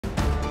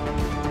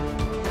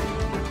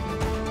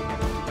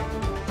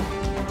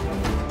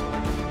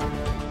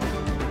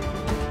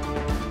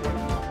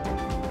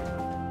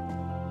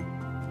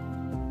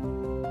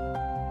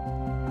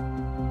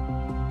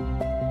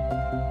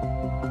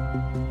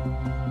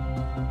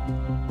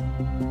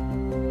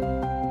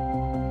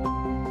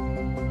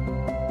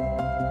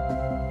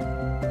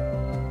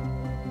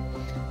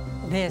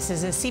This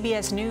is a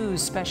CBS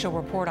News Special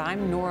Report.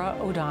 I'm Norah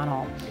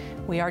O'Donnell.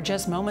 We are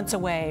just moments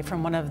away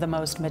from one of the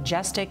most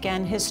majestic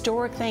and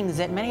historic things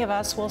that many of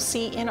us will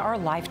see in our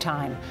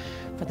lifetime.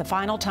 For the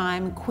final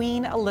time,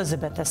 Queen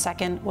Elizabeth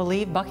II will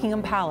leave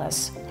Buckingham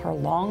Palace, her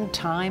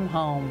longtime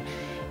home.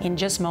 In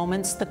just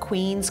moments, the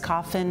Queen's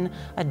coffin,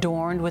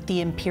 adorned with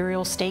the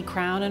imperial state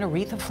crown and a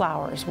wreath of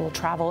flowers, will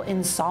travel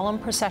in solemn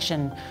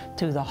procession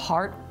through the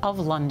heart of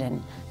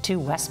London to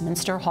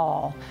Westminster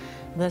Hall.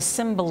 The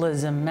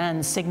symbolism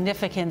and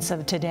significance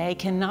of today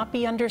cannot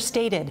be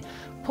understated,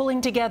 pulling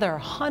together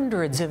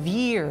hundreds of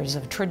years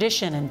of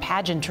tradition and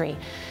pageantry.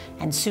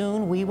 And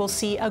soon we will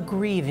see a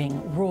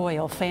grieving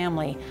royal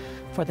family.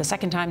 For the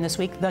second time this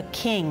week, the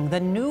king, the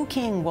new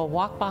king, will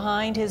walk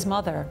behind his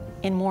mother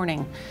in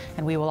mourning.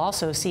 And we will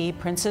also see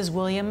Princes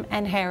William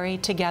and Harry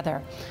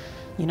together,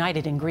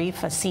 united in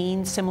grief, a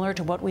scene similar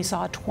to what we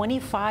saw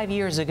 25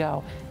 years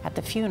ago at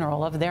the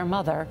funeral of their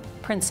mother,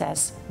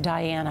 Princess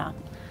Diana.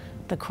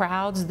 The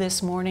crowds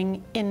this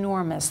morning,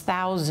 enormous.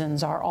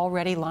 Thousands are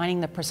already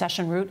lining the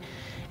procession route,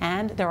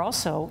 and they're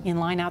also in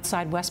line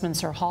outside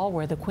Westminster Hall,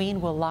 where the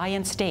Queen will lie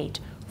in state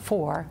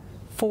for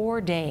 4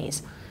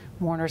 days.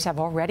 Mourners have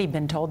already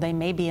been told they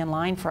may be in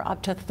line for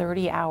up to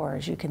 30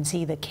 hours. You can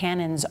see the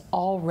cannons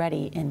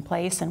already in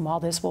place, and while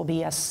this will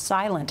be a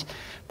silent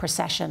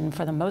procession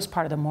for the most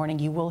part of the morning,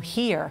 you will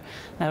hear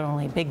not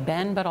only Big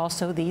Ben, but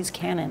also these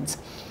cannons.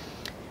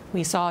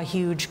 We saw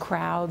huge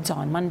crowds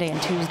on Monday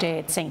and Tuesday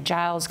at St.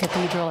 Giles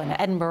Cathedral in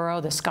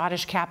Edinburgh, the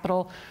Scottish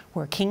capital,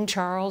 where King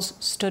Charles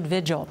stood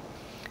vigil.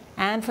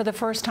 And for the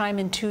first time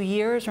in 2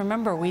 years,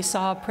 remember, we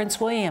saw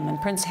Prince William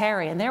and Prince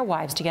Harry and their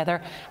wives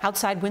together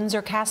outside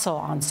Windsor Castle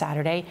on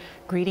Saturday,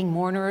 greeting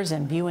mourners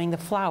and viewing the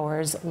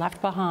flowers left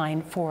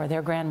behind for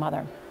their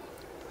grandmother.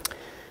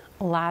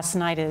 Last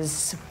night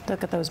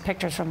look at those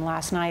pictures from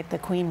last night. The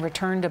Queen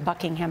returned to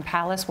Buckingham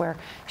Palace, where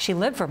she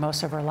lived for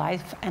most of her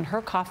life, and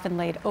her coffin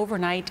laid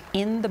overnight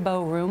in the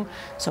Bow Room,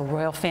 so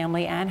royal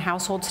family and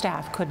household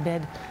staff could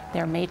bid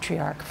their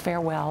matriarch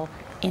farewell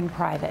in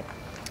private.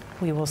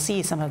 We will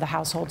see some of the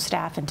household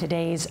staff in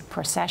today's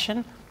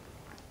procession.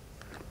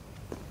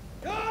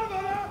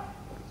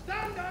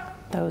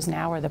 Those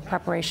now are the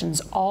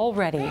preparations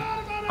already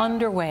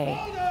underway,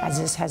 as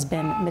this has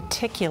been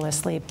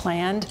meticulously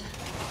planned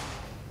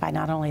by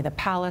not only the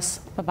palace,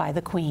 but by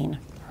the Queen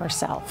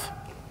herself.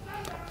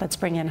 Let's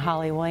bring in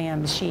Holly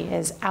Williams. She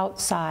is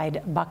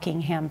outside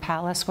Buckingham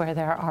Palace, where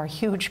there are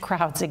huge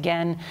crowds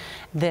again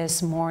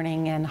this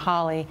morning. And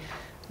Holly,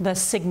 the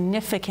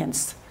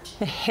significance,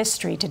 the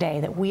history today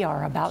that we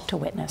are about to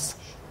witness.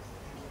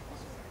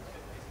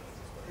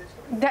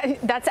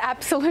 That's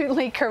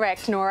absolutely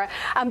correct, Nora.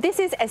 This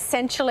is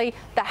essentially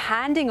the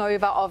handing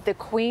over of the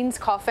Queen's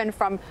coffin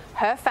from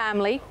her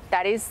family,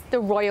 that is the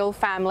royal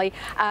family,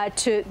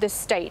 to the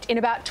state. In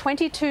about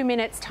 22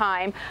 minutes'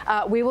 time,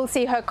 we will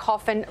see her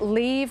coffin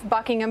leave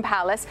Buckingham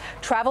Palace,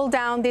 travel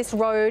down this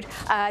road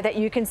that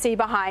you can see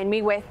behind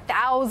me, where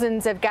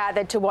thousands have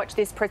gathered to watch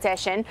this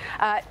procession.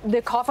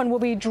 The coffin will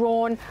be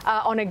drawn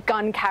on a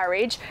gun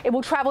carriage. It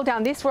will travel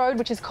down this road,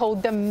 which is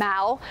called the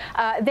Mall,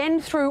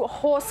 then through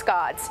Horse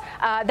Guards.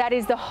 That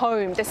is the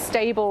home, the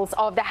stables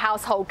of the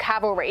household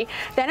cavalry.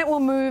 Then it will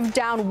move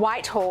down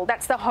Whitehall.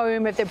 That's the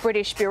home of the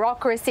British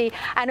bureaucracy.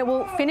 And it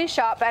will finish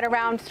up at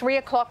around 3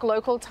 o'clock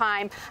local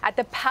time at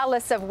the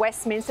Palace of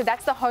Westminster.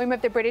 That's the home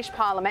of the British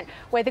Parliament,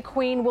 where the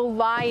Queen will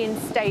lie in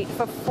state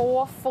for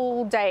 4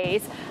 full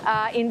days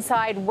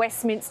inside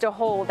Westminster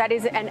Hall. That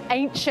is an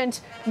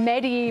ancient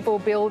medieval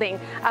building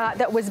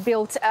that was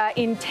built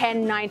in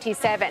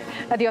 1097.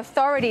 Now, the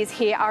authorities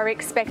here are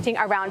expecting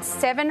around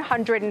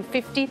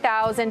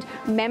 750,000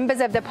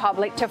 members of the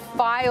public to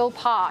file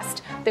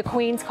past the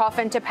Queen's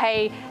coffin to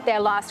pay their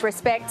last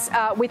respects,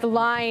 with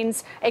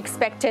lines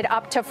expected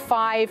up to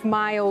 5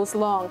 miles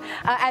long.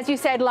 As you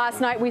said last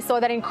night, we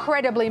saw that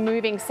incredibly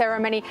moving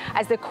ceremony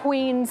as the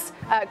Queen's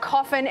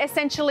coffin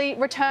essentially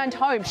returned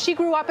home. She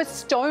grew up a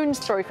stone's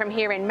throw from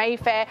here in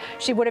Mayfair.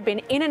 She would have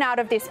been in and out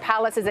of this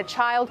palace as a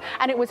child,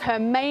 and it was her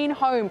main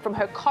home from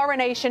her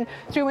coronation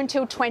through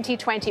until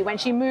 2020, when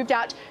she moved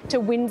out to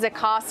Windsor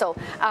Castle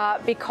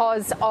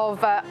because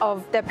of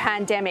the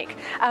pandemic.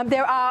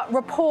 There are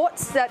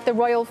reports that the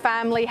royal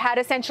family had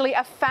essentially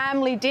a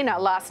family dinner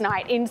last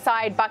night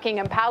inside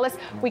Buckingham Palace.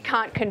 We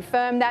can't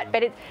confirm that,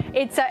 but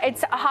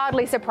it's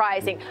hardly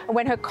surprising.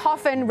 When her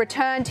coffin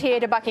returned here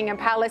to Buckingham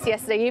Palace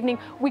yesterday evening,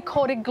 we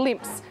caught a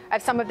glimpse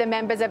of some of the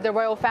members of the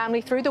royal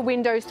family through the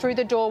windows, through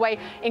the doorway,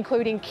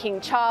 including King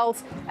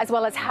Charles, as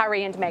well as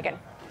Harry and Meghan.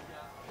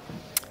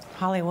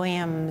 Holly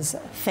Williams,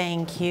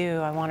 thank you.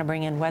 I want to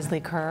bring in Wesley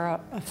Kerr,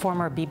 a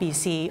former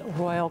BBC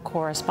royal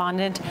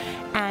correspondent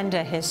and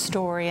a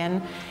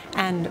historian.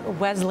 And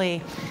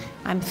Wesley,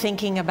 I'm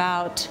thinking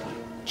about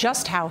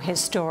just how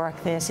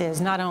historic this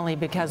is, not only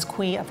because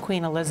of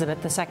Queen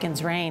Elizabeth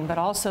II's reign, but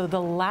also the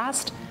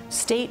last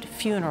state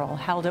funeral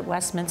held at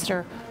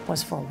Westminster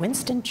was for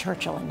Winston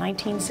Churchill in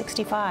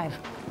 1965.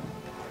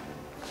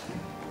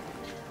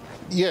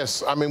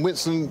 Yes, I mean,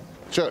 Winston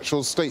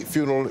Churchill's state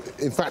funeral,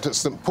 in fact, at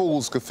St.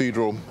 Paul's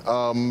Cathedral,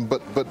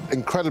 but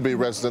incredibly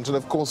resonant. And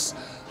of course,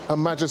 Her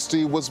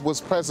Majesty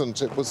was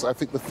present. It was, I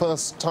think, the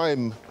first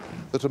time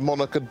that a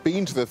monarch had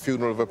been to the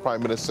funeral of a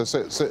prime minister.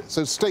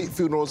 So state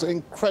funerals are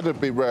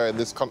incredibly rare in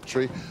this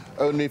country.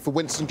 Only for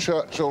Winston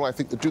Churchill, I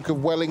think the Duke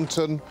of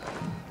Wellington,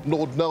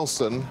 Lord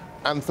Nelson,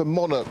 and for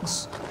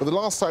monarchs. But the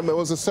last time there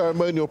was a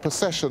ceremonial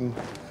procession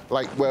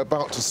like we're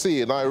about to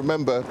see, and I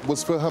remember,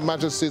 was for Her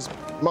Majesty's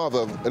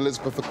mother,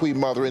 Elizabeth, the Queen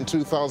Mother, in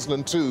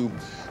 2002.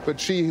 But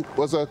she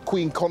was a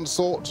Queen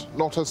Consort,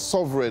 not a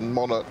sovereign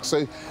monarch.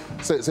 So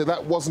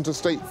that wasn't a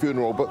state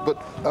funeral.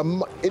 But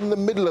in the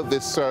middle of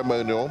this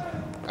ceremonial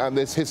and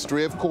this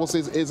history, of course,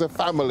 is a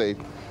family.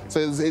 So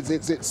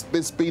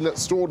it's been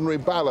extraordinary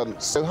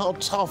balance. So how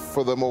tough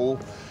for them all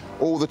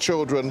the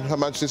children, Her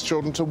Majesty's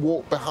children, to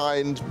walk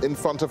behind in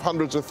front of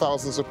hundreds of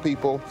thousands of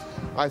people.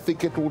 I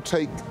think it will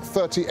take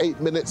 38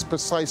 minutes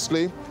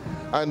precisely,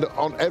 and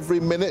on every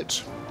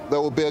minute there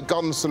will be a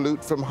gun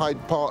salute from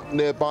Hyde Park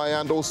nearby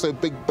and also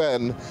Big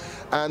Ben,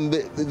 and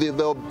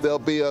there'll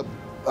be a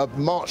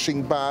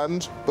marching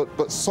band,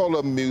 but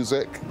solemn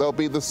music. There'll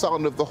be the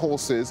sound of the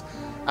horses,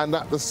 and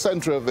at the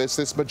centre of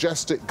this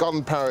majestic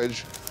gun parade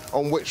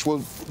on which were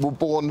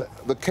born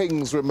the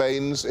King's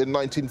remains in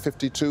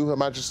 1952, Her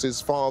Majesty's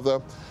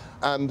father,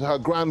 and her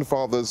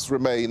grandfather's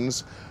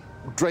remains,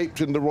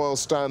 draped in the royal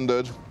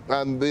standard,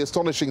 and the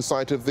astonishing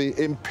sight of the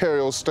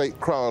imperial state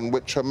crown,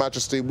 which Her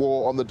Majesty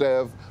wore on the day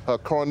of her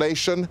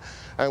coronation,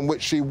 and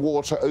which she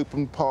wore to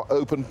open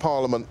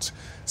Parliament.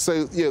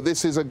 So, you know,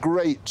 this is a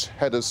great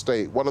head of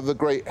state, one of the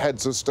great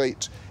heads of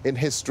state in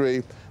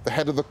history, the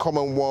head of the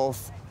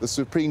Commonwealth, the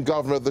Supreme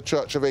Governor of the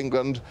Church of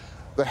England,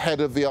 the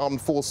head of the armed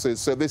forces.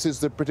 So this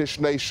is the British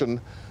nation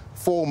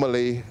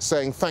formally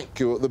saying thank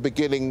you at the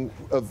beginning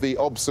of the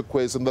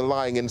obsequies and the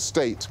lying in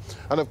state.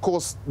 And of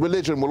course,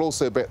 religion will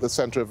also be at the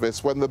centre of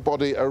this when the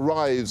body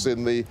arrives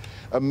in the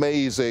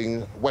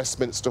amazing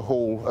Westminster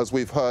Hall, as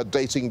we've heard,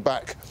 dating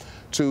back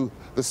to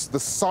the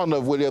son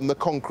of William the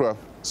Conqueror.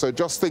 So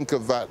just think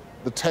of that,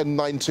 the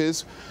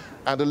 1090s.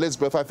 And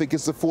Elizabeth, I think,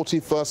 is the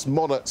 41st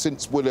monarch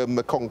since William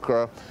the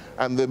Conqueror.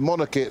 And the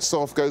monarchy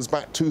itself goes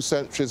back 2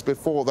 centuries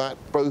before that,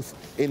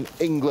 both in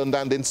England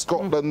and in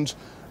Scotland.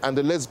 And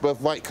Elizabeth,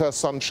 like her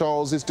son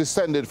Charles, is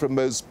descended from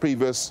those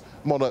previous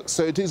monarchs.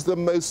 So it is the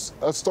most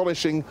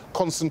astonishing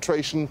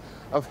concentration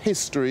of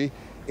history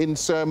in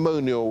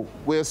ceremonial.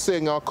 We're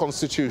seeing our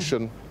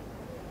Constitution.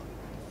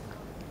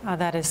 Oh,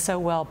 that is so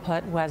well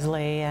put,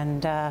 Wesley.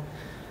 And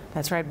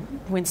that's right,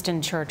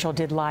 Winston Churchill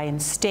did lie in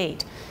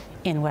state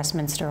in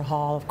Westminster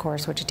Hall, of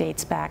course, which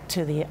dates back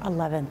to the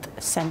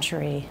 11th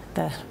century.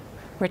 The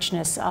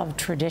richness of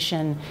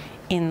tradition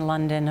in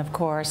London, of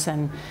course.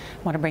 And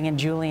I want to bring in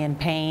Julian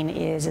Payne,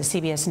 is a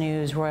CBS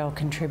News royal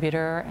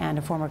contributor and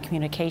a former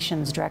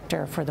communications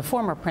director for the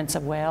former Prince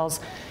of Wales,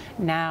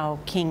 now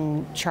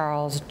King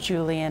Charles.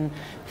 Julian,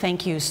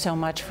 thank you so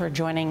much for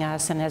joining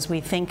us. And as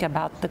we think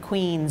about the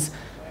Queen's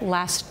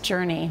last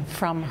journey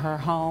from her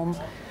home,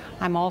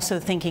 I'm also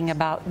thinking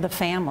about the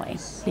family,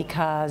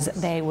 because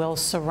they will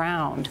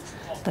surround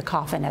the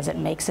coffin as it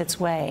makes its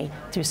way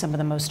through some of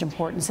the most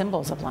important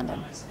symbols of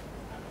London.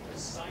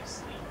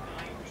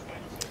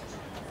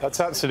 That's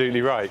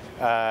absolutely right.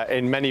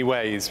 In many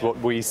ways, what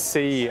we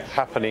see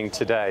happening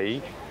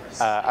today,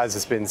 as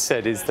has been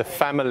said, is the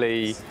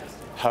family,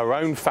 her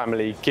own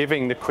family,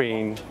 giving the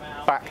Queen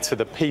back to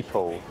the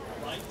people.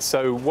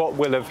 So what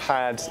we'll have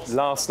had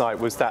last night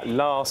was that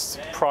last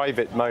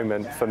private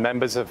moment for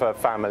members of her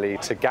family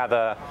to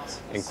gather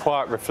in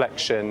quiet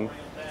reflection,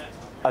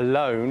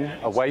 alone,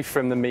 away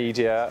from the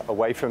media,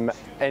 away from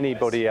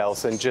anybody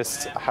else, and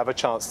just have a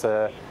chance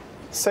to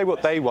say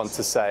what they want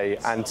to say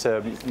and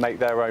to make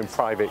their own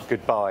private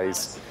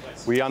goodbyes.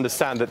 We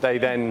understand that they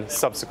then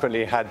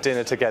subsequently had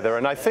dinner together,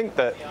 and I think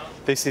that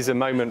this is a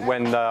moment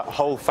when the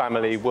whole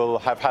family will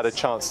have had a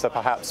chance to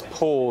perhaps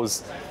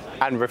pause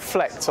and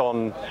reflect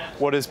on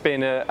what has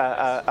been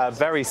a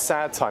very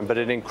sad time, but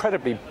an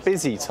incredibly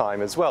busy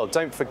time as well.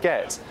 Don't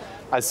forget,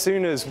 as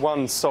soon as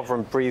one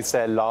sovereign breathes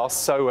their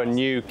last, so a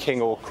new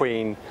king or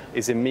queen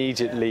is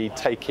immediately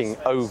taking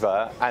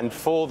over. And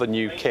for the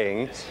new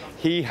king,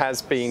 he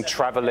has been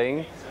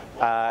travelling.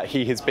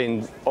 He has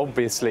been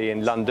obviously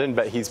in London,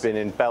 but he's been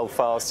in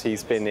Belfast,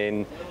 he's been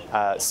in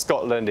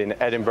Scotland, in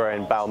Edinburgh,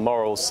 in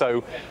Balmoral.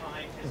 So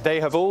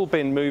they have all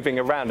been moving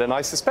around, and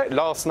I suspect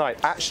last night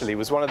actually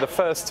was one of the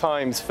first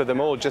times for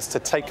them all just to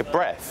take a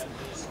breath,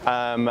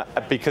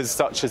 because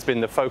such has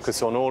been the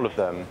focus on all of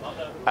them.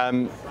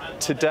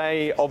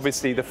 Today,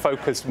 obviously, the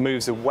focus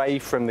moves away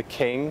from the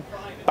King,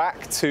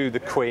 back to the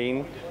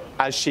Queen,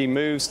 as she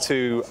moves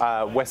to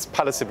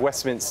Palace of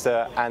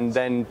Westminster, and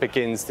then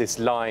begins this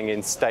lying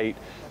in state,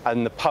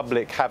 and the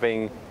public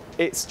having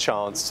its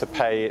chance to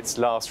pay its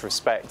last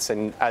respects.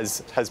 And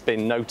as has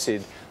been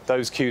noted,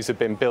 those queues have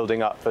been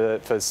building up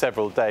for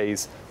several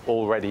days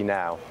already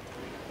now.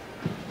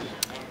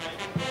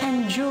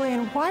 And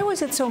Julian, why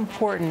was it so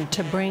important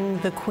to bring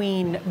the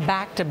Queen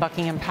back to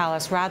Buckingham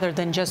Palace rather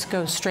than just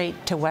go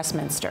straight to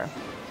Westminster?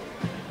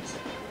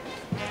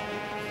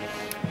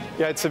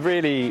 Yeah, it's a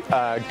really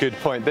good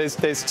point.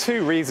 There's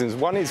two reasons.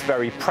 One is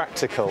very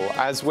practical.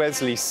 As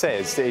Wesley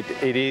says,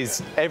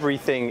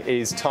 everything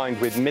is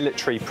timed with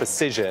military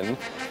precision,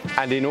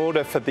 and in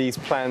order for these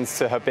plans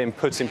to have been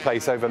put in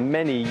place over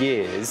many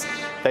years,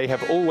 they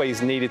have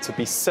always needed to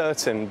be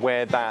certain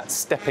where that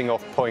stepping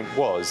off point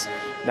was.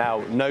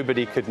 Now,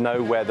 nobody could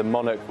know where the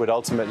monarch would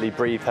ultimately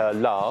breathe her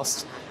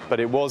last, but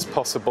it was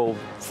possible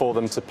for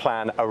them to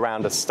plan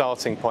around a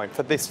starting point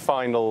for this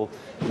final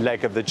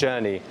leg of the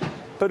journey.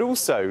 But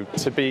also,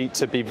 to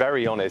be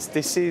very honest,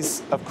 this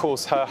is, of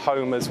course, her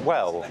home as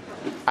well.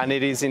 And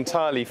it is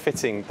entirely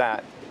fitting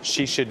that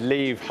she should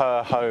leave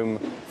her home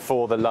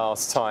for the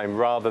last time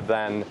rather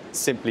than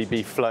simply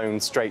be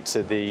flown straight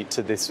to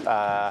this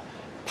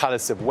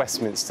Palace of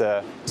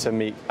Westminster to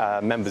meet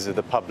members of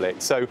the public.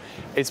 So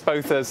it's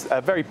both a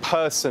very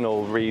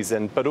personal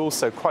reason, but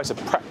also quite a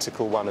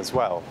practical one as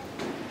well.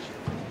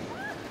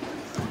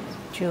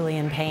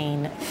 Julian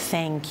Payne,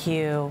 thank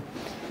you.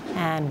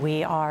 And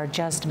we are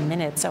just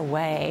minutes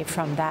away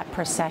from that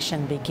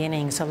procession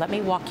beginning, so let me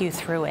walk you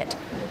through it.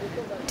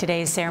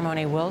 Today's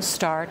ceremony will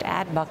start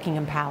at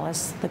Buckingham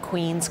Palace. The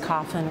Queen's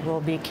coffin will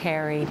be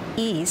carried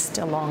east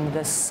along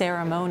the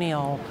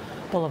ceremonial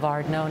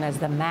boulevard known as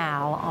the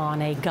Mall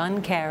on a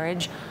gun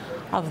carriage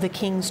of the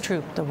King's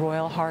Troop, the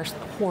Royal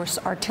Horse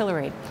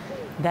Artillery.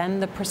 Then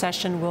the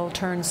procession will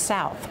turn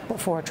south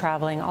before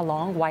traveling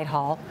along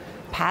Whitehall,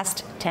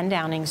 past 10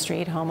 Downing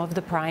Street, home of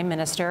the Prime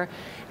Minister,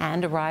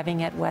 and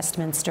arriving at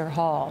Westminster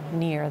Hall,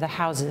 near the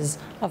Houses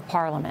of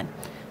Parliament.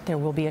 There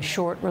will be a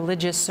short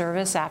religious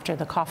service after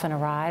the coffin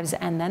arrives,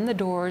 and then the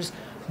doors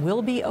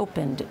will be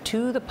opened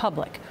to the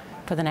public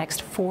for the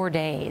next 4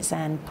 days.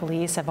 And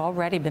police have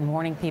already been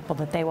warning people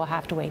that they will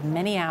have to wait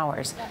many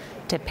hours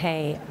to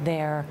pay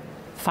their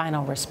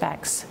final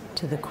respects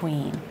to the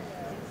Queen.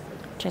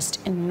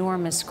 Just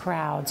enormous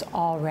crowds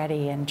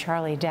already, and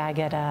Charlie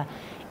Daggett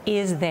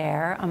is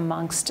there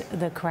amongst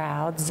the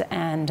crowds.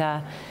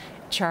 And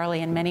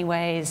Charlie, in many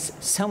ways,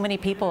 so many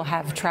people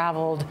have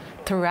traveled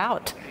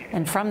throughout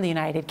and from the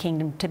United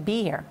Kingdom to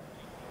be here.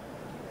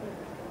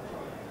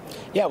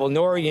 Yeah, well,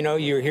 Norah, you know,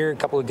 you were here a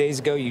couple of days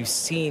ago. You've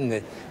seen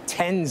the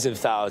tens of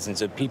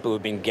thousands of people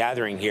who've been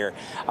gathering here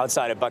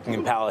outside of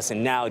Buckingham Palace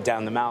and now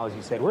down the Mall, as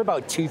you said. We're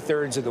about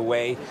 2/3 of the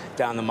way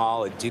down the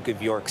Mall at Duke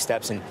of York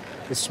steps. And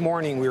this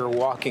morning we were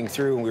walking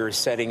through and we were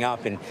setting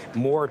up and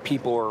more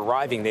people were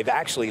arriving. They've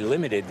actually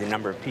limited the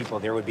number of people.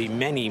 There would be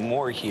many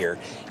more here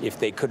if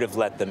they could have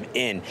let them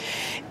in.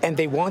 And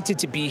they wanted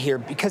to be here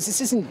because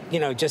this isn't,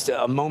 you know, just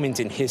a moment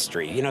in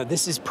history. You know,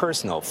 this is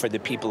personal for the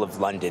people of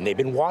London. They've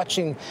been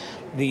watching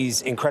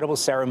these incredible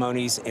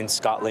ceremonies in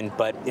Scotland,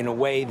 but in a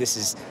way, this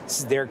is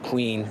their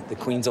queen. The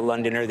Queen's a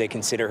Londoner. They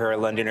consider her a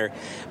Londoner.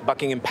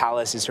 Buckingham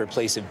Palace is her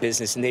place of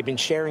business, and they've been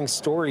sharing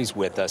stories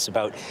with us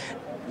about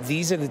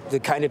these are the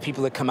kind of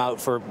people that come out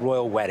for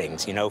royal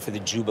weddings, you know, for the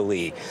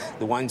Jubilee,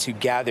 the ones who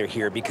gather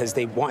here because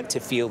they want to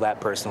feel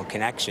that personal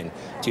connection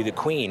to the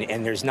Queen.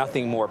 And there's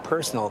nothing more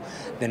personal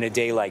than a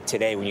day like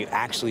today when you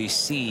actually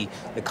see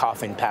the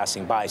coffin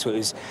passing by. So it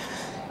was,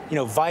 you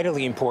know,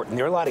 vitally important.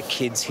 There are a lot of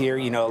kids here.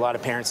 You know, a lot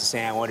of parents are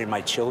saying, I wanted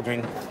my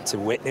children to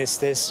witness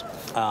this.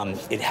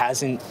 We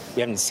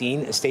haven't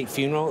seen a state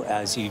funeral,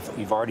 as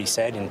you've already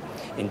said,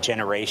 in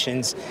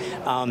generations.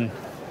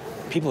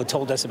 People have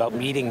told us about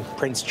meeting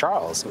Prince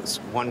Charles.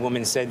 One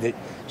woman said that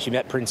she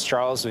met Prince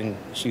Charles when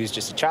she was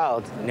just a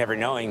child, never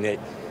knowing that,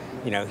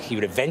 you know, he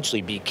would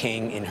eventually be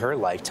king in her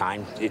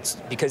lifetime. It's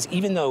because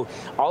even though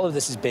all of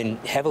this has been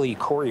heavily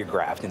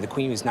choreographed and the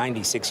Queen was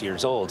 96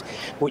 years old,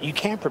 what you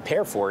can't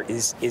prepare for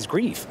is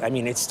grief. I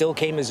mean, it still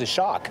came as a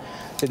shock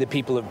to the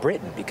people of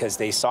Britain because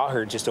they saw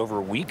her just over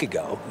a week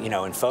ago, you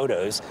know, in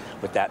photos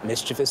with that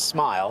mischievous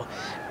smile.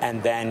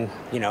 And then,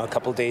 you know, a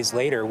couple days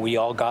later, we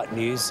all got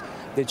news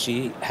that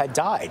she had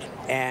died.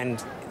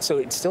 And so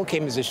it still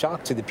came as a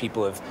shock to the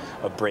people of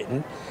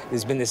Britain.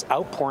 There's been this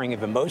outpouring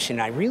of emotion.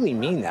 I really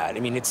mean that.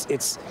 I mean,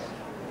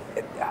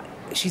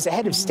 she's a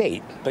head of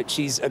state, but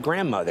she's a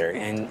grandmother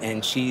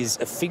and she's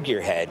a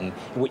figurehead. And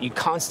what you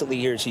constantly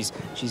hear, she's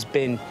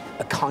been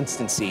a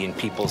constancy in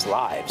people's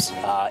lives,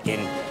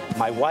 in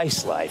my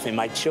wife's life, in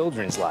my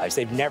children's lives.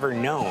 They've never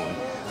known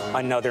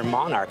another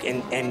monarch.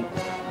 And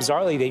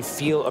bizarrely, they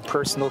feel a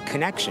personal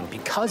connection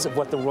because of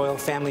what the royal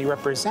family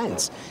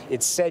represents.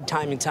 It's said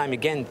time and time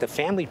again, the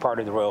family part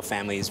of the royal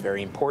family is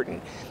very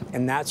important.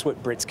 And that's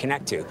what Brits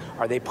connect to.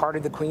 Are they part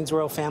of the Queen's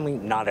royal family?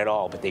 Not at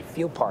all, but they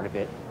feel part of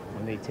it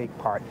when they take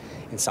part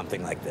in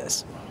something like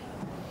this.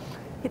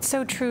 It's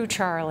so true,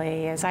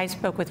 Charlie, as I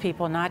spoke with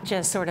people, not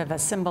just sort of a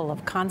symbol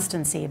of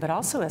constancy, but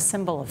also a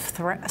symbol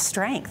of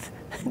strength,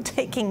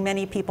 taking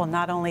many people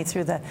not only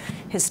through the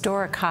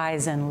historic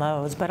highs and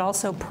lows, but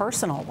also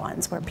personal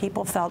ones, where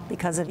people felt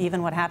because of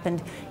even what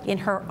happened in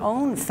her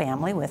own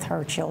family with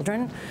her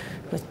children,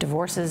 with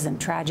divorces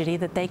and tragedy,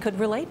 that they could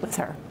relate with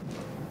her.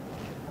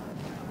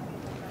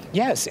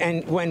 Yes,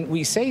 and when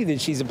we say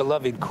that she's a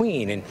beloved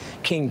queen, and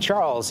King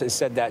Charles has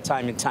said that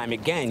time and time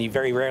again, you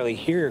very rarely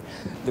hear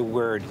the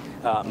word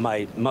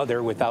my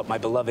mother without my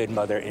beloved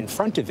mother in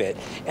front of it.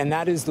 And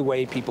that is the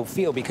way people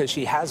feel, because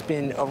she has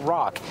been a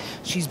rock.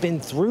 She's been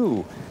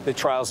through the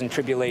trials and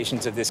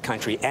tribulations of this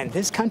country, and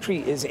this country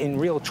is in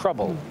real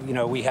trouble. You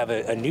know, we have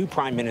a new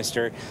prime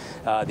minister,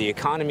 the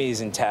economy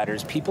is in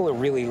tatters, people are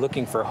really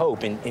looking for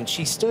hope, and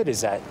she stood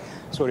as that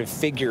sort of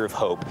figure of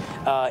hope,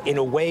 in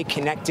a way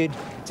connected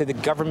to the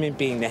government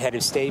being the head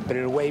of state, but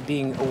in a way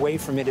being away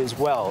from it as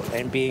well,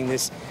 and being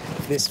this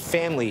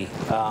family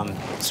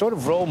sort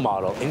of role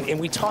model. And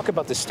we talk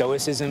about the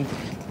stoicism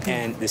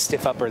and the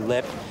stiff upper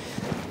lip.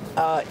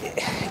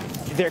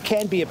 There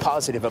can be a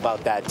positive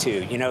about that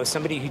too. You know,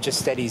 somebody who just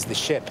steadies the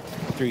ship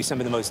through some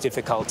of the most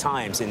difficult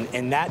times,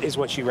 and that is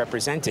what she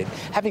represented.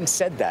 Having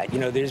said that, you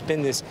know, there's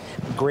been this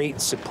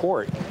great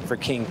support for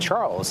King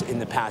Charles in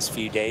the past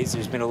few days.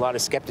 There's been a lot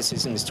of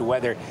skepticism as to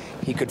whether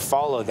he could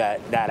follow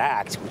that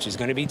act, which is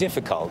going to be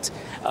difficult.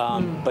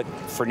 But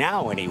for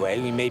now,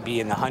 anyway, we may be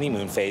in the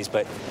honeymoon phase,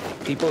 but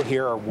people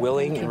here are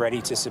willing and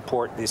ready to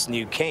support this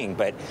new king.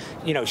 But,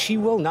 you know, she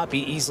will not be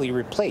easily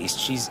replaced.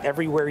 She's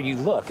everywhere you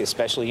look,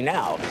 especially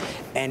now.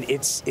 And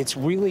it's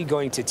really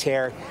going to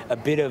tear a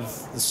bit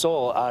of the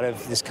soul out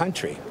of this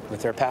country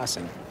with her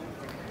passing.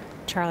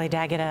 Charlie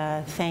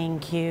D'Agata,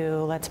 thank you.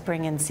 Let's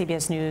bring in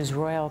CBS News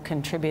royal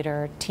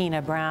contributor Tina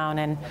Brown.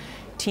 And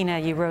Tina,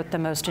 you wrote the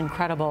most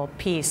incredible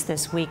piece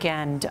this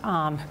weekend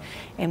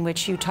in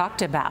which you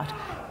talked about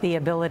the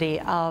ability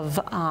of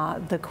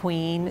the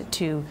Queen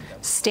to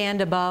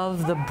stand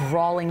above the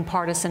brawling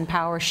partisan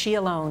power. She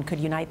alone could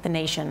unite the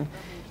nation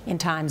in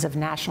times of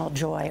national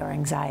joy or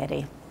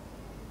anxiety.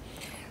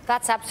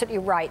 That's absolutely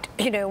right.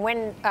 You know,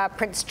 when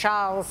Prince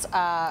Charles,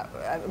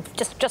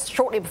 just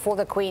shortly before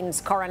the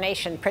Queen's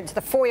coronation,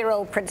 the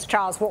 4-year-old Prince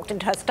Charles walked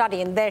into her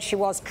study, and there she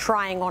was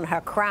trying on her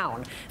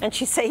crown. And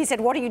he said,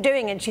 "What are you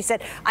doing?" And she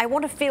said, "I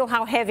want to feel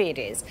how heavy it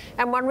is."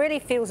 And one really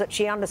feels that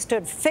she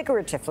understood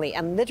figuratively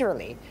and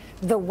literally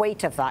the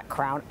weight of that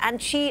crown,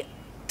 and she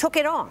took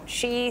it on.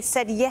 She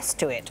said yes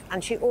to it,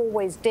 and she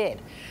always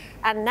did.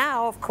 And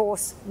now, of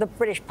course, the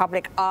British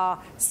public are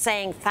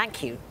saying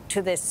thank you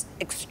to this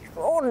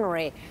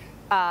extraordinary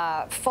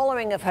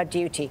following of her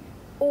duty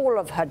all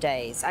of her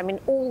days. I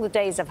mean, all the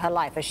days of her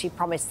life, as she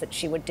promised that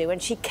she would do.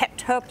 And she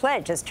kept her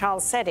pledge. As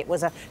Charles said, it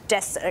was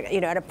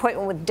an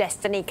appointment with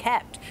destiny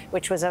kept,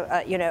 which was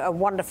a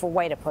wonderful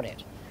way to put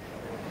it.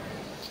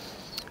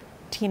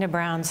 Tina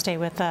Brown, stay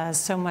with us.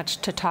 So much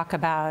to talk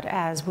about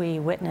as we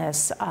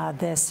witness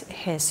this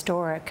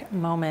historic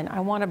moment.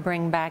 I want to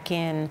bring back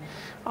in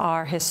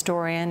our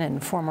historian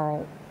and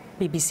former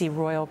BBC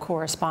royal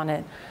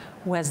correspondent,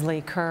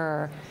 Wesley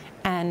Kerr.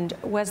 And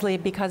Wesley,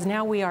 because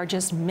now we are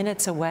just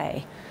minutes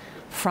away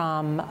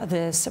from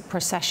this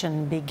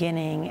procession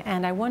beginning,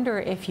 and I wonder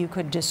if you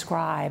could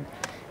describe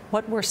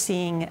what we're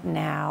seeing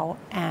now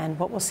and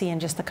what we'll see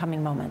in just the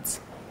coming moments.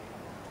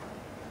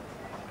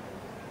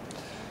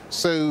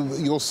 So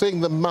you're seeing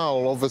the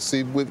Mall,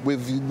 obviously,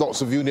 with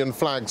lots of Union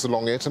flags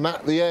along it, and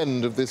at the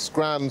end of this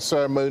grand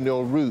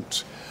ceremonial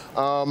route,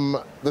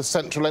 the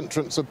central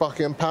entrance of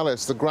Buckingham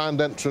Palace, the grand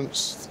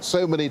entrance.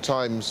 So many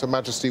times Her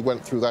Majesty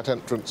went through that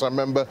entrance. I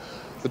remember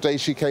the day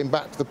she came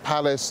back to the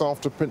palace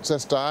after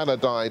Princess Diana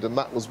died, and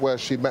that was where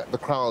she met the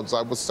crowds.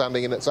 I was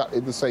standing in exactly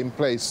the same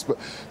place. But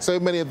so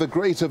many of the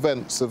great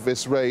events of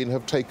this reign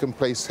have taken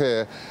place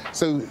here.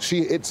 So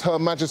it's Her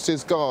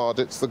Majesty's Guard,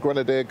 it's the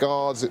Grenadier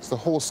Guards, it's the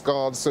Horse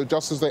Guards. So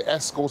just as they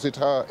escorted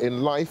her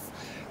in life,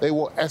 they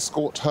will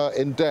escort her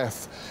in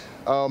death.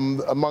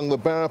 Among the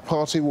bearer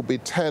party will be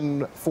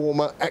 10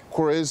 former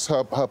equerries,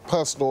 her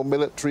personal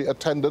military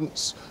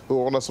attendants,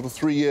 who are on a sort of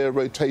 3-year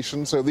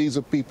rotation. So these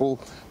are people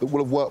that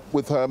will have worked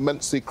with her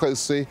immensely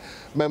closely.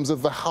 Members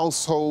of the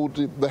household,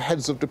 the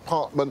heads of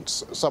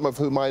departments, some of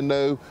whom I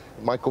know,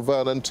 Michael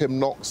Vernon, Tim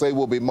Knox, they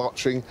will be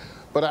marching.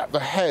 But at the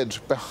head,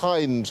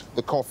 behind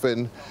the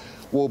coffin,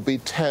 will be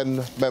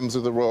 10 members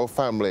of the royal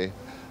family,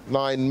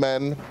 9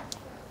 men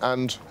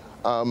and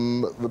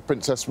the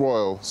Princess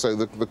Royal, so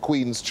the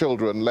Queen's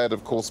children, led,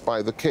 of course,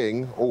 by the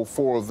King, all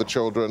 4 of the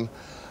children,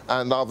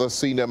 and other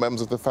senior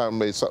members of the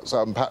family,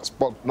 perhaps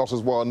not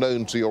as well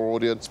known to your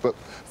audience, but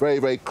very,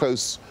 very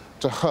close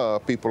to her,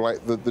 people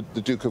like the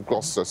Duke of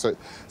Gloucester. So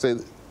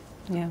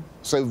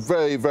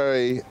very,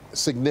 very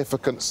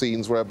significant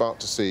scenes we're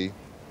about to see.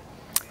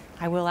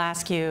 I will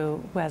ask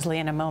you, Wesley,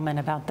 in a moment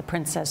about the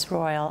Princess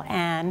Royal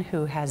Anne,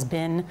 who has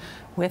been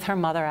with her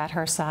mother at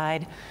her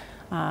side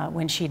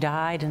when she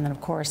died, and then, of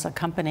course,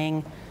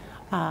 accompanying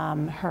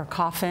her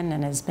coffin,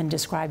 and has been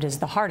described as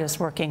the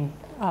hardest working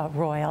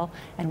royal,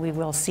 and we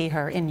will see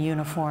her in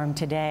uniform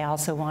today. I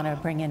also want to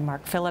bring in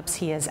Mark Phillips.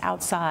 He is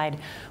outside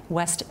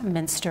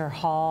Westminster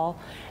Hall.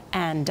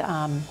 And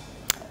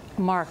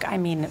Mark, I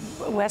mean,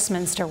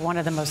 Westminster, one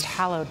of the most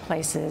hallowed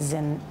places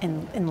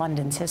in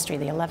London's history,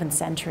 the 11th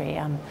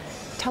century.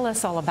 Tell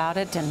us all about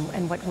it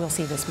and what we'll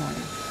see this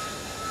morning.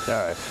 All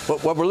right.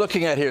 What we're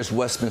looking at here is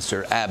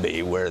Westminster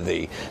Abbey, where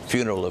the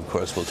funeral, of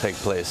course, will take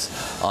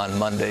place on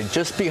Monday.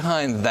 Just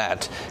behind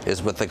that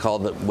is what they call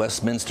the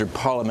Westminster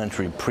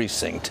Parliamentary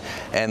Precinct.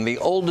 And the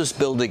oldest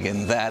building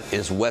in that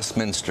is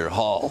Westminster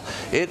Hall.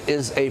 It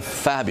is a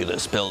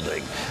fabulous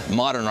building.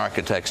 Modern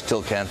architects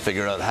still can't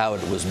figure out how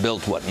it was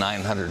built,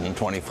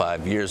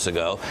 925 years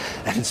ago.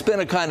 And it's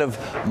been a kind of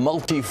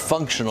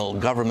multifunctional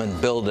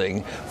government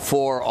building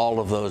for all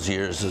of those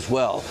years as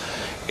well.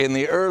 In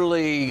the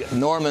early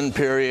Norman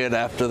period,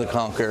 after the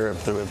conqueror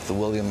of the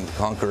William the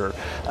Conqueror,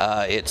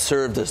 it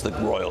served as the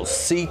royal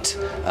seat.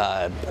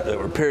 There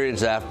were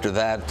periods after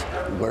that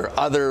where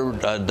other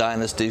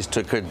dynasties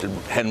took it.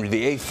 Henry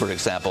VIII, for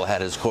example,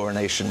 had his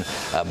coronation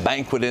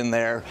banquet in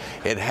there.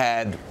 It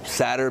had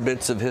sadder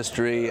bits of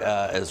history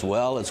as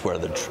well. It's where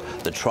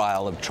the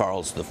trial of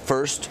Charles I,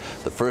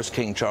 the first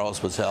King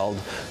Charles, was held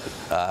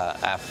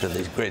after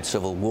the Great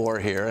Civil War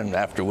here, and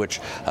after which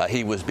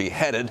he was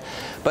beheaded.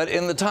 But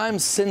in the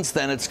times since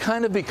then, it's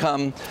kind of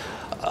become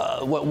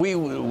what we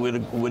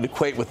would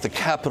equate with the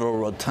Capitol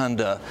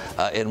Rotunda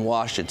in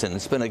Washington.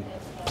 It's been a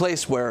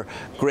place where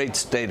great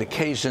state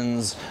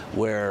occasions,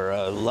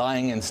 where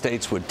lying in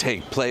states would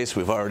take place.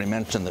 We've already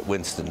mentioned that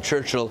Winston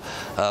Churchill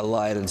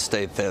lied in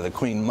state there. The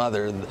Queen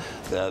Mother,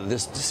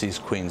 this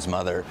deceased Queen's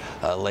mother,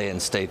 lay in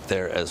state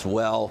there as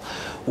well.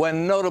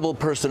 When notable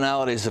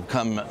personalities have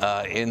come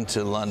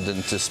into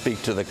London to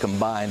speak to the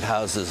combined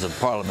Houses of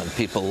Parliament,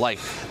 people like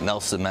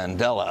Nelson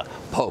Mandela,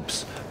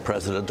 popes,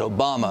 President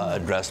Obama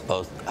addressed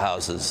both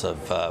houses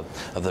of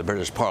the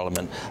British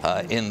Parliament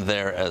in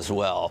there as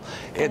well.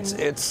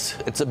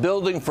 It's a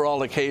building for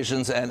all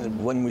occasions,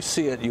 and when we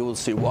see it, you will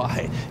see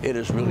why. It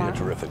is really a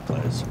terrific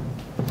place.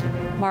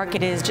 Mark,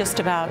 it is just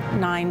about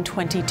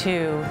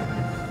 9:22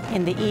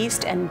 in the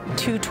East and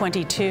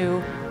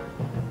 2:22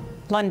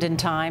 London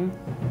time.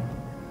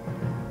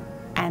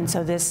 And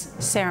so this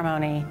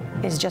ceremony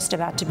is just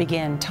about to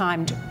begin,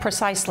 timed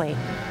precisely,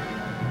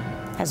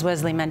 as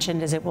Wesley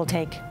mentioned, as it will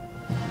take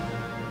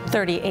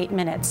 38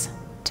 minutes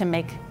to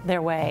make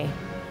their way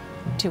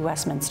to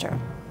Westminster.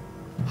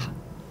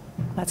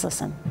 Let's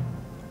listen.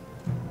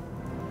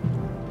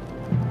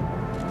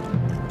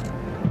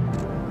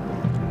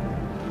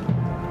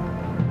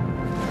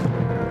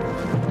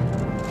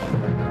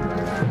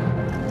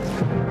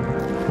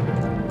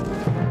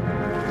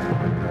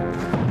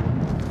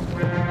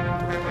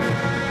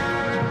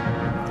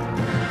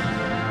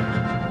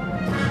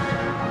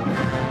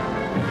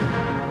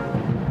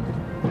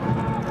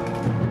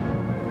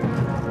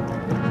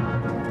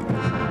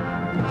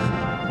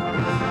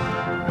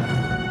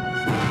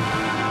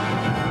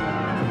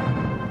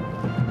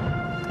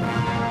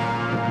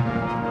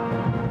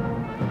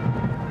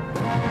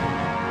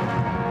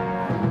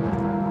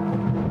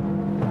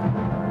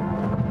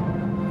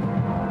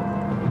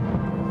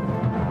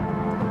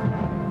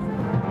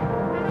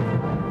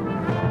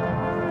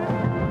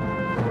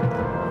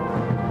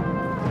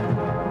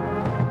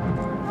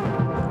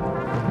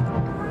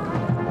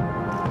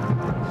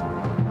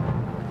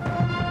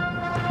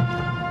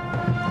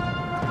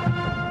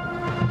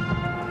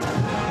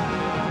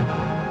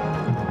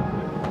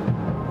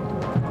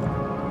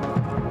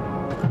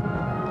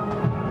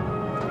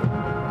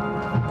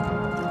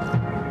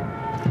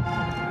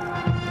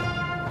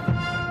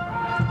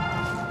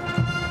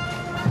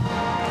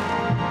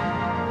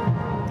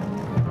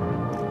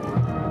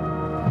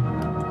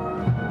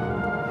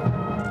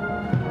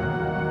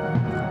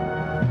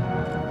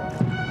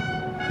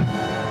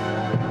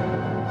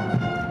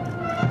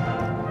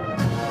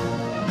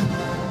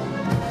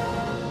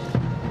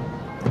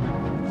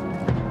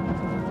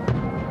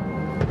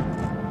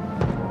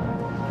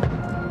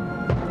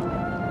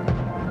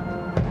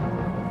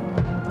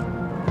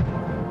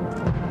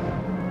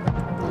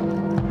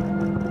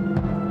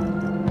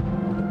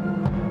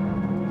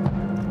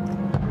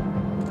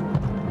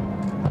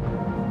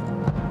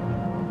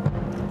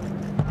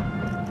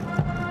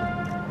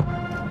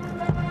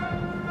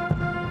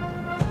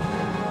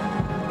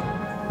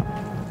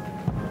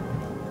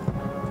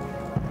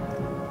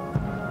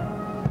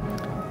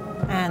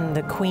 And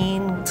the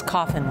Queen's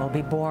coffin will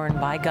be borne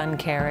by gun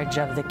carriage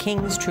of the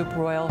King's Troop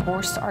Royal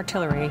Horse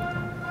Artillery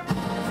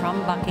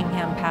from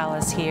Buckingham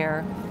Palace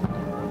here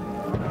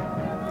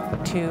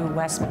to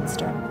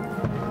Westminster.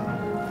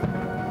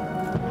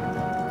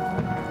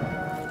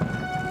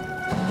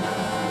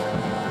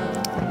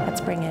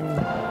 Let's bring in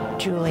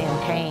Julian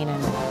Payne,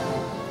 and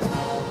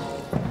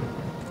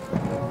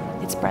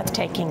it's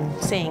breathtaking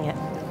seeing it.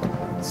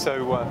 So,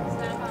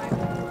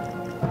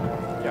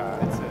 yeah,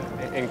 it's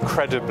an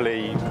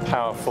incredibly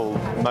powerful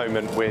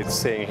moment we're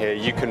seeing here.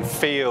 You can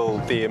feel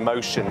the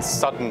emotion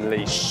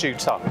suddenly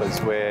shoot up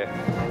as we're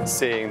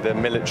seeing the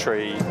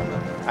military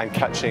and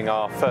catching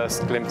our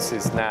first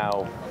glimpses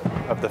now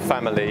of the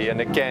family. And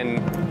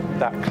again,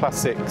 that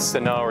classic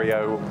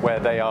scenario where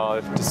they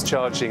are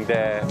discharging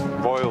their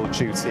royal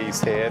duties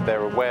here.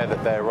 They're aware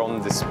that they're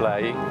on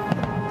display,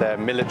 their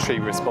military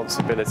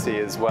responsibility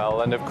as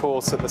well. And of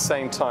course, at the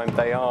same time,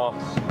 they are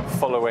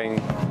following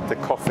the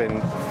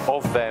coffin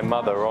of their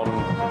mother on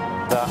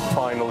that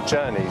final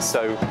journey.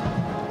 So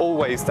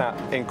always that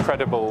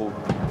incredible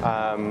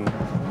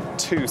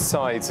two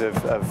sides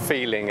of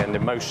feeling and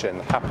emotion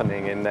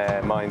happening in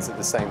their minds at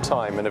the same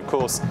time. And of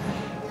course,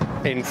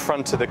 in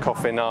front of the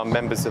coffin are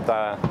members of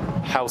their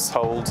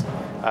household,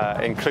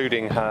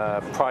 including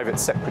her private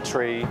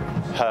secretary,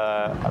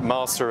 her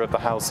master of the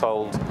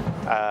household,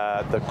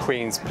 the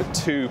Queen's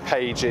 2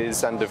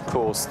 pages, and of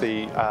course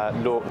the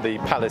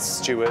palace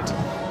steward.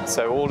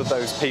 So all of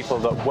those people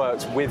that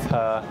worked with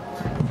her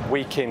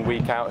week in,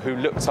 week out, who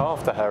looked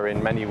after her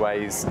in many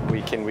ways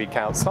week in, week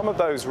out. Some of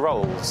those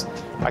roles,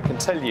 I can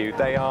tell you,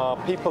 they are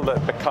people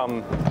that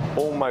become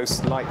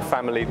almost like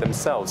family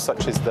themselves,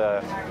 such as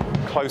the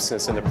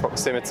closeness and the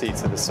proximity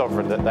to the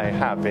sovereign that they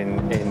have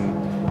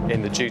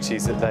in the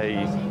duties that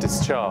they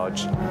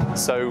discharge.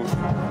 So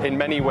in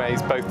many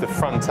ways, both the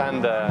front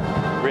and the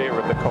rear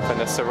of the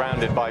coffin are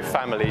surrounded by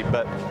family,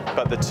 but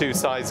the two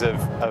sides of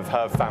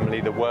her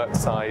family, the work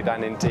side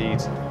and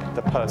indeed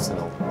the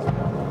personal.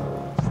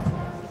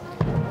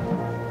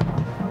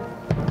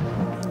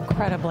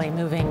 Incredibly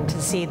moving to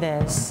see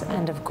this,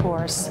 and of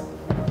course,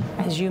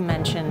 as you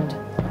mentioned,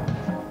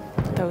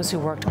 those who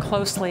worked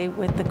closely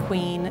with the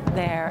Queen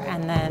there,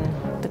 and then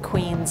the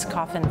Queen's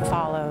coffin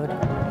followed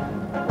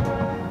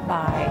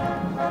by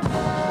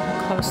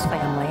a close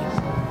family.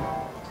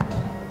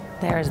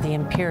 There's the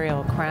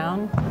imperial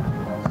crown.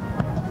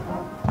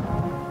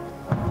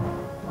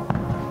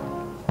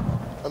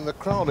 And the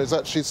crown is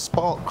actually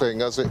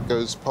sparkling as it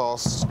goes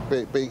past.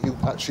 You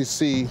actually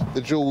see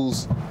the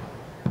jewels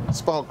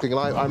sparkling.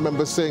 And I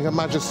remember seeing Her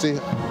Majesty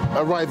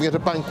arriving at a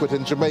banquet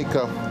in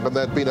Jamaica, and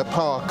there'd been a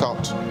power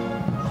cut,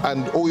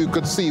 and all you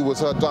could see was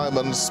her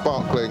diamonds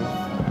sparkling.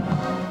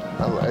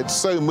 It's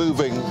so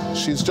moving.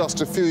 She's just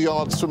a few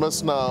yards from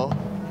us now.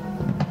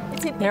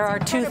 There are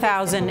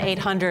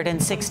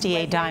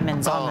 2,868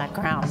 diamonds on that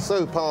crown.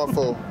 So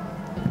powerful.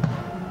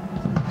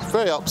 It's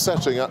very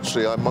upsetting,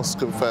 actually, I must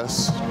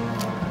confess.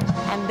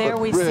 And there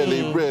we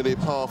really, see really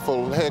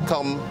powerful. Here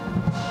come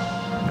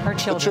her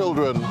children. The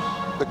children.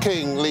 The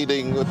King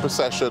leading the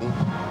procession.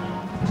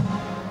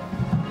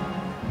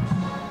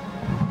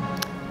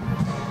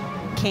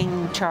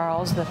 King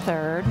Charles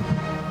III,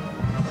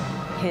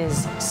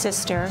 his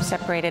sister,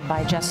 separated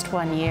by just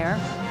 1 year,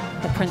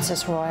 the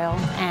Princess Royal,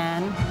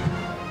 Anne,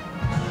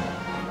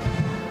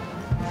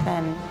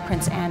 then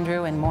Prince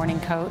Andrew in mourning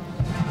coat,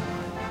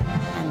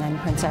 and then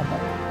Prince Edward.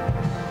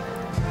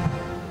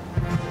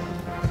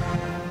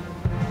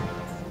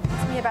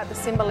 Tell me about the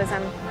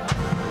symbolism.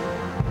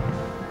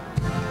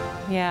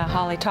 Yeah,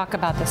 Holly, talk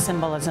about the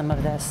symbolism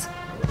of this.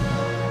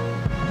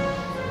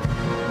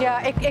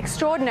 Yeah,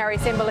 extraordinary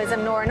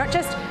symbolism, Norah. Not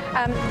just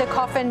the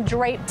coffin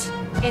draped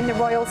in the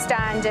royal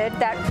standard,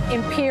 that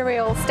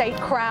imperial state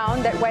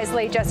crown that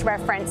Wesley just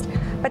referenced,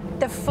 but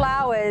the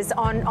flowers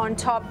on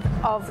top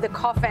of the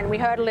coffin. We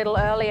heard a little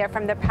earlier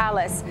from the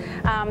palace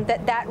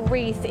that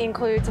wreath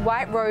includes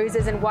white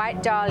roses and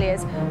white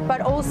dahlias,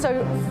 but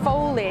also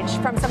foliage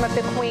from some of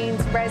the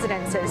Queen's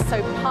residences.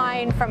 So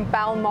pine from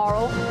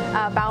Balmoral.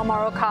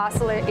 Balmoral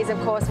Castle is, of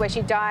course, where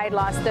she died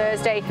last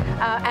Thursday,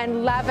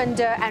 and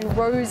lavender and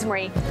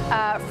rosemary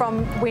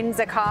from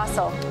Windsor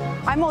Castle.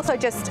 I'm also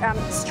just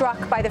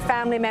struck by the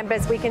family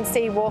members we can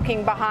see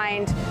walking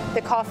behind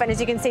the coffin. As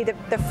you can see,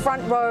 the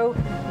front row,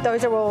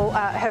 those are all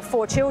her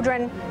 4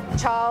 children,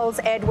 Charles,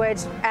 Edward,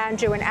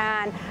 Andrew and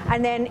Anne.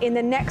 And then in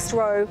the next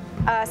row,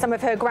 some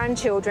of her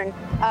grandchildren,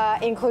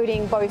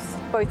 including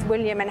both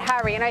William and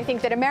Harry. And I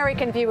think that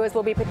American viewers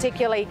will be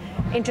particularly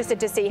interested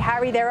to see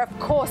Harry there. Of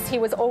course, he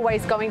was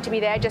always going to be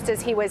there, just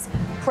as he was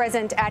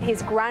present at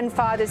his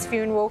grandfather's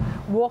funeral,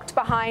 walked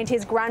behind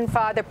his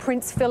grandfather,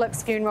 Prince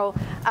Philip's funeral,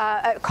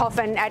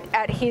 coffin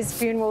at his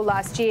funeral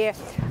last year.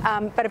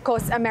 But of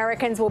course,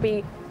 Americans will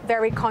be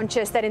very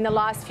conscious that in the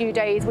last few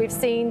days we've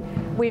seemed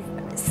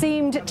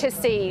to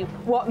see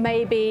what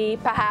may be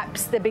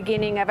perhaps the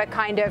beginning of a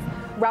kind of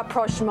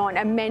rapprochement,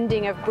 a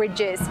mending of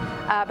bridges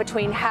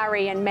between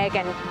Harry and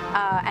Meghan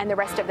and the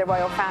rest of the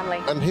royal family.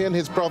 And he and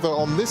his brother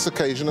on this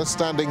occasion are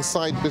standing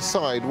side by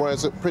side,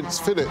 whereas at Prince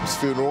Philip's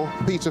funeral,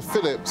 Peter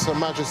Phillips, Her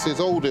Majesty's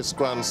oldest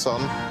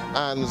grandson,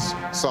 Anne's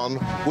son,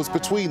 was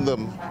between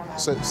them.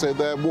 So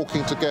they're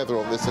walking together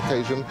on this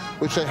occasion,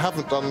 which they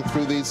haven't done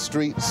through these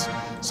streets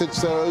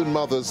since their own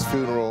mother's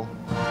funeral.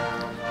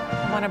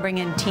 I want to bring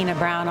in Tina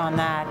Brown on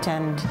that.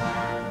 And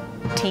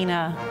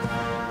Tina,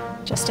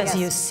 just as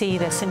you see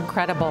this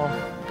incredible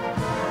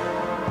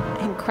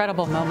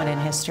moment in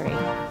history,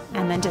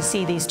 and then to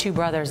see these 2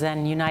 brothers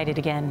then united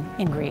again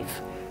in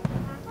grief.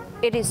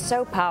 It is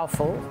so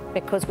powerful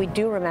because we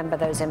do remember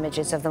those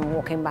images of them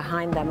walking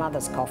behind their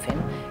mother's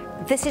coffin.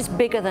 This is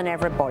bigger than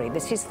everybody.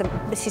 This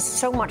is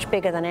so much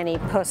bigger than any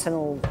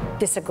personal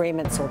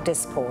disagreements or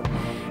discord.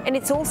 And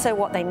it's also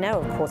what they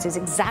know, of course, is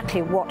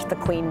exactly what the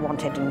Queen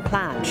wanted and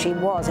planned. She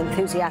was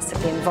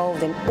enthusiastically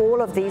involved in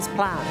all of these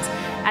plans.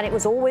 And it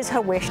was always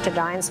her wish to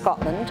die in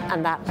Scotland,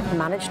 and that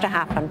managed to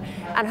happen.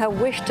 And her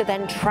wish to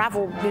then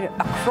travel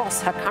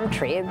across her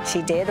country.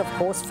 She did, of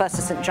course, first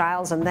to St.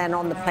 Giles and then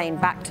on the plane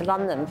back to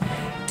London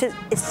to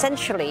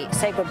essentially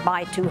say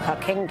goodbye to her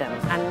kingdom.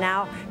 And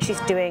now she's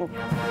doing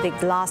the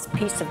last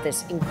piece of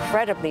this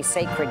incredibly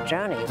sacred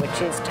journey,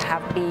 which is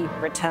to be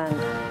returned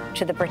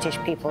to the British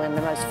people in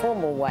the most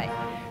formal way.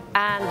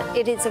 And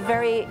it's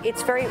very,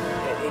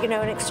 you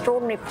know, an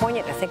extraordinary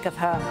poignant to think of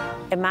her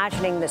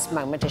imagining this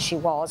moment as she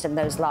was in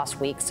those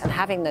last weeks and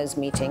having those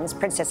meetings.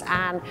 Princess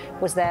Anne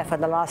was there for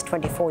the last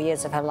 24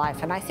 years of her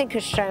life, and I think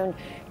has shown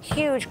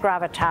huge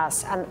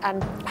gravitas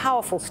and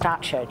powerful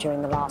stature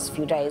during the last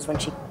few days when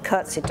she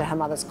curtsied to her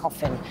mother's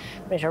coffin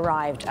when it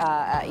arrived,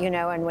 you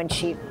know, and when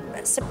she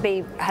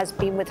simply has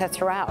been with her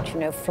throughout, you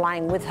know,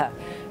 flying with her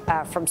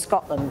from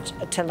Scotland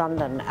to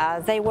London.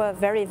 They were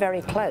very,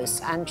 very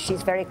close, and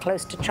she's very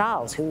close to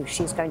Charles, who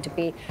she's going to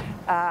be,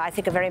 I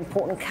think, a very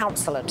important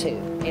counsellor to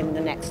in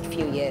the next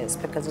few years,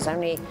 because there's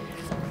only,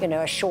 you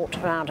know, a short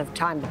amount of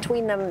time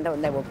between them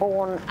when they were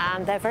born,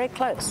 and they're very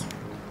close.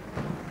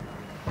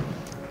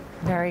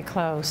 Very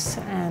close.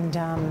 And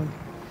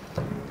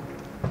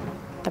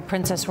the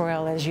Princess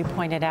Royal, as you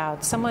pointed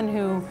out, someone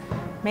who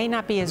may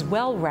not be as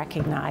well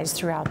recognized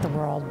throughout the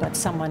world, but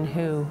someone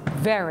who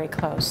very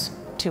close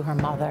to her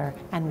mother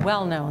and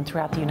well known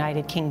throughout the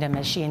United Kingdom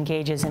as she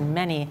engages in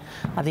many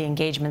of the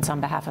engagements on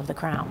behalf of the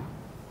Crown.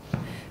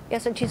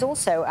 Yes, and she's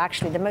also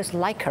actually the most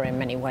like her in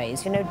many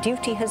ways. You know,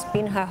 duty has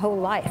been her whole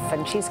life,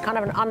 and she's kind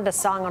of an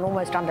undersung and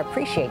almost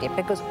underappreciated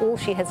because all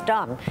she has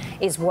done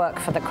is work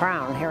for the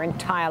Crown her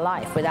entire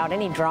life without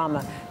any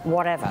drama,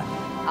 whatever.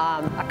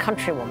 A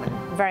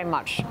countrywoman, very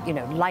much, you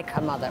know, like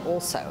her mother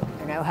also.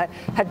 You know,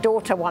 her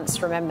daughter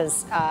once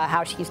remembers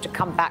how she used to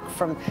come back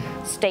from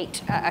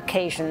state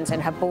occasions in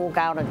her ball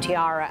gown and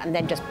tiara and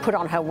then just put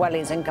on her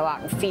wellies and go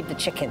out and feed the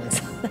chickens.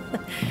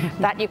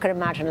 That you could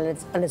imagine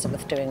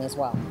Elizabeth doing as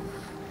well.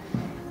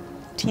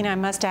 Tina, I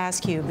must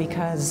ask you,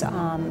 because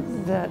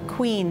the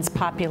Queen's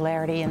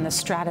popularity in the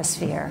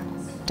stratosphere,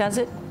 does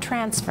it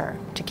transfer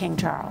to King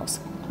Charles?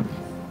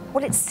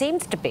 Well, it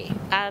seems to be.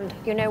 And,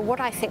 you know, what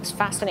I think is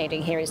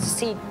fascinating here is to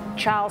see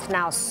Charles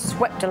now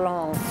swept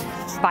along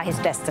by his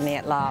destiny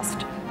at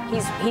last.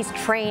 He's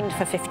trained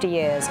for 50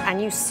 years,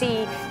 and you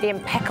see the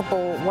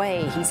impeccable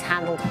way he's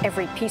handled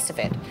every piece of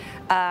it.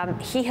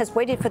 He has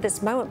waited for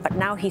this moment, but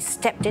now he's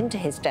stepped into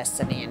his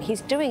destiny, and he's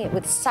doing it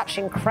with such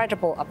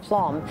incredible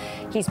aplomb.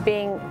 He's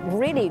being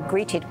really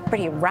greeted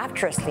pretty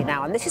rapturously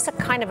now, and this is a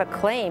kind of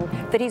acclaim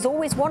that he's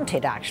always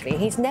wanted, actually.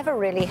 He's never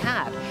really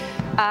had.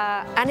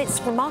 And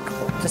it's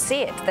remarkable to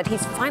see it, that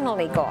he's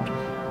finally got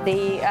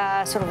the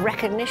sort of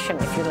recognition,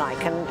 if you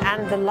like,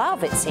 and the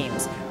love, it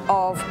seems,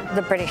 of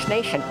the British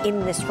nation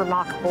in this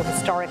remarkable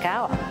historic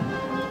hour.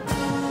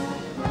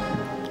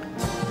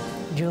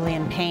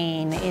 Julian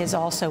Payne is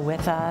also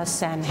with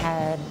us and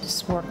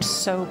has worked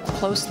so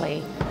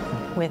closely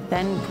with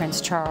then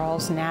Prince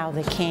Charles, now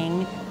the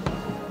King.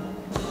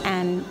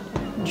 And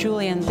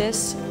Julian,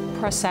 this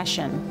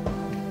procession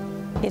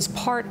is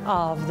part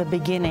of the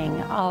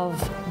beginning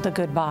of the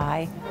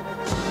goodbye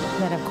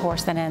that, of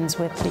course, then ends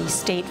with the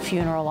state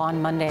funeral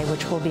on Monday,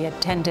 which will be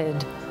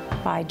attended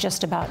by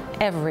just about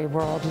every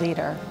world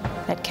leader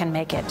that can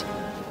make it.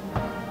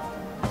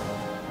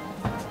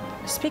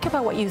 Speak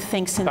about what you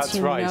think, since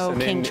you know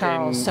King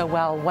Charles so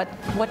well,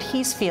 what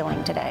he's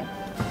feeling today.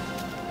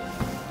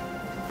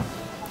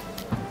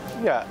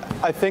 Yeah,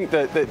 I think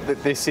that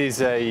this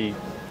is a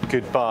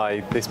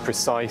goodbye, this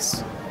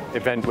precise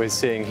event we're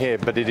seeing here,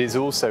 but it is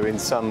also, in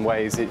some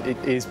ways, it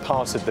is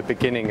part of the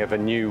beginning of a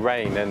new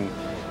reign. And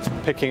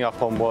picking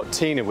up on what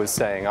Tina was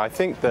saying, I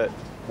think that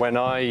when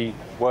I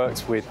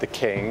worked with the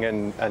King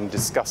and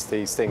discussed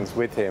these things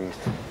with him,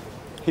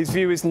 his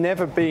view has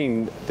never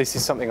been, this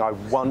is something I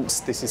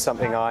want, this is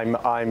something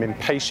I'm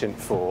impatient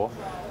for.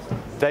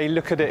 They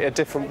look at it a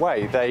different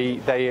way.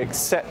 They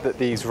accept that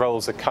these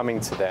roles are coming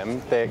to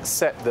them. They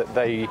accept that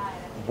they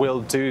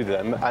will do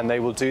them, and they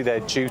will do their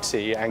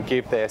duty and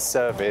give their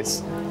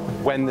service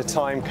when the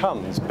time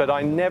comes. But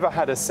I never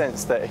had a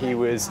sense that he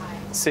was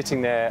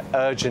sitting there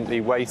urgently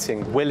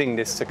waiting, willing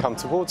this to come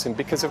towards him,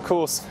 because of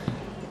course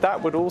that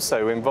would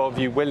also involve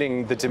you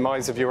willing the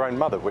demise of your own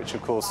mother, which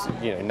of course,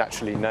 you know,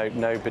 naturally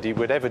nobody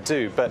would ever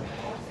do. But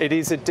it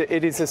is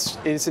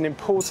an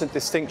important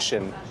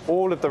distinction.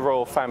 All of the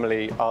royal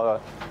family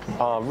are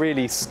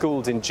really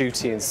schooled in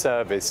duty and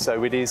service.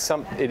 So it is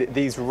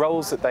these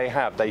roles that they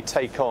have, they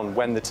take on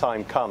when the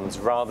time comes,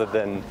 rather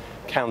than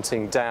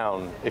counting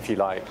down, if you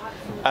like.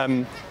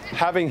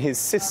 Having his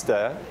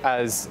sister,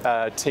 as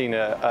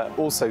Tina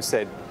also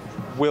said,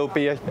 will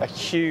be a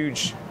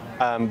huge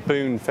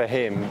boon for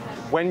him.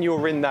 When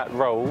you're in that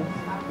role,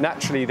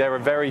 naturally there are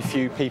very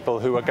few people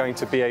who are going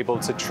to be able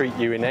to treat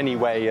you in any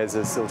way as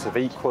a sort of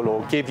equal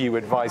or give you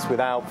advice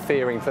without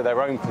fearing for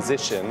their own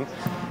position.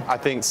 I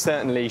think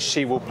certainly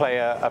she will play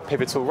a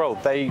pivotal role.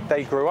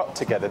 They grew up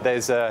together.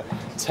 There's a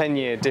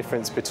 10-year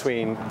difference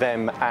between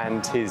them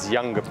and his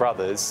younger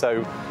brothers,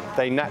 so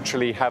they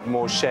naturally have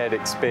more shared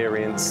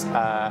experience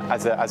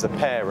as a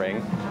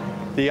pairing.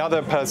 The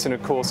other person,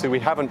 of course, who we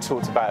haven't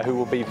talked about, who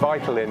will be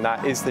vital in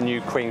that, is the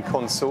new Queen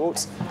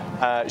Consort.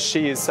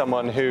 she is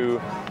someone who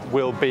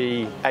will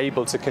be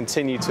able to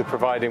continue to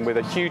provide him with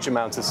a huge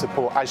amount of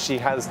support, as she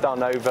has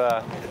done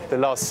over the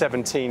last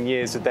 17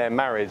 years of their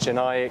marriage. And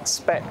I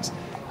expect,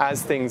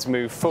 as things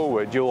move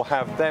forward, you'll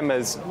have them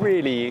as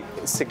really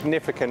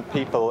significant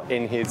people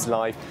in his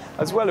life,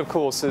 as well, of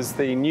course, as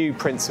the new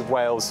Prince of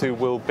Wales, who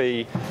will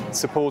be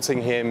supporting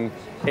him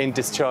in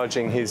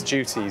discharging his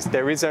duties.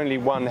 There is only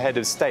one head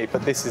of state,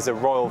 but this is a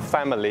royal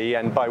family,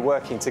 and by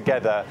working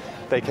together,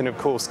 they can, of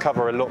course,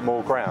 cover a lot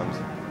more ground.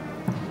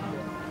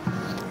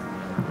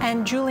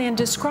 And Julian,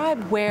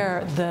 describe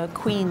where the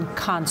Queen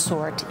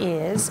Consort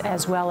is,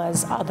 as well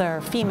as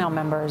other female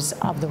members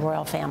of the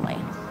royal family.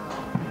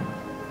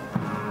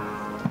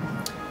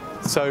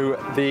 So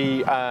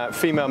the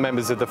female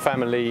members of the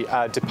family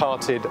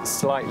departed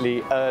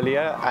slightly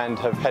earlier and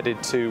have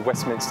headed to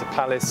Westminster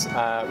Palace,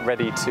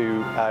 ready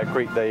to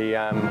greet the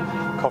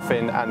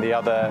coffin and the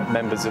other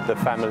members of the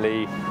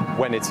family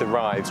when it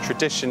arrives.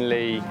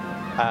 Traditionally,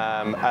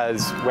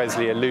 as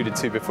Wesley alluded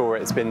to before,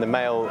 it's been the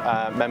male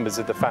members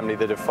of the family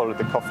that have followed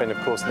the coffin. Of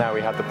course, now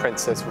we have the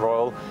Princess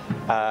Royal,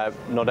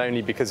 not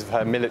only because of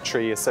her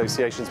military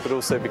associations, but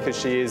also because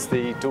she is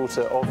the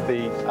daughter of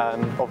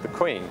the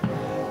Queen.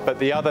 But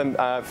the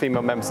other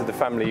female members of the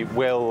family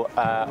will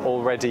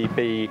already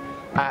be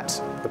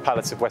at the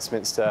Palace of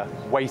Westminster,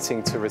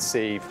 waiting to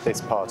receive this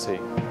party.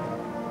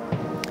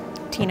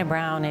 Tina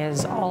Brown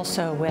is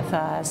also with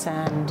us,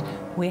 and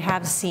we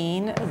have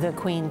seen the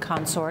Queen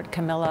Consort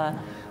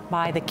Camilla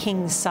by the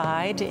King's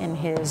side in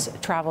his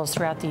travels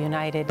throughout the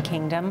United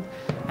Kingdom,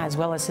 as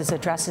well as his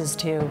addresses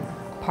to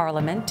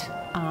Parliament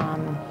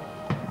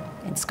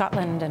in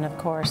Scotland and, of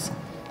course,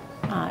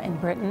 in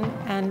Britain.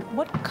 And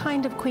what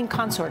kind of Queen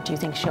Consort do you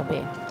think she'll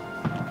be?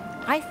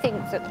 I think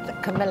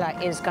that Camilla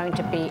is going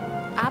to be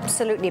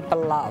absolutely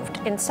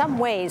beloved. In some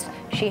ways,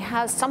 she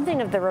has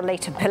something of the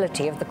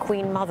relatability of the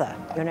Queen Mother,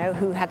 you know,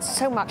 who had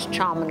so much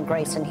charm and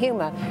grace and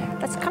humor.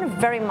 That's kind of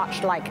very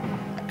much like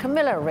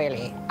Camilla,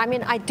 really. I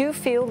mean, I do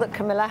feel that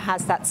Camilla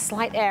has that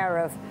slight air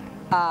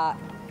of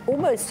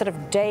almost sort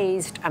of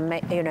dazed,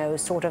 you know,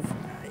 sort of,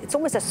 it's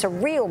almost a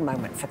surreal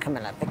moment for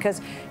Camilla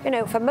because, you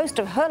know, for most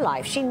of her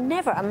life, she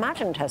never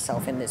imagined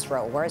herself in this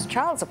role, whereas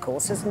Charles, of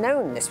course, has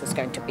known this was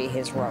going to be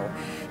his role.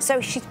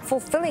 So she's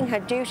fulfilling her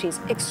duties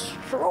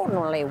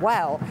extraordinarily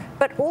well,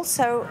 but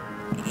also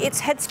it's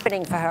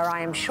head-spinning for her,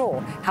 I am sure,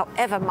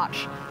 however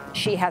much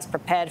she has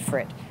prepared for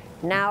it.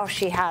 Now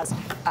she has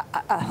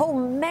a whole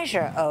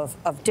measure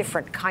of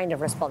different kind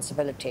of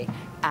responsibility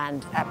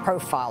and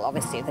profile,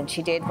 obviously, than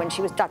she did when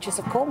she was Duchess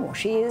of Cornwall.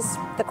 She is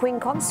the Queen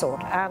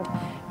Consort, and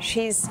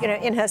she's, you know,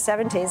 in her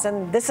 70s,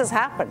 and this has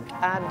happened.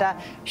 And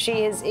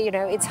she is, you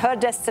know, it's her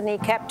destiny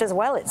kept as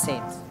well, it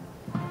seems.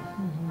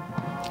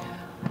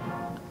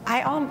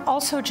 I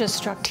also just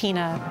struck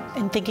Tina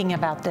in thinking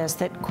about this,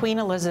 that Queen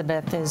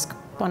Elizabeth is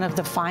one of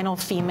the final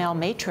female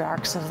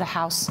matriarchs of the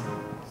House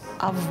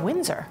of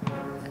Windsor.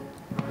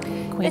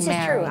 Queen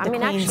Mary, the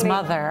Queen's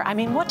mother. I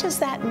mean, what does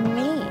that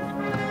mean?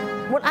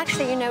 Well,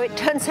 actually, you know, it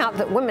turns out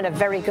that women are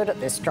very good at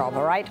this job,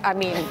 all right? I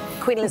mean,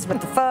 Queen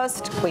Elizabeth I,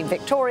 Queen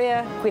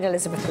Victoria, Queen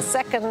Elizabeth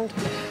II,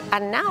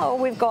 and now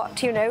we've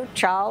got, you know,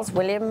 Charles,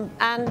 William,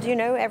 and, you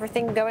know,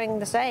 everything going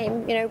the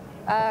same, you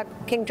know,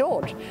 King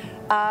George.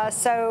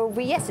 So,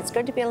 yes, it's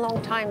going to be a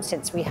long time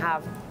since we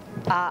have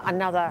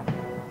another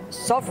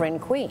sovereign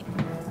queen.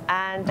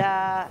 And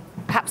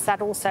perhaps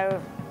that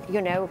also,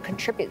 you know,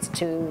 contributes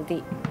to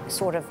the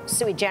sort of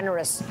sui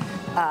generis,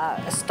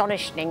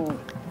 astonishing,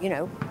 you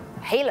know,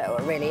 halo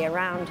really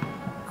around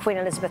Queen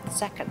Elizabeth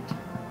II.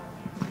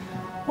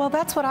 Well,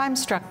 that's what I'm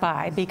struck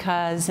by,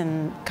 because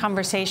in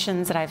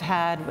conversations that I've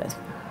had with,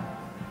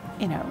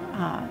 you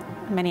know,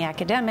 many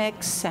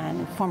academics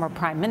and former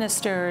prime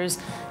ministers,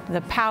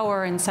 the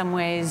power in some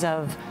ways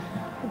of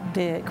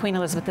the Queen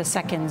Elizabeth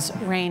II's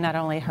reign, not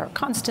only her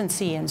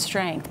constancy and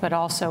strength, but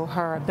also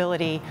her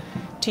ability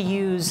to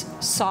use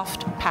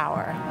soft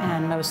power,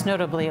 and most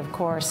notably, of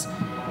course,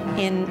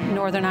 in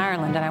Northern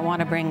Ireland. And I want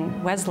to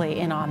bring Wesley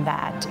in on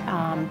that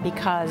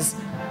because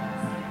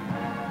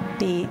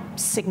the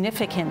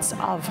significance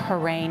of her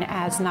reign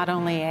as not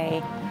only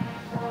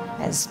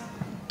as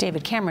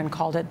David Cameron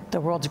called it,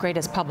 the world's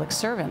greatest public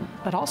servant,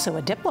 but also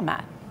a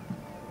diplomat.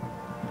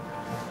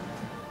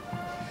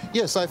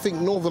 Yes, I think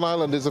Northern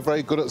Ireland is a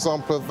very good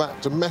example of that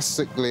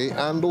domestically,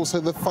 and also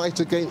the fight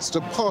against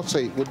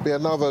apartheid would be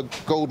another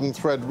golden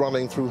thread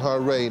running through her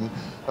reign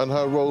and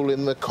her role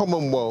in the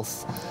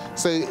Commonwealth.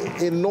 So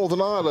in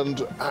Northern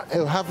Ireland,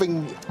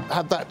 having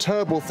had that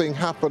terrible thing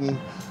happen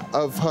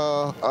of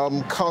her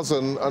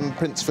cousin and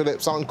Prince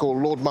Philip's uncle,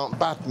 Lord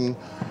Mountbatten,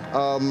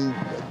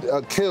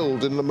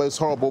 killed in the most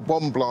horrible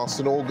bomb blast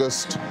in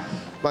August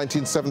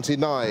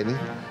 1979,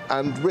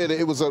 and really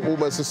it was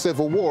almost a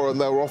civil war, and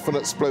there were often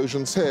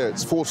explosions here.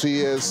 It's 40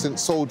 years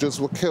since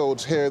soldiers were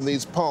killed here in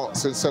these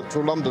parts in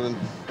central London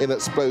in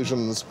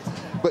explosions.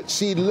 But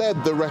she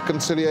led the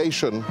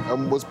reconciliation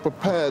and was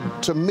prepared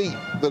to meet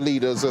the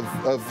leaders of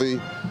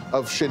the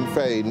of Sinn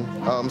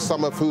Féin,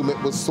 some of whom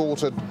it was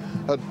thought had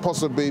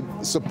possibly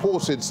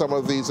supported some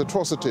of these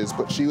atrocities,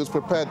 but she was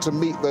prepared to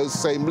meet those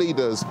same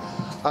leaders.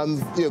 And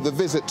the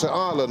visit to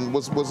Ireland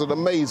was an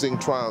amazing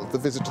triumph, the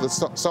visit to the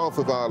south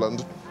of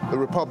Ireland, the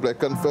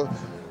Republic, and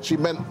she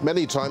meant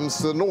many times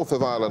to the north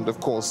of Ireland, of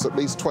course, at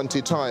least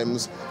 20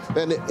 times.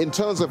 Then in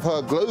terms of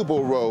her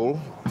global role,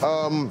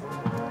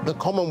 the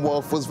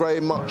Commonwealth was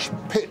very much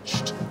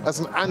pitched as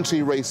an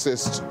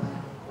anti-racist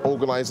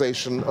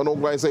organisation, an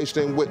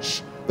organisation in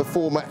which the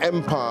former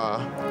empire,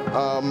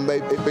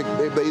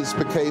 these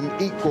became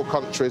equal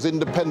countries,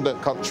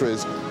 independent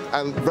countries,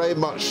 and very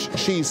much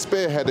she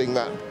spearheading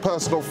that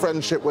personal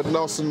friendship with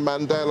Nelson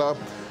Mandela,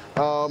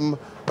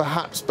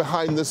 perhaps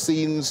behind the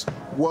scenes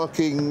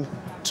working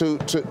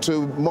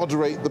to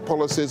moderate the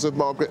policies of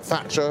Margaret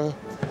Thatcher,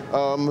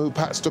 who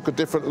perhaps took a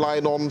different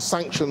line on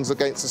sanctions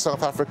against the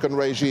South African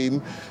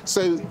regime.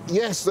 So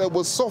yes, there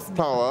was soft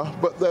power,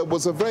 but there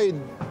was a very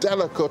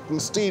delicate and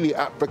steely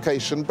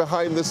application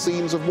behind the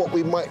scenes of what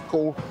we might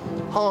call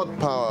hard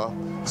power.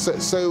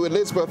 So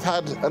Elizabeth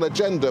had an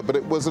agenda, but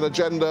it was an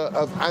agenda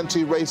of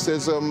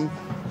anti-racism,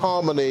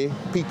 harmony,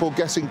 people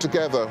getting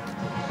together.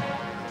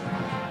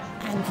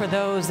 And for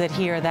those that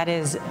hear, that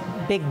is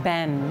Big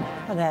Ben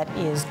that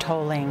is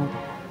tolling.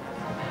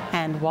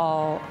 And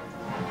while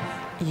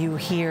you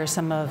hear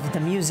some of the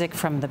music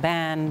from the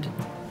band,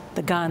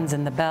 the guns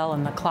and the bell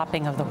and the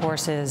clopping of the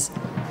horses,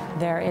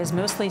 there is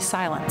mostly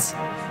silence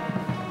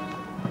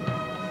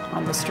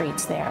on the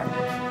streets there.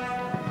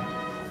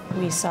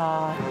 We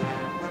saw,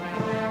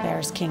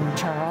 there's King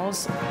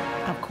Charles,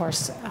 of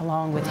course,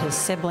 along with his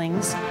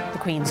siblings, the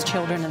Queen's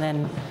children, and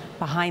then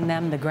behind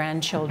them, the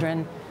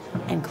grandchildren,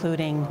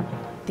 including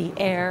the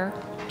heir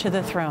to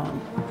the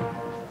throne,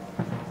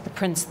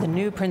 the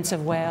new Prince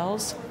of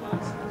Wales,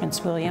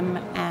 Prince William,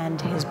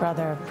 and his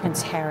brother,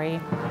 Prince Harry,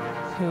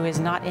 who is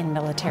not in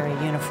military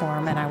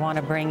uniform. And I want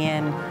to bring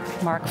in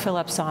Mark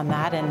Phillips on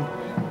that. And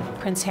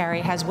Prince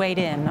Harry has weighed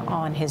in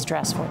on his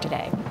dress for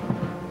today.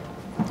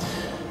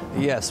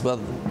 Yes, well,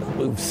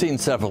 we've seen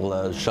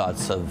several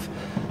shots of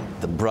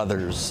the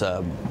brothers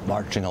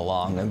marching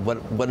along. And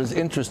what is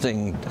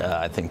interesting,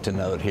 I think, to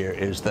note here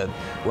is that,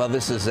 while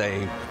this is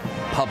a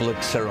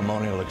public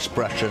ceremonial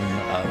expression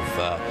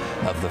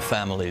of the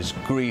family's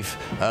grief,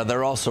 there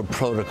are also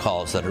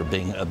protocols that are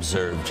being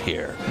observed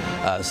here.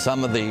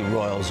 Some of the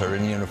royals are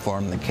in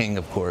uniform. The King,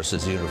 of course,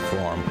 is in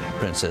uniform.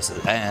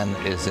 Princess Anne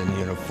is in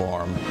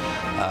uniform.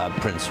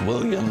 Prince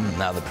William,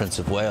 now the Prince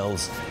of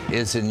Wales,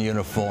 is in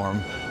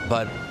uniform.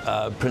 But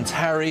Prince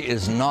Harry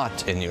is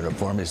not in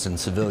uniform. He's in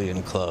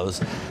civilian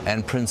clothes.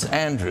 And Prince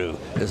Andrew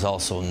is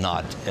also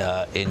not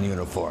in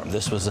uniform.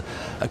 This was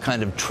a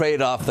kind of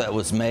trade-off that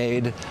was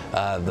made.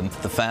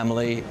 The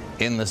family,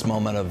 in this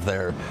moment of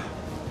their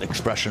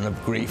expression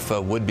of grief,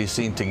 would be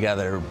seen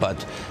together,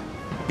 but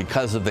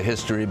because of the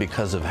history,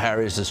 because of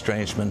Harry's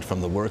estrangement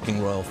from the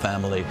working royal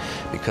family,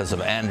 because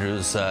of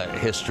Andrew's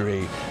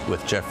history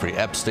with Jeffrey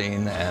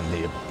Epstein and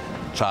the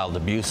child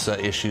abuse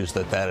issues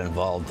that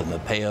involved and the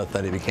payout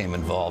that he became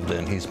involved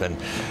in, he's been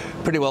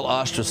pretty well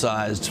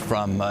ostracized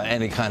from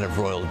any kind of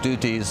royal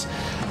duties.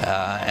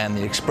 And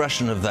the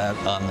expression of that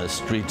on the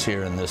streets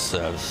here in this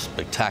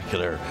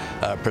spectacular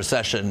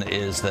procession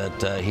is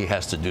that he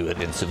has to do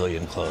it in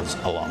civilian clothes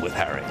along with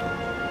Harry.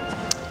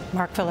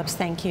 Mark Phillips,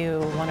 thank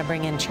you. I want to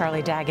bring in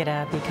Charlie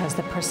D'Agata because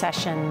the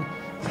procession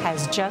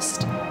has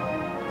just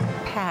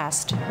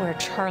passed where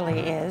Charlie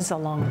is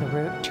along the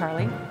route.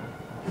 Charlie?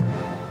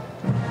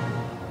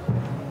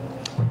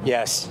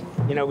 Yes.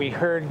 You know, we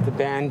heard the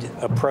band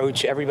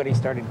approach. Everybody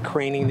started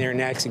craning their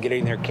necks and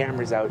getting their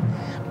cameras out.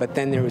 But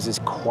then there was this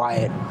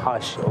quiet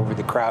hush over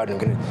the crowd. I'm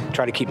going to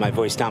try to keep my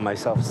voice down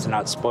myself to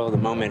not spoil the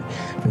moment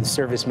for the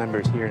service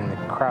members here and the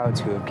crowds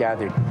who have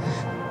gathered.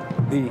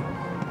 The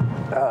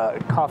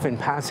coffin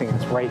passing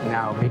us right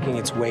now, making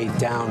its way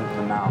down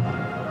the Mall.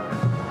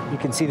 You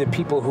can see the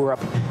people who are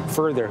up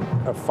further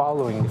are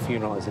following the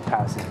funeral as it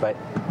passes, but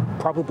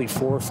probably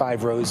 4 or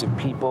 5 rows of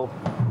people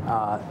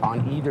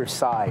on either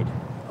side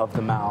of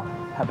the Mall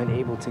have been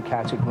able to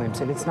catch a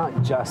glimpse. And it's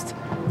not just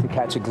to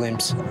catch a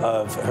glimpse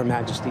of Her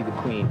Majesty the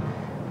Queen,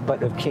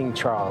 but of King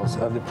Charles,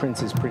 of the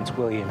princes, Prince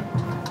William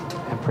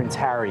and Prince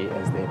Harry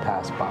as they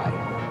pass by.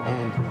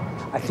 And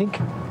I think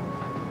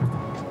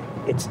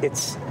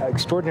it's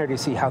extraordinary to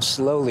see how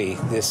slowly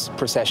this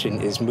procession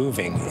is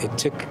moving. It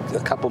took a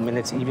couple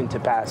minutes even to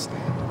pass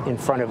in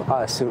front of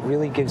us, so it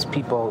really gives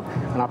people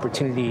an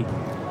opportunity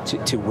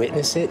to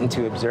witness it and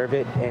to observe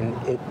it, and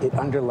it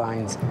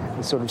underlines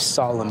the sort of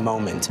solemn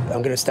moment.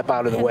 I'm going to step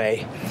out of the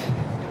way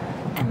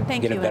and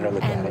thank get you. a better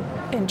look at it.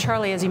 And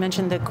Charlie, as you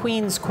mentioned, the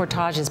Queen's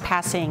cortege is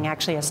passing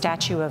actually a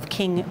statue of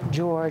King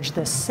George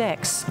VI,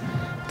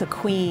 the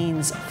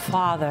Queen's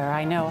father.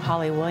 I know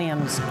Holly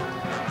Williams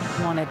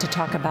wanted to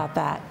talk about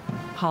that.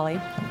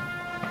 Holly?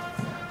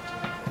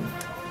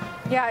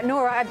 Yeah,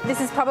 Norah, this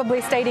is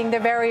probably stating the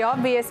very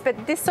obvious,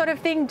 but this sort of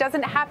thing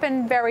doesn't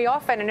happen very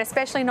often, and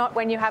especially not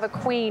when you have a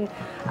queen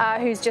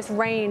who's just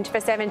reigned for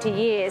 70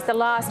 years. The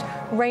last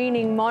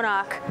reigning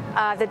monarch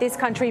that this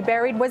country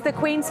buried was the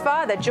Queen's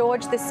father,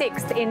 George VI,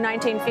 in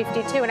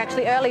 1952. And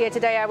actually earlier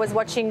today I was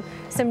watching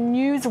some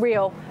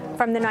newsreel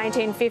from the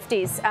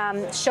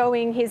 1950s,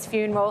 showing his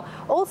funeral,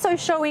 also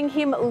showing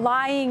him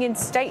lying in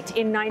state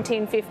in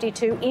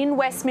 1952 in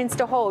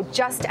Westminster Hall,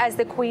 just as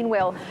the Queen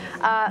will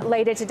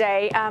later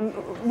today.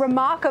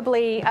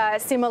 Remarkably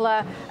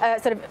similar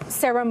sort of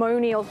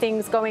ceremonial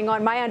things going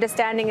on. My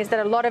understanding is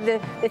that a lot of the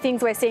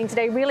things we're seeing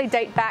today really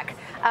date back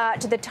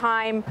to the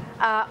time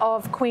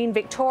of Queen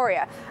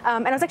Victoria.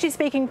 And I was actually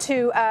speaking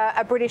to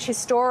a British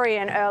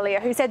historian earlier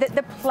who said that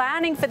the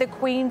planning for the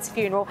Queen's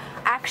funeral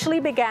actually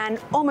began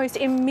almost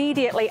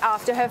immediately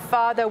after her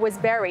father was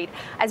buried,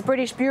 as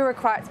British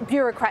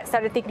bureaucrats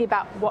started thinking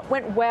about what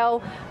went well,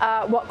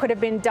 what could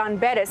have been done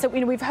better. So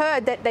we've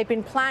heard that they've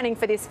been planning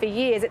for this for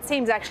years. It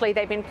seems actually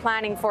they've been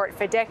planning for it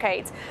for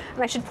decades.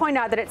 And I should point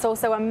out that it's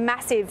also a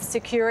massive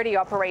security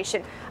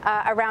operation.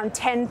 Around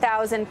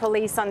 10,000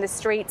 police on the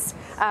streets,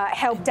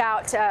 helped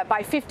out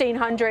by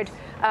 1,500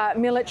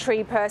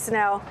 military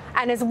personnel.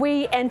 And as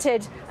we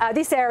entered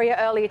this area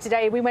earlier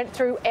today, we went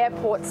through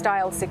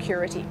airport-style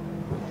security.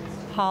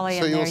 Holly,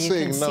 so and you're there you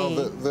seeing can now see.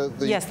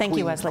 the Yes, thank Queen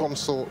you, Wesley.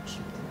 Consort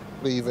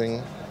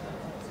leaving.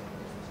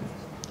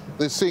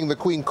 They're seeing the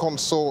Queen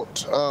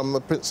Consort,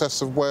 the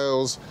Princess of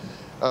Wales,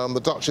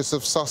 the Duchess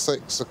of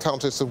Sussex, the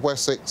Countess of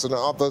Wessex, and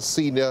other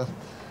senior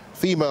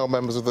female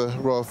members of the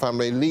royal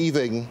family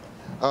leaving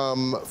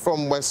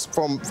from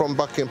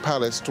Buckingham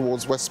Palace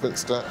towards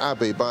Westminster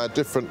Abbey by a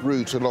different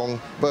route along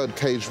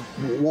Birdcage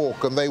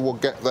Walk, and they will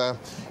get there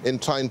in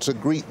time to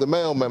greet the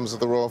male members of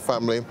the royal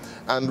family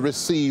and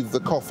receive the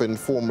coffin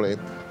formally.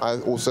 I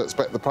also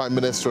expect the Prime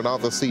Minister and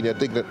other senior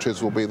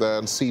dignitaries will be there,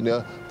 and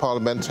senior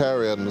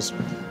parliamentarians.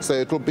 So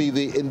it will be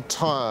the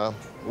entire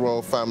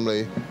royal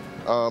family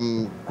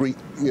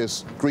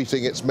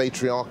greeting its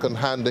matriarch and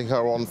handing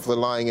her on for the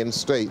lying in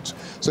state.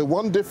 So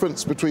one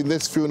difference between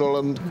this funeral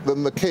and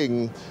the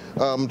King,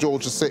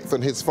 George VI,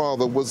 and his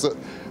father was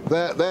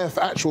that their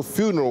actual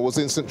funeral was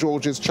in St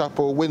George's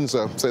Chapel,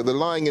 Windsor. So the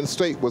lying in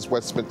state was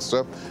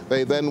Westminster.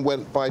 They then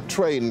went by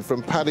train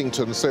from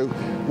Paddington. So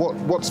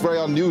what's very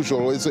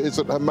unusual is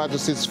that Her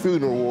Majesty's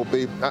funeral will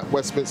be at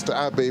Westminster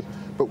Abbey,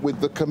 but with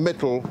the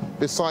committal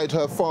beside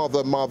her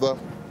father, mother,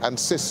 and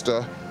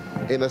sister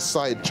in a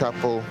side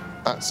chapel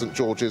at St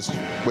George's,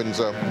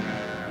 Windsor.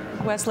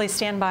 Wesley,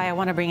 stand by. I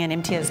want to bring in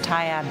Imtiaz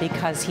Tayyab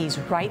because he's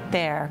right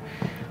there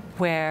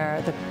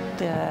where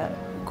the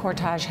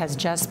cortege has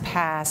just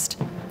passed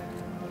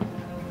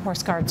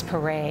Horse Guards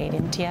Parade.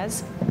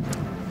 Imtiaz?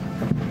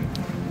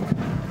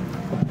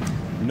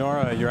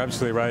 Norah, you're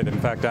absolutely right. In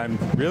fact, I'm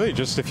really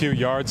just a few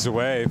yards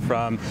away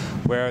from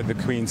where the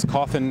Queen's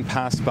coffin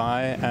passed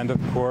by, and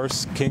of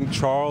course King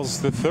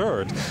Charles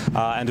III,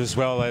 and as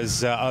well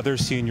as other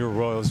senior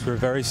royals who are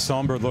very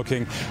somber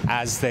looking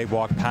as they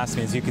walk past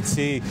me. As you can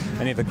see,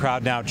 many of the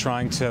crowd now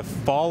trying to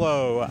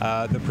follow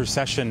the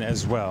procession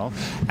as well.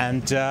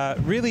 And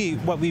really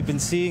what we've been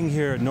seeing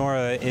here,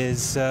 Norah,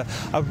 is a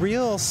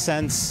real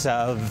sense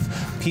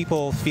of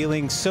people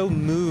feeling so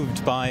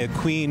moved by a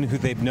queen who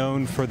they've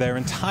known for their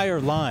entire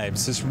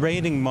lives, this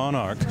reigning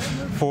monarch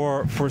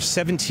for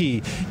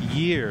 70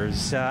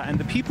 years. And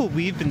the people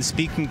we've been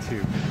speaking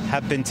to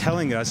have been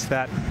telling us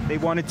that they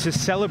wanted to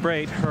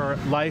celebrate her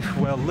life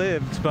well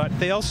lived, but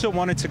they also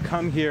wanted to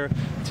come here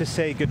to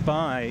say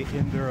goodbye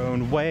in their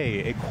own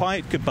way, a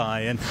quiet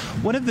goodbye. And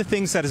one of the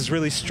things that has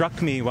really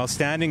struck me while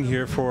standing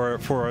here for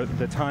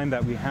the time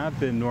that we have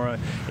been, Norah,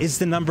 is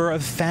the number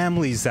of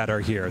families that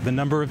are here, the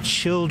number of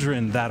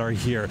children that are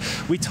here.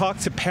 We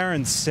talked to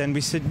parents and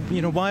we said,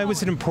 you know, why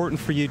was it important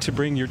for you to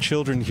bring your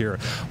children here?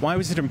 Why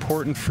was it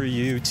important for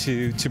you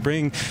to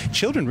bring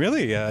children,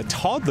 really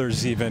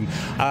toddlers even,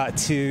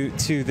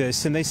 to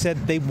this? And they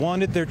said they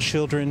wanted their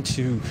children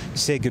to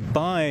say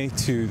goodbye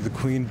to the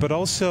Queen, but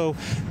also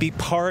be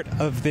part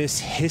of this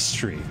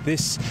history.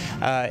 This,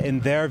 in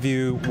their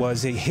view,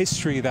 was a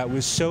history that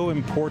was so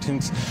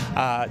important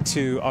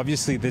to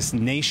obviously this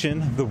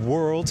nation, the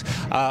world,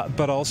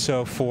 but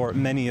also for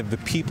many of the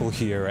people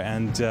here.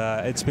 And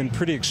it's been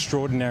pretty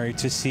extraordinary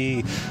to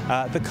see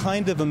the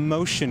kind of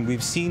emotion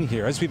we've seen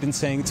here. As we've been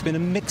saying, it's been a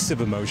mix of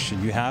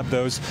emotion. You have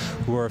those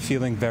who are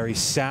feeling very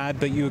sad,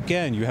 but you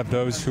have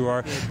those who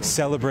are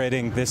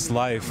celebrating this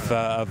life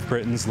of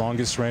Britain's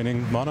longest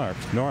reigning monarch.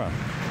 Norah.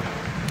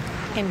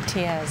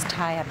 Imtiaz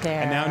Tayyab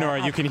there. And now,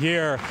 Norah, you can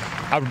hear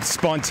a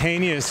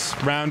spontaneous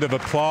round of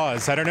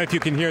applause. I don't know if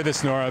you can hear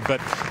this, Norah, but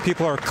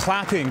people are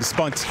clapping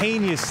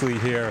spontaneously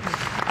here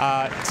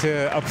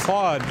to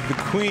applaud the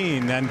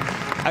Queen. And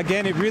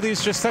again, it really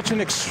is just such an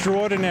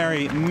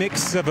extraordinary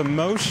mix of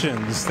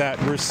emotions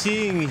that we're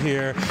seeing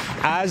here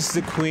as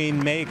the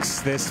Queen makes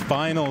this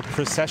final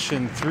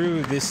procession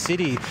through this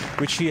city,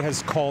 which she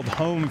has called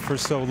home for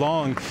so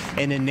long,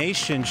 in a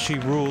nation she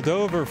ruled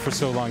over for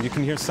so long. You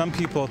can hear some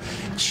people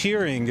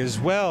cheering as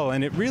well,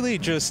 and it really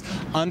just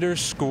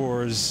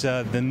underscores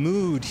the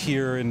mood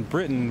here in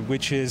Britain,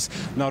 which is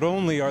not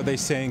only are they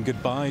saying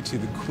goodbye to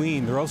the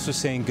Queen, they're also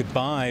saying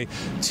goodbye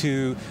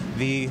to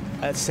the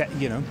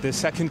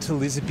second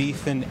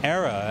Elizabethan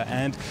era.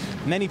 And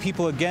many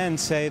people again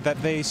say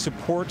that they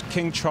support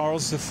King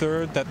Charles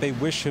III, that they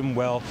wish him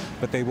well,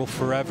 but they will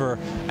forever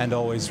and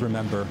always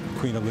remember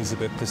Queen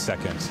Elizabeth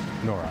II.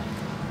 Norah.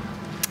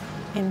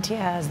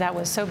 Imtiaz, that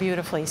was so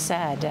beautifully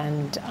said,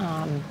 and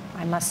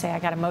I must say I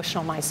got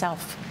emotional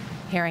myself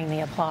hearing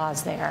the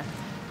applause there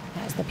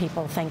as the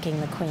people thanking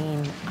the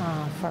Queen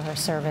for her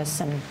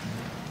service and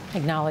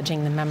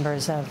acknowledging the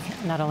members of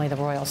not only the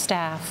royal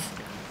staff,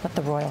 but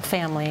the royal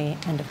family,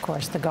 and of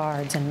course the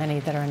guards and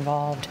many that are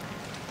involved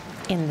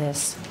in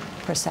this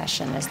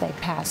procession as they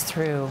pass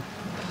through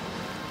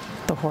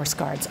the Horse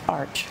Guards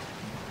Arch.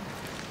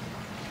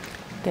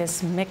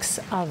 This mix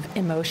of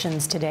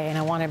emotions today, and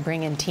I want to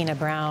bring in Tina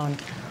Brown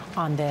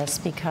on this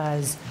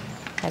because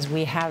as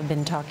we have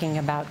been talking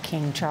about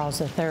King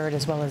Charles III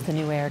as well as the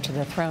new heir to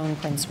the throne,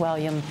 Prince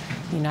William,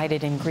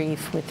 united in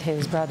grief with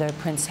his brother,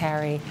 Prince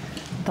Harry,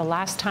 the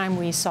last time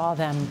we saw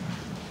them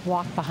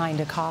walk behind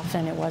a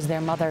coffin, it was their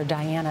mother,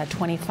 Diana,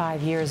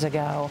 25 years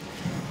ago.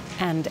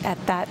 And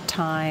at that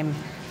time,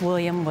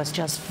 William was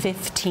just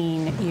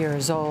 15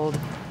 years old.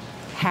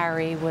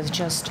 Harry was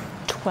just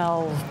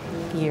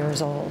 12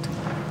 years old.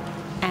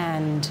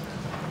 And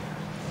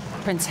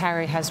Prince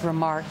Harry has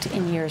remarked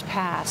in years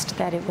past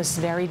that it was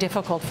very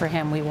difficult for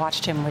him. We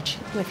watched him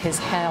with his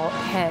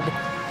head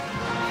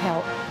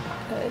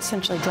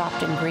essentially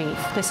dropped in grief.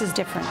 This is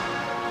different.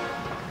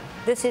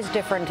 This is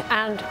different,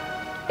 and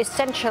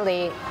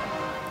essentially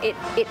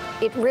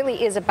it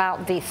really is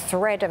about the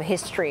thread of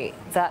history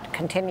that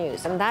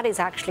continues, and that is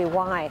actually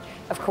why,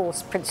 of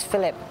course, Prince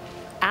Philip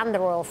and the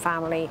royal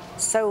family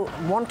so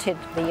wanted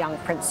the young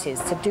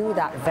princes to do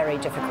that very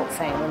difficult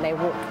thing when they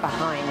walked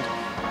behind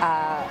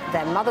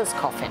their mother's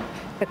coffin,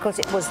 because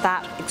it was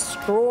that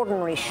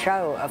extraordinary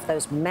show of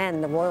those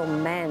men, the royal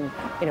men,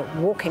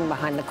 walking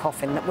behind the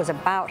coffin, that was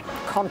about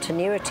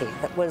continuity,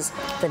 that was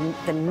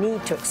the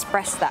need to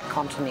express that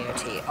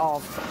continuity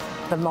of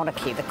the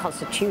monarchy, the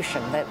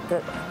constitution.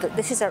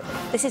 This is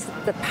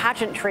the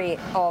pageantry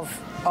of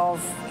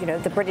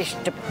the British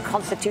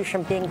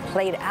Constitution being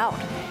played out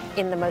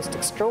in the most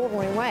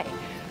extraordinary way.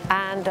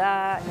 And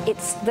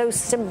those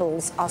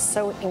symbols are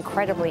so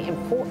incredibly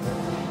important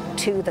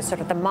to the sort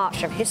of the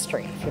march of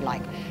history, if you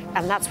like.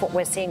 And that's what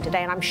we're seeing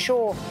today. And I'm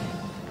sure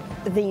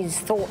these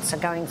thoughts are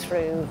going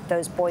through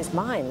those boys'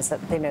 minds, that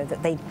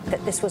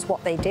that this was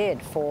what they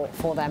did for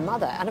their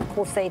mother. And of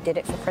course they did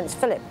it for Prince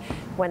Philip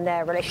when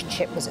their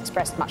relationship was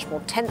expressed much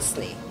more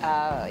tensely,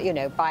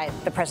 by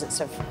the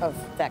presence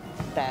of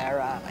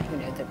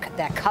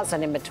their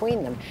cousin in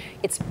between them.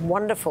 It's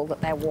wonderful that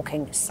they're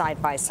walking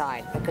side by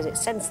side, because it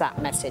sends that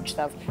message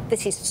of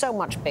this is so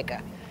much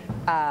bigger,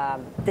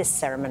 this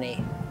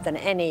ceremony, than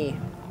any,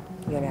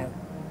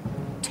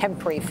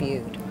 temporary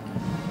feud.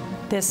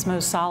 This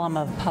most solemn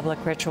of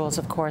public rituals,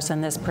 of course,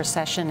 and this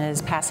procession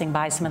is passing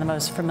by some of the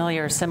most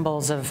familiar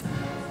symbols of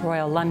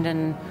Royal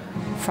London,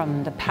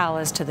 from the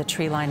Palace to the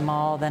Tree-lined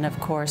Mall, then, of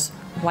course,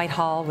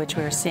 Whitehall, which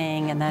we're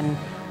seeing, and then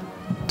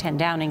 10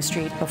 Downing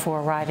Street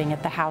before arriving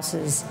at the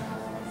Houses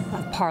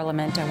of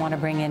Parliament. I want to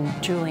bring in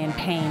Julian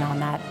Payne on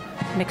that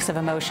mix of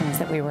emotions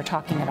that we were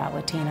talking about,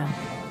 Latina.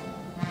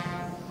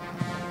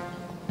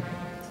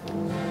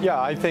 Yeah,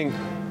 I think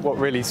what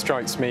really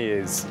strikes me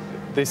is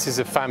this is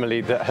a family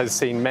that has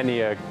seen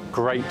many a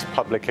great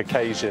public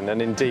occasion,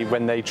 and indeed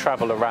when they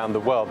travel around the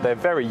world, they're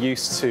very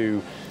used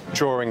to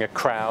drawing a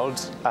crowd.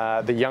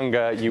 The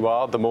younger you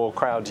are, the more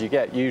crowd you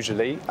get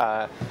usually.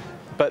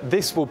 But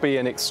this will be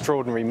an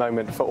extraordinary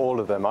moment for all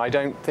of them. I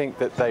don't think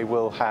that they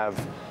will have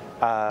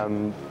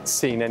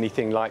seen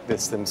anything like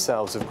this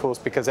themselves, of course,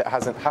 because it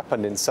hasn't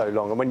happened in so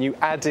long. And when you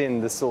add in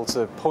the sort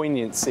of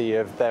poignancy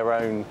of their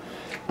own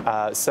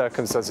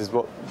circumstances,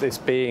 what this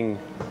being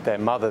their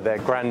mother, their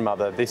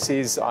grandmother, this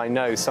is, I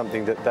know,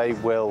 something that they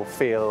will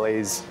feel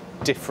is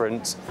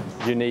different,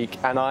 unique,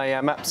 and I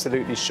am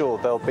absolutely sure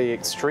they'll be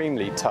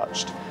extremely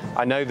touched.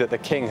 I know that the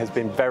King has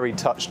been very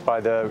touched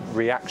by the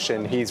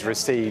reaction he's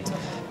received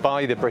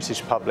by the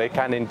British public,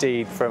 and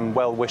indeed from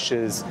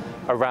well-wishers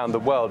around the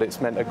world.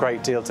 It's meant a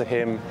great deal to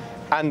him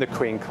and the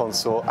Queen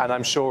Consort, and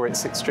I'm sure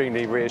it's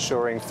extremely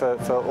reassuring for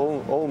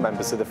all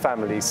members of the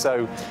family.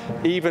 So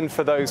even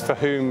for those for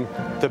whom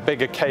the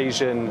big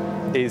occasion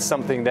is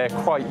something they're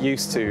quite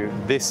used to,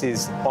 this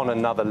is on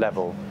another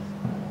level.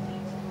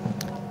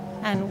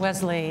 And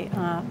Wesley,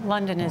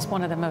 London is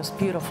one of the most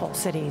beautiful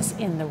cities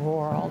in the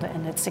world,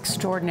 and it's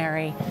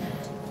extraordinary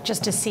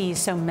just to see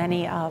so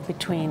many of,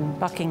 between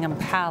Buckingham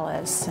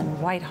Palace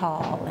and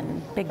Whitehall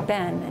and Big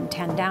Ben and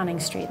 10 Downing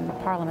Street and the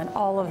Parliament,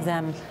 all of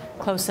them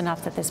close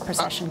enough that this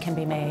procession can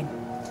be made.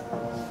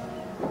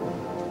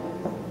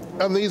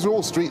 And these are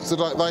all streets that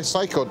I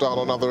cycle down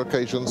on other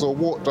occasions or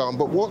walk down.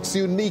 But what's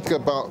unique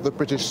about the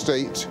British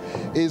state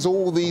is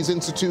all these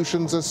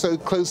institutions are so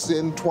closely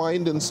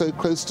entwined and so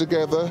close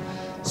together.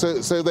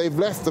 So they've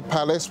left the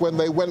palace. When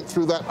they went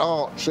through that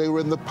arch, they were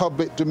in the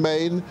public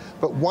domain.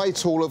 But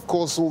Whitehall, of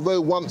course, although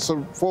once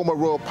a former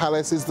royal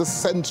palace, is the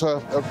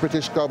centre of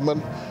British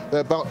government.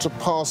 They're about to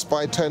pass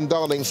by 10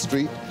 Downing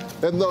Street.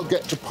 Then they'll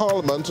get to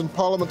Parliament, and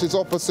Parliament is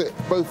opposite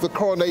both the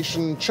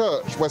Coronation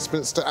Church,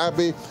 Westminster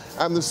Abbey,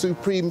 and the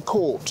Supreme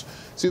Court.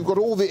 So you've got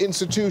all the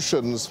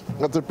institutions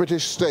of the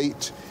British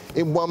state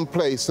in one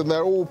place, and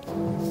they're all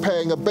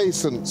paying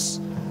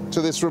obeisance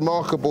to this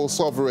remarkable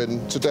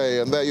sovereign today.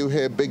 And there you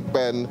hear Big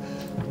Ben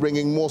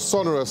ringing more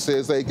sonorously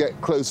as they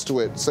get close to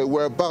it. So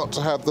we're about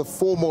to have the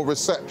formal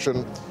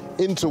reception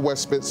into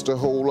Westminster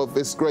Hall of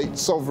this great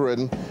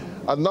sovereign.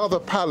 Another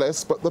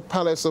palace, but the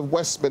Palace of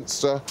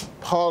Westminster,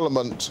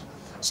 Parliament.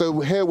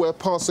 So here we're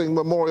passing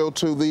memorial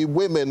to the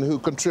women who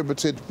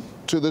contributed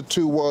to the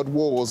 2 World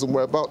Wars, and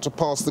we're about to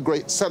pass the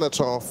great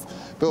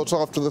cenotaph built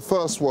after the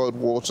First World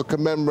War to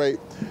commemorate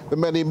the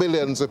many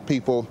millions of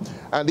people.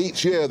 And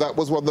each year, that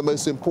was one of the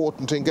most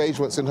important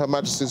engagements in Her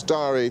Majesty's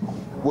diary,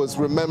 was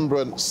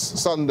Remembrance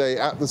Sunday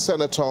at the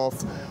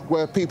cenotaph,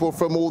 where people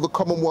from all the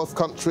Commonwealth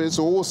countries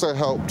who also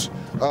helped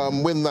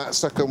win that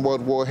Second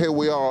World War. Here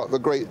we are at the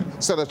great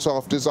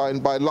cenotaph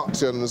designed by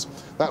Lutyens.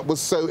 That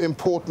was so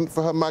important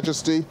for Her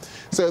Majesty.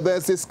 So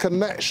there's this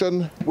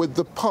connection with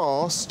the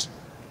past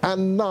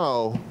and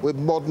now with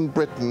modern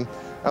Britain,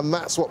 and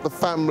that's what the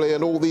family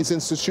and all these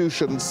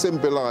institutions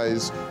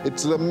symbolise.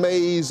 It's an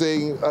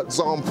amazing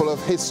example of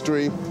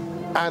history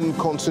and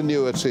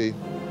continuity.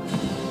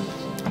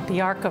 The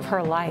arc of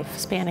her life,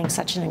 spanning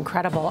such an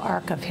incredible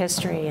arc of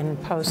history in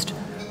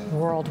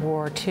post-World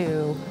War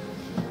II.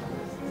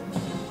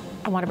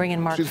 I want to bring in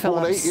Mark Phillips. She's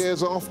born 8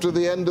 years after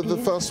the end of the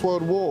First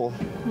World War.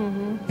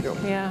 Mm-hmm. Yep.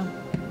 Yeah.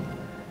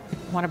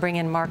 I want to bring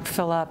in Mark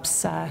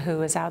Phillips,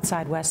 who is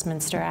outside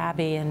Westminster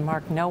Abbey. And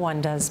Mark, no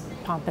one does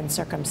pomp and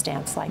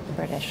circumstance like the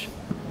British.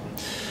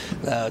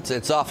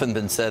 It's often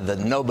been said that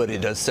nobody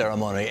does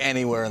ceremony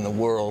anywhere in the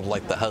world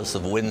like the House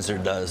of Windsor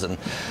does, and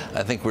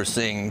I think we're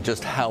seeing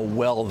just how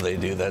well they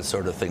do that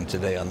sort of thing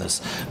today on this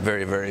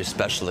very, very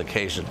special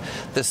occasion.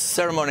 This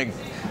ceremony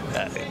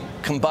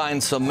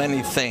combines so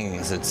many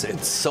things.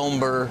 It's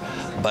somber,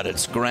 but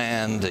it's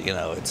grand. You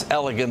know, it's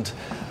elegant,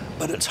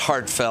 but it's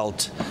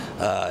heartfelt.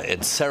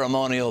 It's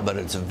ceremonial, but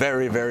it's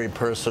very, very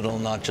personal,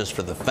 not just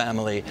for the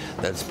family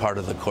that's part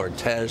of the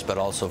cortege, but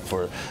also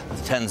for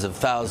the tens of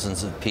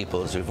thousands of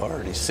people, as we've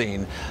already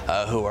seen,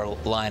 who are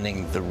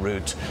lining the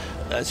route.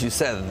 As you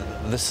said,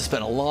 this has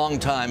been a long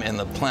time in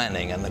the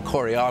planning and the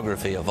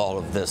choreography of all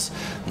of this,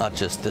 not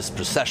just this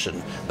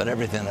procession, but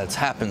everything that's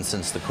happened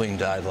since the Queen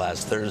died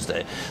last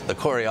Thursday. The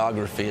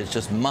choreography is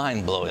just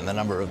mind-blowing, the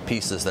number of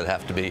pieces that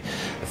have to be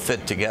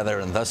fit together,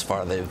 and thus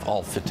far they've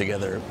all fit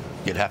together,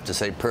 you'd have to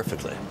say,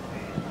 perfectly.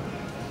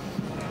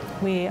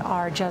 We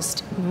are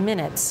just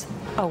minutes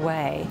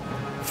away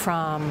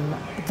from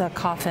the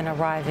coffin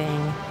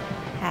arriving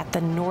at the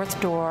north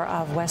door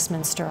of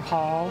Westminster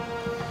Hall,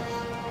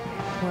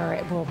 where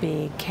it will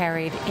be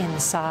carried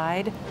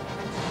inside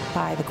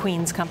by the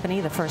Queen's Company,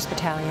 the 1st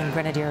Battalion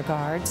Grenadier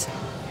Guards,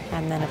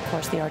 and then, of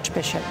course, the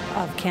Archbishop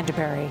of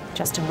Canterbury,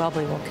 Justin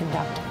Welby, will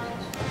conduct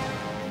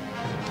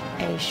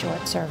a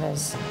short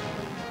service.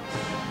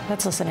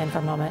 Let's listen in for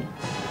a moment.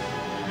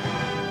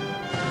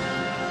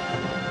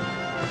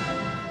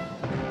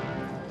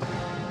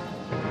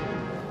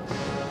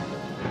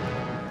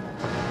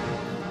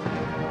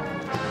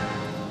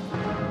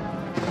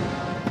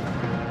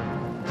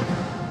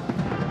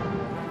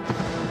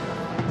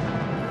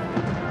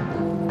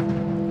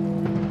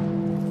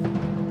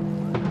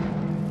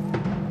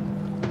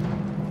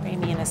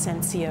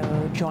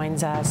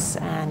 Joins us,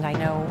 and I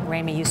know,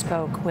 Ramy, you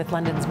spoke with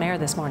London's mayor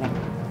this morning.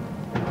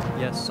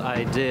 Yes,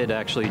 I did,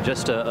 actually,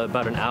 just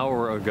about an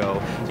hour ago.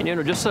 And, you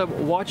know, just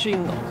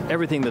watching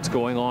everything that's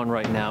going on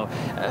right now,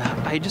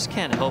 I just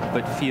can't help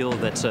but feel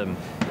that, you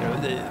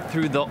know,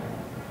 through the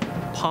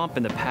pomp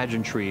and the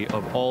pageantry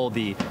of all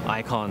the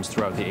icons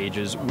throughout the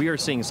ages, we are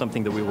seeing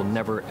something that we will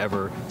never,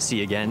 ever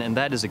see again. And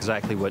that is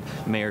exactly what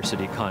Mayor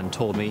Sadiq Khan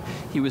told me.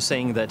 He was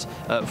saying that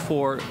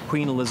for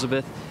Queen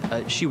Elizabeth,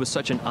 she was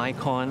such an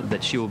icon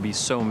that she will be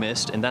so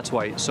missed. And that's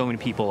why so many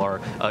people are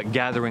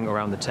gathering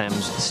around the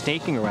Thames,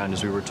 snaking around,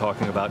 as we were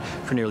talking about,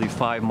 for nearly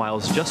 5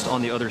 miles just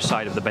on the other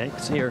side of the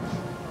banks here.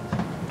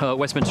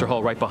 Westminster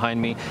Hall right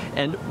behind me,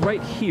 and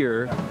right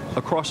here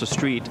across the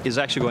street is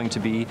actually going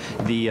to be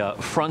the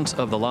front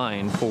of the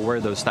line for where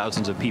those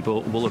thousands of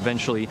people will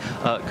eventually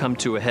come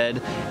to a head.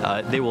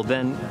 They will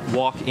then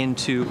walk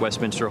into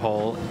Westminster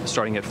Hall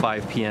starting at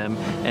 5 p.m.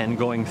 and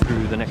going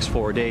through the next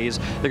 4 days.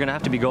 They're going to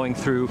have to be going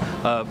through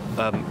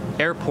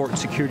airport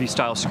security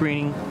style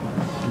screening.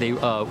 They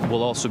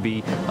will also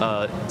be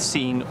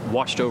seen,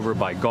 watched over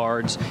by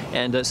guards.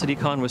 And Sadiq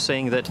Khan was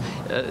saying that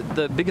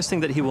the biggest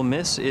thing that he will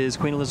miss is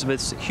Queen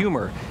Elizabeth's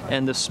humor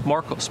and the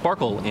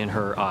sparkle in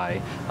her eye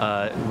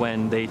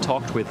when they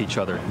talked with each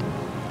other.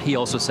 He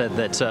also said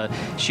that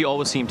she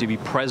always seemed to be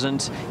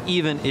present,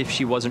 even if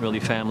she wasn't really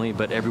family,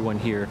 but everyone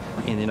here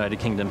in the United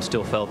Kingdom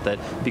still felt that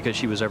because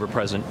she was ever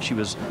present, she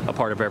was a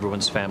part of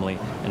everyone's family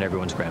and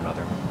everyone's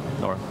grandmother.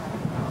 Norah?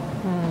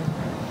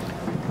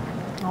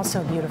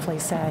 Also beautifully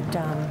said.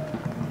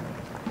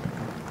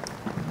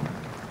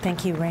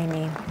 Thank you,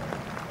 Rami.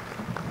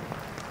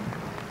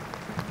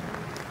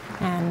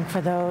 And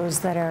for those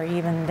that are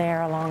even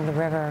there along the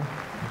river,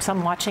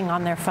 some watching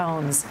on their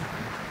phones,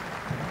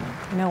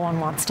 no one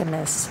wants to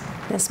miss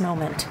this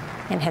moment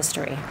in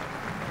history.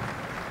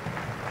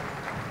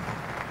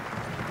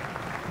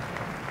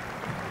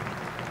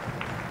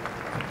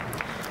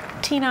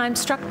 Tina, I'm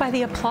struck by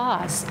the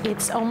applause.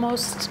 It's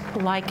almost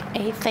like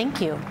a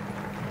thank you.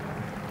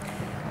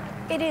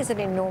 It is an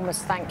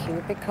enormous thank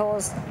you,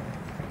 because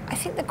I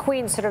think the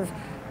Queen sort of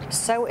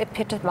so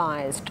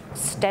epitomised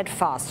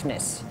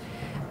steadfastness.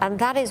 And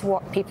that is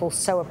what people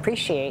so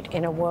appreciate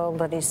in a world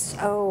that is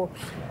so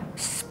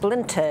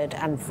splintered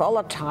and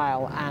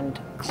volatile and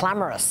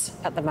clamorous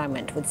at the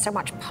moment, with so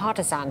much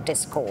partisan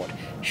discord.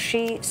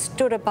 She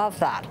stood above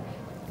that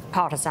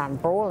partisan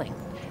brawling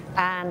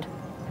and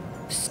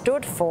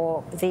stood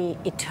for the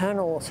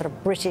eternal sort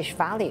of British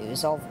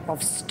values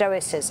of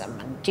stoicism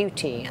and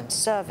duty and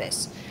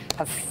service.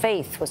 Her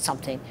faith was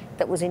something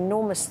that was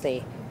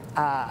enormously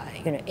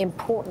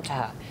important to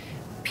her.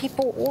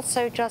 People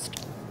also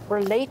just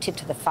related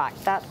to the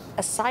fact that,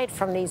 aside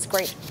from these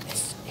great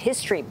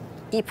history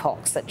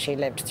epochs that she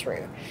lived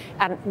through,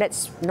 and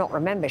let's not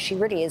remember, she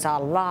really is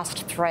our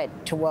last thread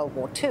to World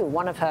War II.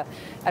 One of her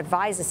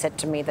advisors said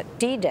to me that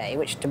D-Day,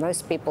 which to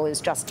most people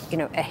is just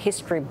a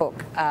history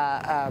book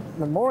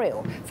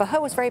memorial, for her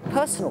was very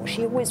personal.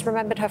 She always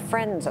remembered her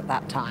friends at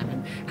that time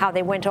and how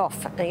they went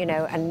off,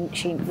 and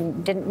she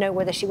didn't know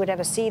whether she would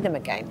ever see them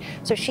again.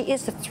 So she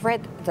is the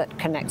thread that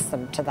connects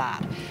them to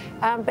that.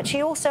 But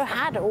she also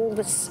had all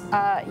this,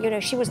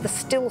 she was the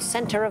still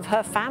center of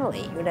her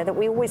family, that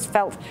we always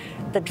felt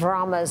the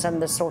dramas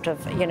and the sort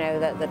of,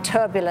 the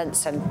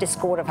turbulence and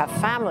discord of her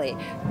family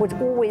would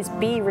always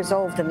be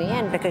resolved in the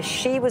end, because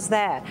she was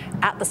there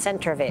at the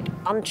center of it,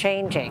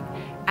 unchanging.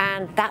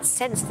 And that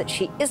sense that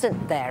she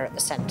isn't there at the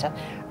center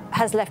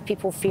has left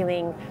people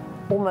feeling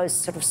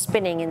almost sort of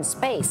spinning in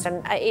space.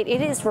 And it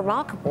is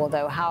remarkable,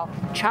 though, how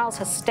Charles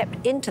has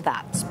stepped into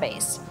that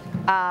space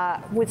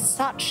with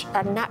such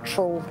a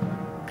natural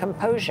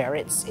composure.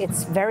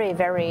 It's very,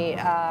 very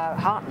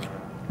heartening.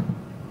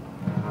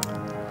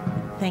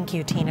 Thank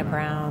you, Tina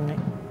Brown.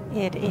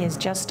 It is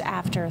just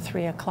after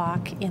 3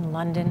 o'clock in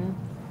London,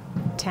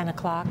 10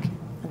 o'clock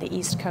on the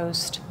East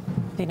Coast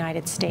of the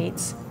United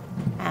States,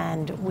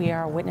 and we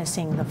are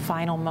witnessing the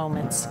final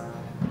moments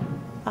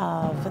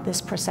of this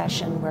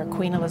procession where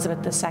Queen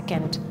Elizabeth II,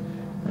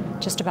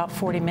 just about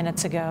 40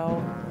 minutes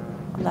ago,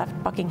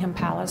 left Buckingham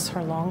Palace,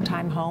 her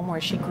longtime home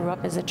where she grew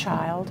up as a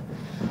child,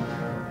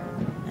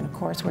 and of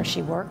course where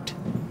she worked,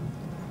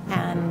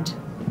 and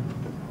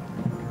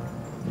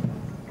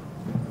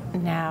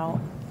now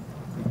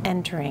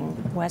entering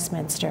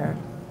Westminster,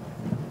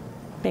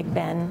 Big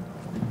Ben,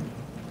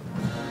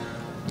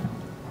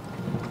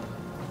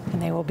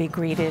 and they will be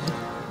greeted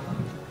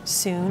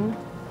soon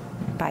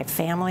by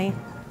family.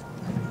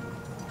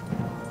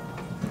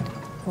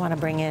 I want to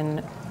bring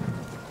in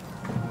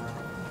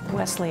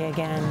Wesley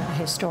again, a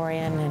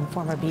historian and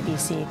former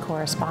BBC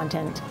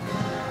correspondent.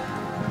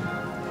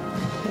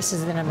 This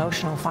is an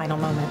emotional final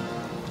moment.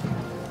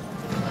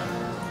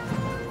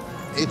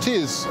 It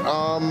is,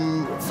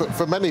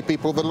 for many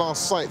people, the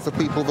last sight for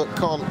people that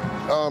can't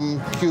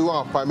queue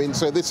up. I mean,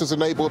 so this has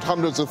enabled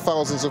hundreds of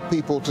thousands of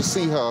people to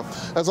see her.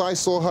 As I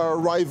saw her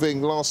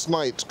arriving last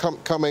night,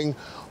 coming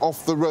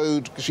off the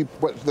road,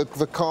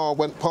 the car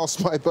went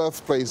past my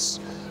birthplace,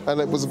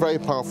 and it was a very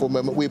powerful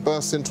moment. We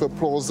burst into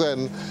applause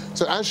then.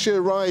 So as she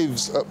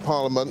arrives at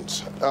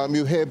Parliament,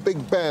 you hear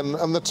Big Ben,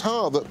 and the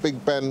tower that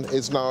Big Ben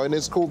is now in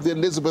is called the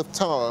Elizabeth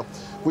Tower,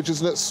 which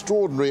is an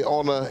extraordinary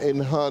honour in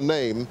her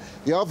name.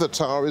 The other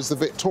tower is the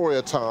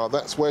Victoria Tower.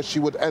 That's where she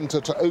would enter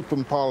to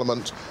open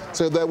Parliament.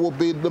 So there will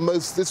be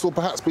this will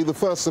perhaps be the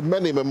first of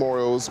many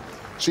memorials.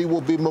 She will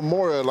be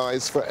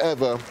memorialised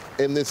forever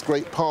in this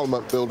great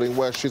Parliament building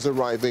where she's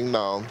arriving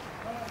now.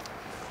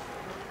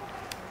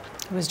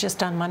 It was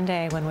just on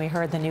Monday when we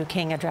heard the new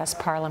King address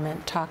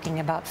Parliament, talking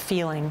about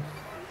feeling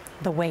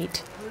the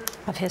weight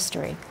of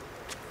history.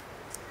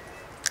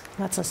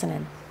 Let's listen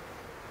in.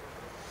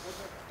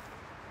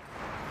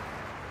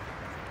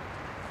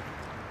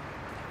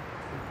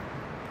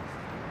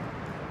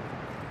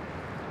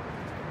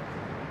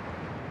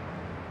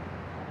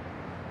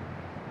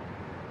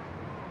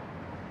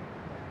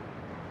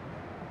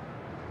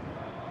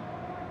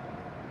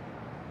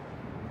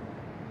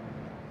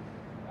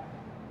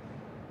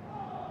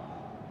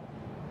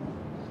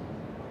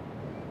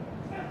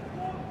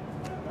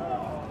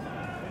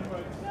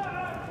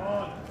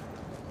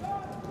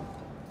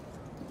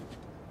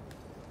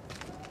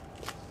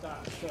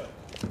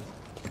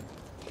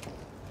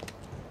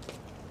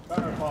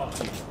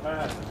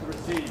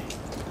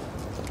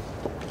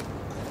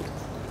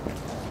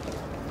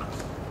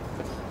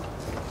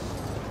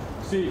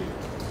 See.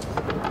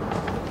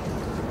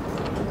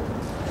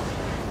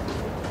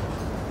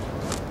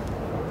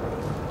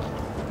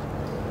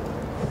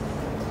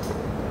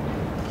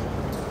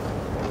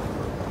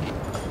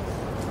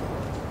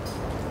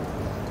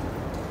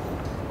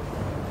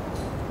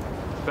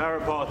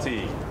 Barrow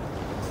party.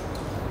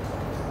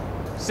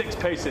 6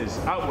 paces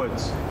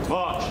outwards.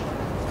 March.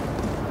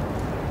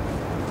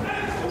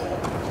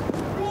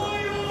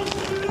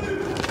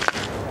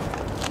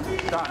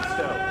 Stand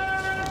still.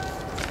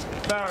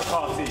 Barrow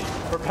party,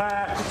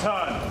 prepare to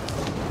turn.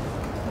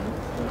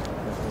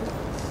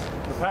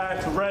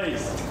 Prepare to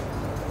raise.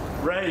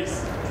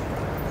 Raise.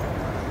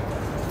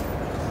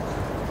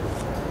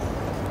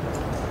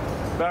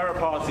 Barrow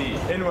party,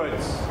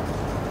 inwards.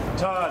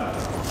 Turn.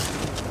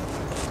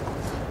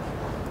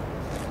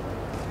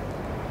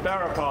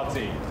 Barrow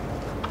party,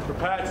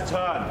 prepare to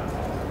turn.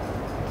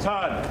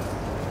 Turn.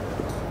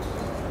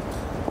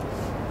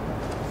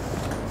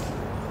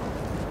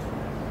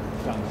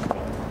 Stand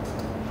still.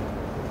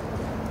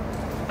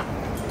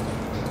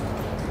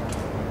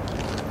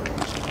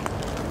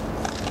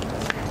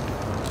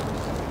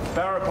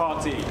 Barrow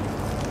party,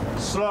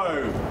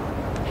 slow.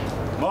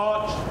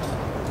 March.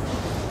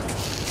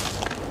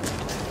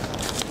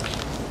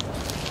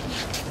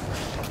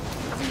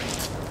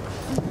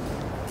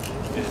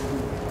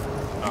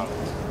 Out.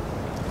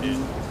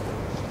 In.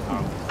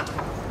 Out.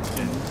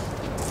 In.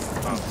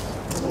 Out.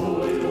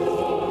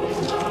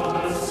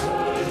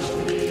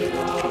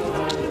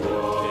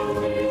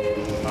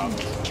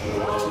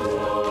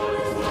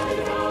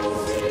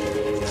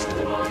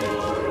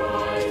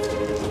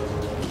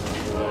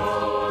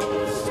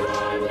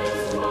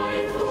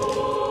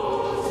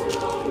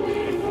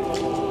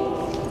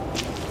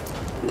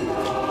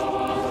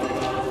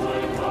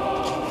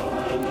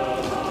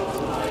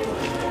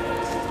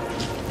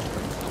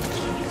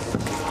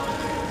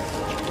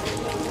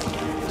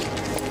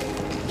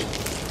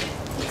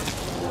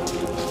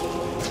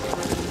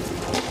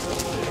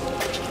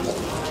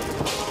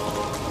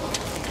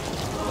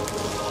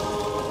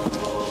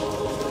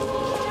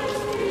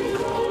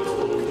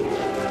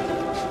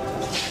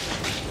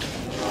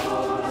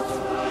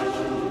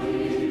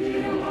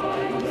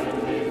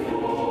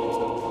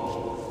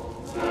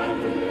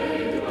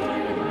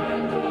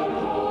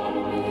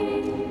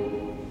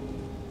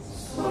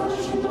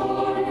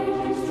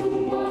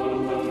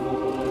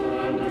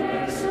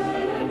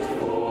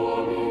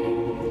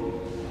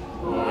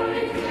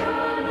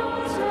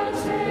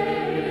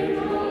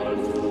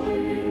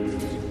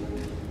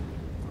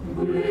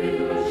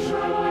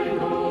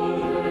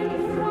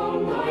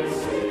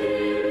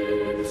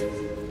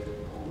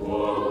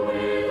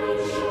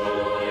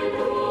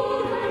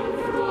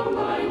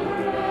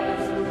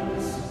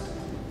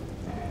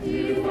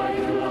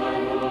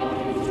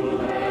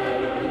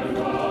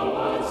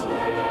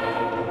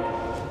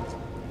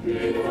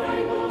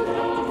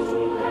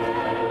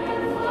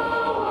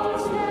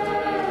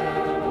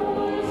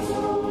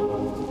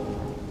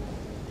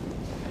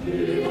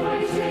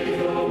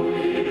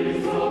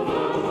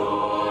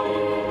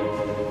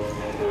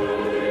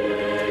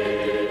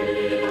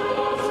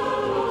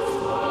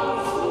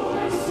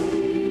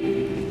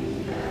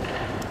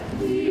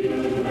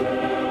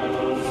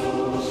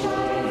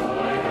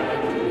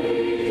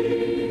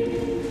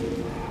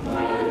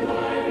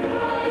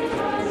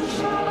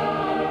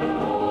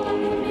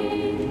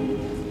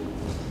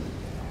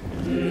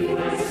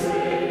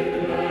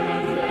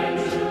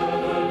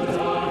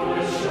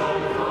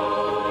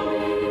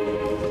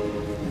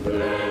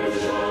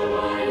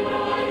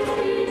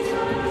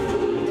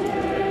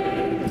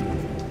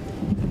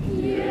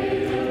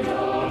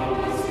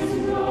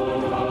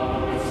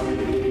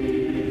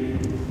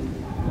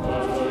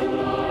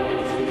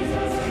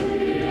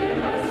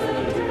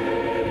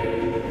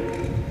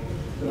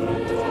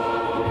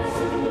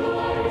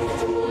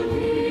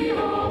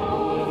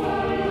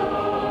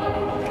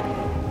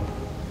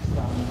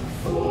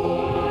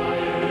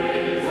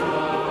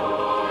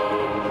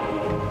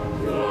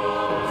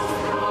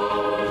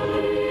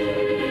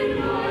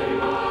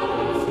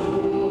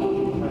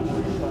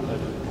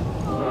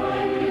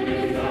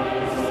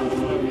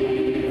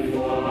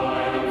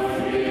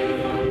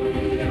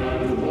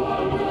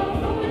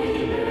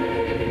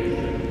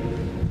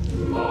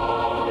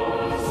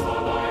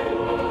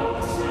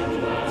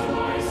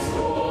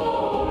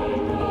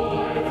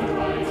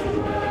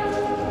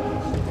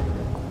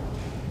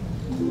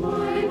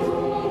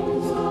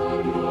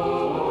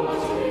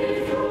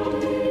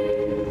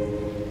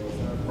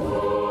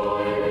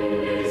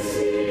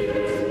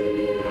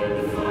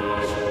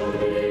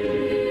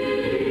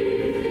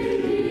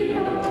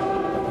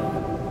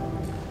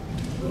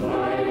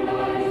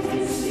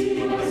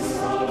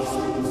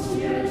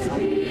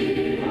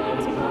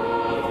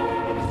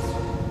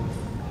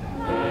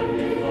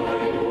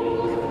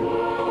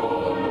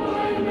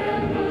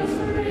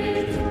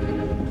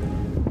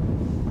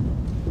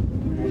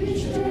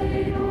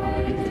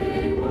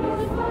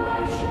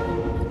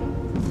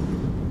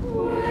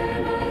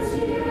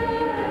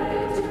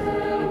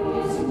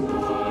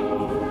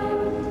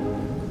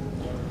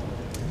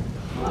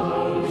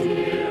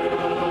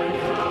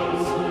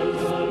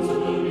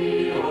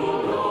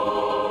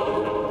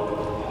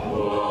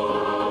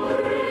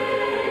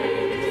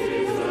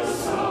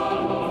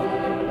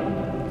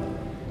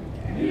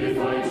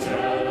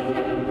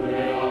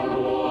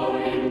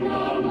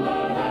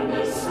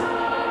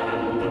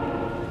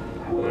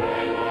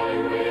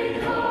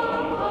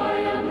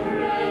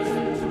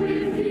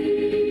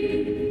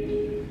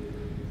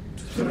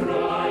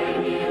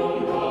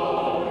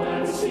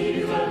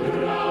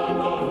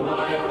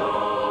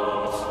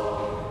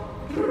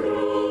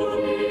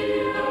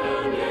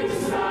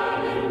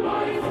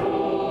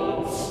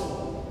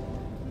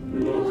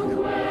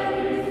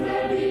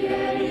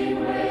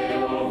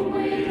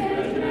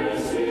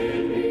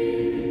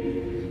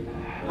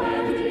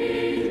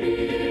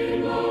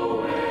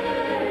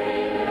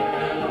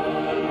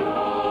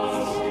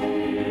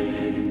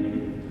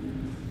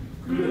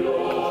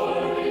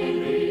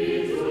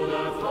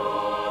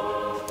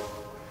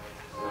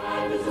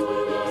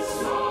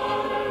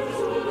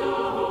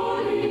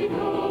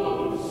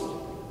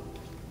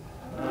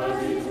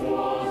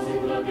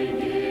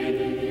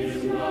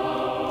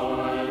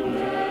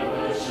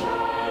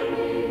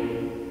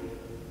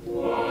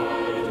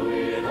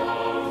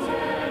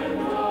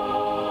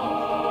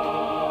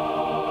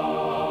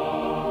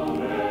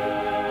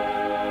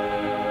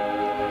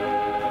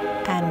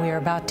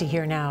 about to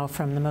hear now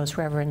from the Most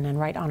Reverend and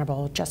Right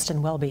Honourable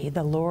Justin Welby,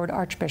 the Lord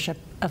Archbishop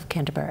of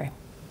Canterbury.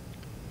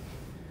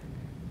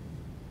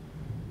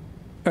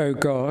 O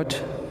God,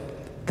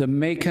 the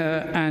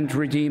Maker and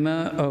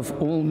Redeemer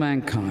of all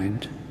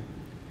mankind,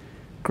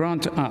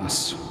 grant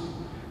us,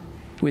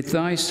 with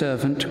thy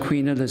servant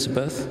Queen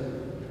Elizabeth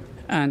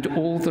and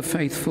all the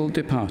faithful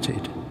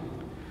departed,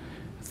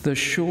 the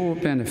sure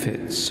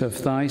benefits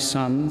of thy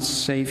Son's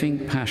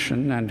saving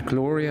passion and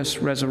glorious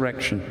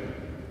resurrection,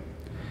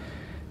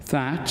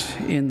 that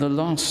in the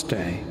last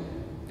day,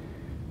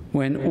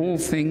 when all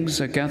things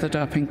are gathered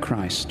up in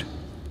Christ,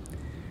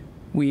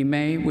 we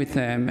may with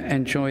them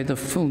enjoy the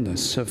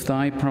fullness of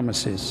thy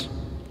promises.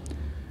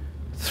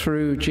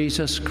 Through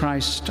Jesus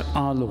Christ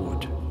our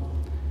Lord.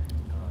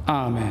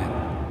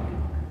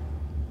 Amen.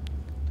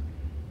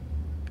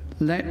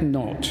 Let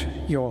not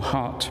your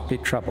heart be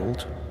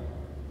troubled.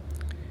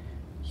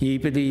 Ye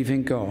believe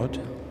in God,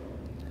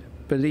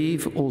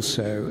 believe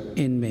also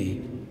in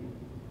me.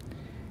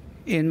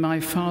 In my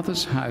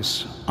Father's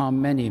house are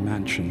many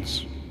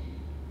mansions.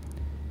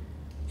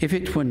 If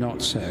it were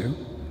not so,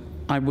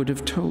 I would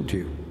have told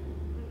you.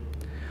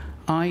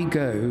 I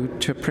go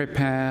to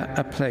prepare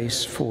a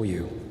place for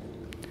you.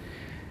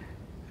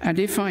 And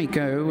if I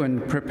go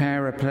and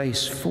prepare a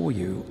place for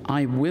you,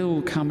 I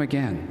will come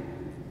again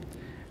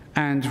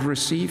and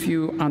receive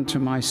you unto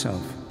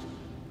myself,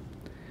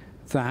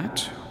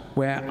 that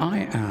where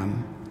I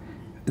am,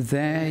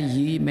 there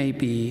ye may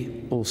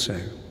be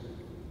also.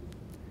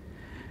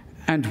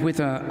 And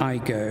whither I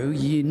go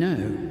ye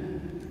know,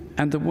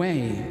 and the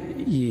way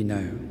ye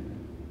know.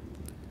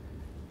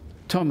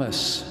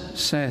 Thomas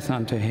saith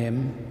unto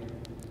him,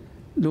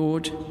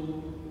 Lord,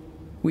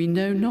 we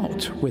know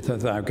not whither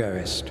thou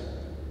goest,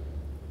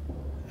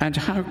 and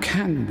how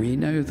can we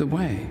know the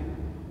way?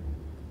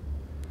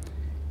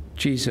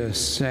 Jesus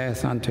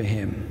saith unto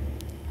him,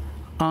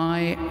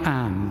 I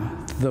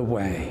am the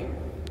way,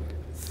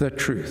 the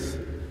truth,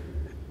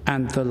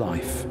 and the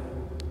life.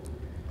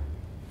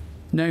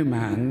 No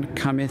man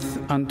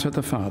cometh unto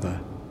the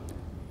Father,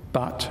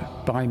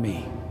 but by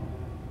me.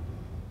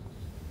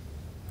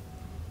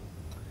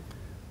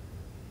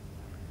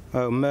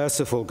 O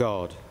merciful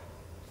God,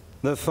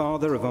 the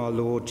Father of our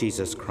Lord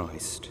Jesus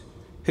Christ,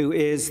 who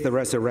is the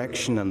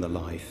resurrection and the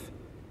life,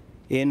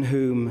 in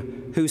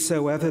whom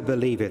whosoever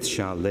believeth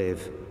shall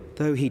live,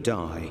 though he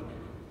die,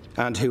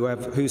 and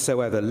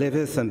whosoever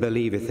liveth and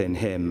believeth in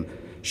him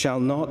shall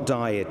not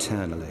die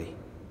eternally,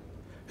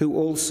 who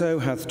also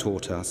hath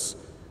taught us,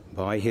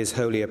 by his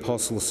holy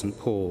apostle St.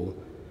 Paul,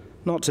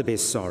 not to be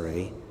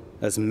sorry,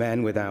 as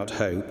men without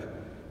hope,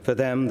 for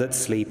them that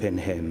sleep in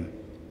him.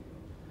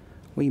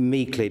 We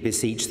meekly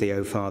beseech thee,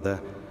 O Father,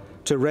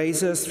 to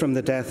raise us from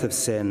the death of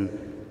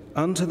sin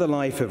unto the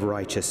life of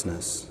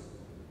righteousness,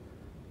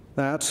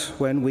 that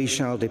when we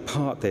shall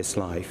depart this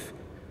life,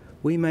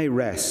 we may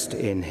rest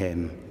in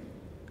him,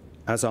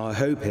 as our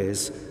hope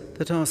is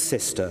that our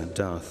sister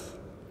doth,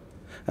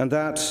 and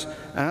that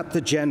at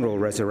the general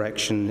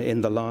resurrection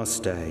in the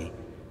last day,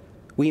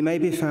 we may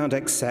be found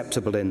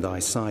acceptable in thy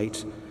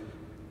sight,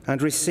 and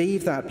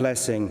receive that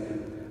blessing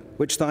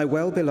which thy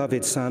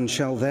well-beloved Son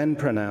shall then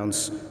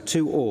pronounce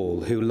to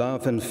all who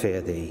love and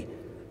fear thee,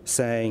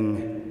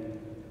 saying,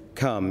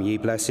 Come, ye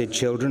blessed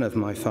children of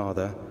my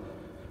Father,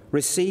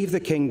 receive the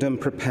kingdom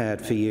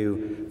prepared for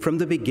you from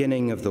the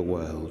beginning of the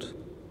world.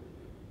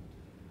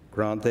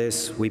 Grant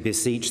this, we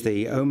beseech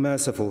thee, O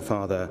merciful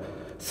Father,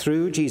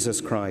 through Jesus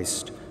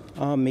Christ,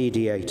 our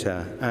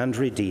mediator and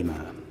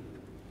Redeemer.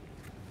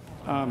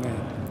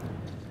 Amen.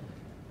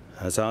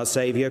 As our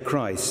Saviour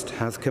Christ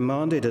hath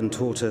commanded and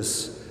taught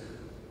us,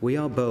 we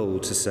are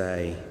bold to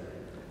say,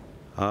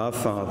 Our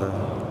Father,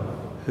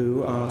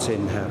 who art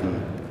in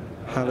heaven,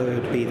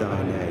 hallowed be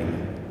thy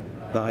name.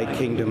 Thy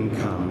kingdom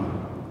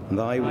come,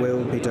 thy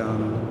will be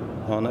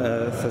done, on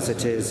earth as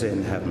it is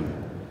in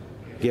heaven.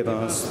 Give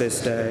us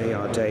this day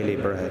our daily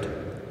bread,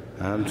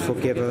 and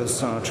forgive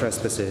us our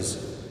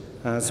trespasses,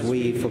 as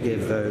we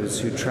forgive those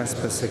who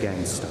trespass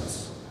against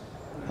us.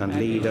 And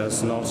lead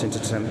us not into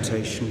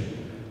temptation,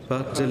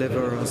 but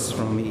deliver us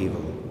from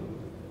evil.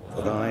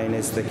 For thine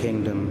is the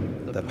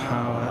kingdom, the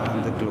power,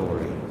 and the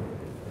glory,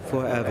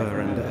 forever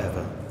and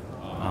ever.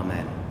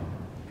 Amen.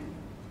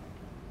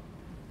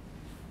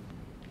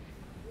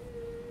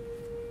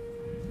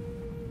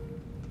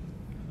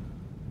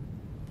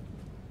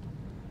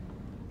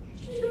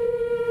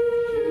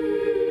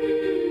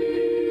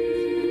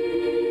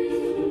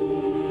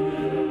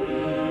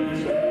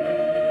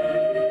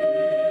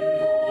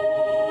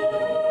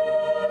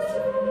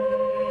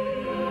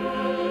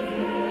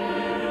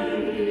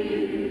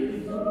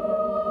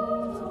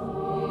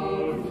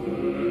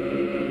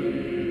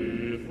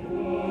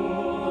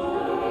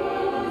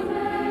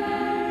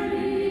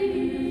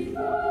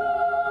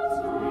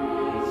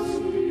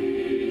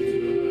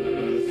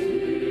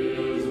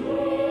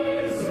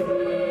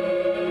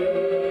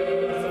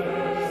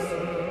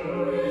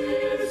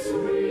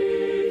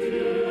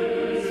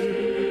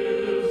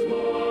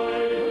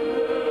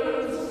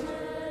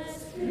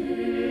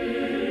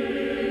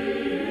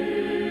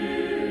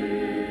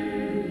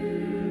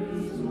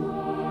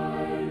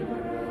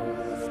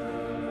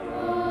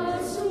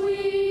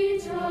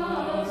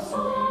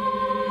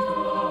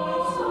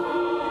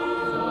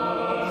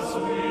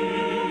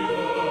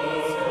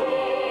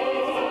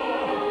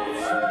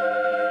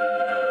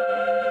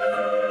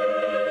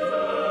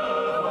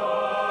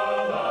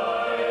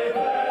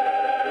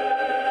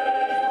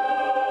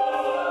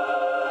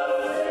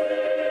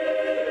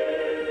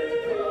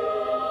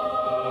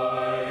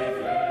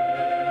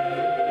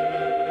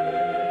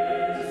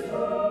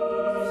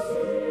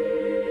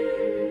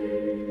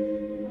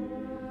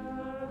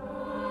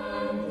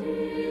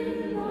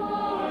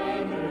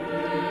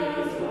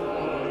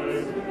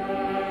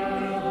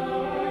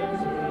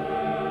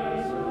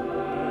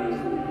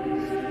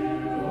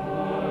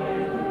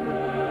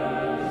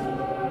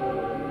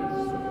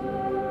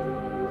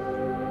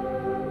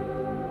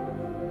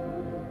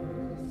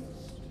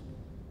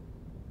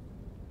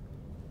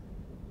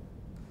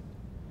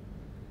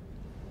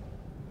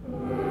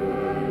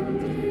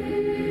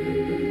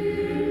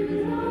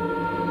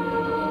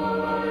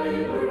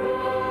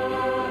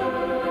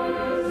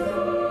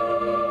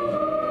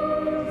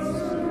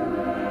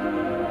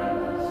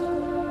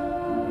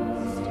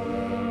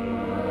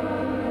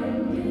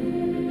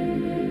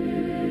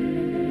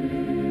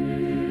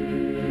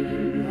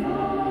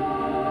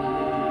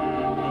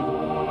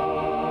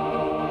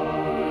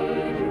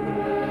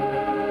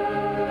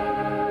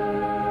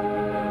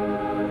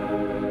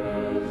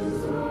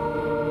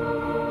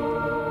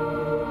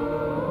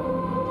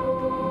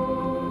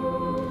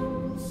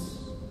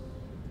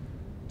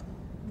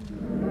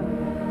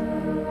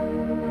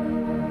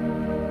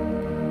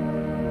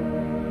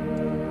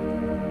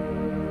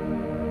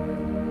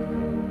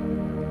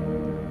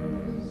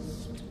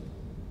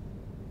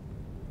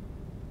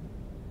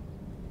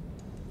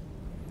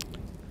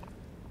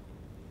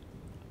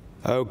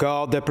 O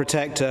God, the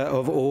protector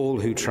of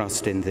all who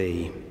trust in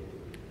thee,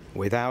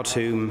 without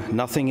whom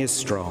nothing is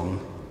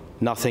strong,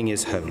 nothing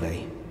is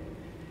holy,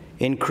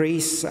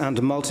 increase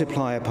and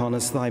multiply upon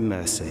us thy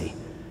mercy,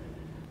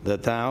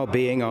 that thou,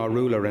 being our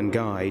ruler and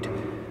guide,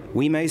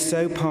 we may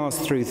so pass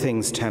through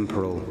things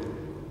temporal,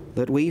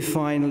 that we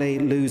finally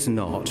lose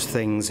not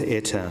things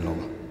eternal.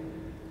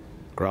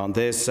 Grant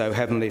this, O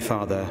Heavenly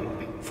Father,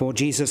 for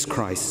Jesus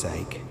Christ's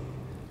sake.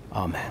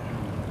 Amen.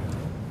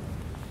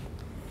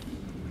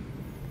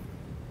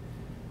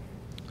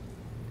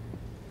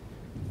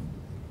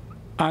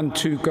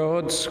 Unto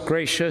God's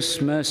gracious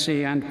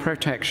mercy and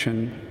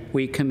protection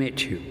we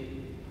commit you.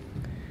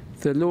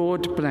 The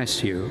Lord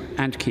bless you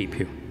and keep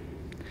you.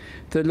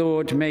 The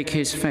Lord make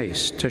his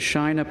face to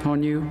shine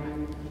upon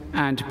you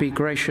and be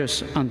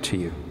gracious unto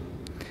you.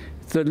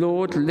 The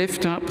Lord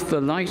lift up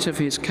the light of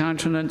his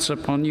countenance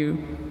upon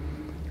you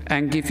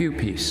and give you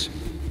peace.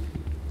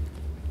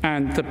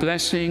 And the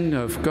blessing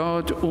of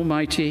God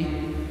Almighty,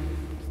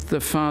 the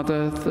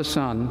Father, the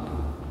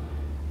Son,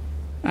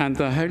 and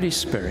the Holy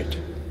Spirit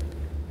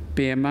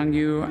be among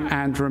you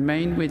and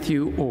remain with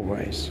you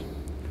always.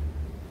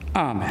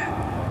 Amen.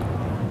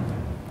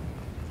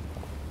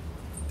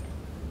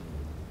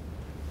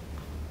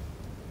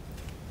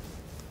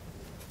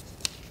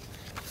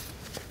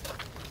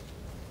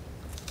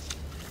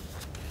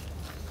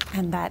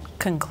 And that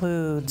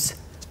concludes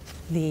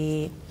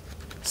the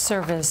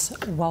service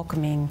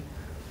welcoming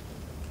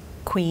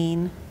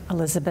Queen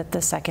Elizabeth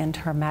II,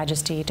 Her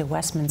Majesty, to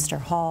Westminster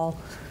Hall,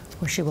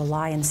 where she will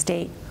lie in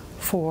state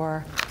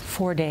for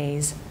 4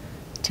 days.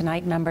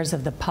 Tonight, members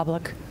of the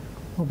public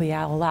will be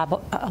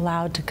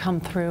allowed to come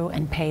through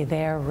and pay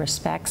their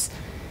respects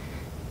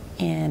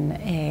in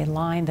a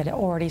line that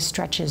already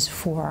stretches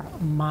for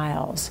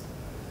miles.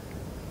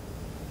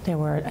 There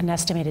were an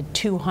estimated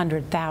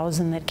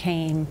 200,000 that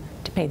came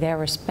to pay their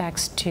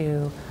respects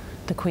to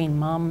the Queen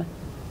Mum.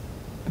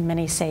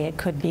 Many say it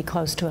could be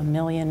close to 1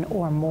 million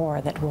or more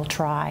that will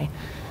try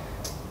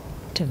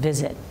to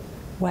visit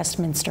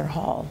Westminster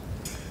Hall.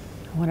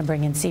 I want to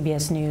bring in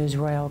CBS News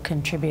royal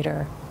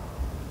contributor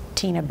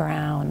Tina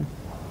Brown.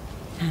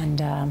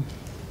 And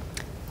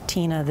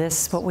Tina,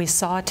 what we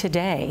saw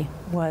today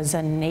was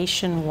a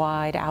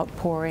nationwide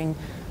outpouring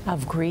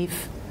of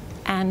grief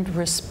and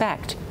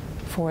respect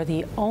for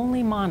the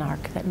only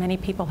monarch that many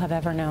people have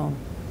ever known.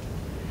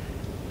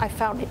 I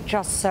found it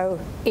just so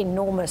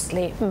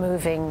enormously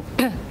moving,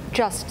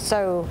 just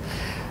so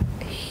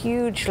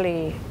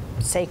hugely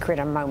sacred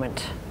a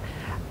moment.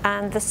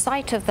 And the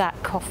sight of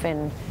that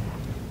coffin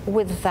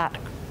with that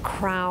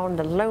crown,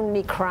 the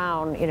lonely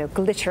crown,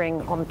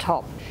 glittering on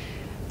top,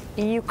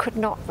 you could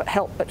not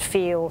help but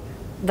feel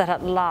that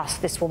at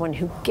last this woman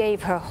who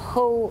gave her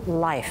whole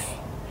life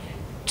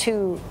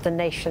to the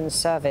nation's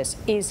service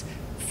is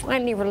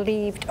finally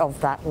relieved of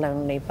that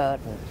lonely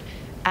burden.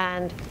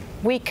 And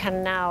we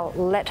can now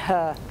let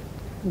her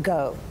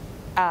go.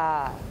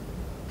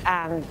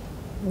 And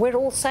we're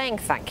all saying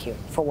thank you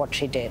for what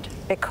she did,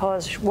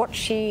 because what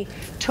she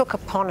took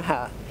upon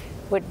her,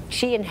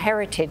 she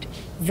inherited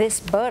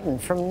this burden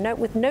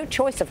with no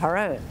choice of her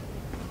own.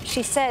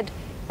 She said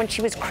when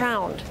she was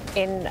crowned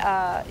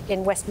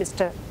in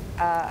Westminster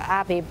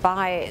Abbey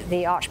by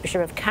the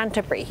Archbishop of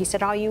Canterbury, he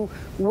said, "Are you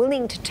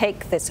willing to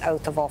take this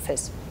oath of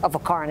office of a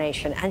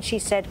coronation?" And she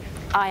said,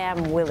 "I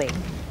am willing."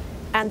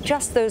 And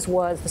just those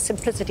words, the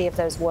simplicity of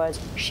those words,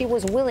 she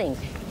was willing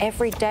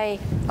every day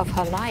of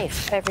her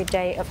life, every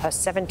day of her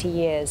 70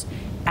 years.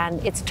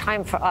 And it's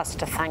time for us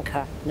to thank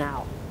her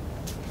now.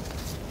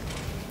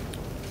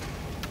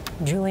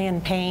 Julian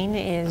Payne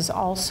is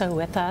also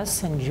with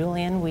us. And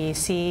Julian, we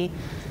see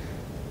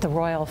the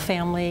royal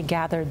family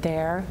gathered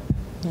there,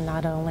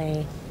 not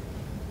only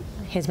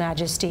His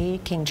Majesty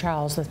King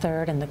Charles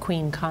III and the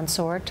Queen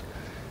Consort,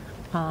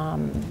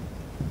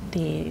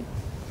 the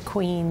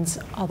Queen's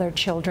other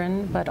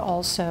children, but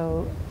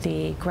also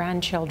the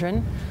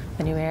grandchildren,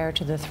 the new heir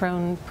to the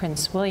throne,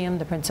 Prince William,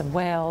 the Prince of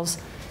Wales,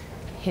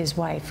 his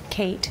wife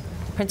Kate,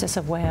 Princess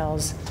of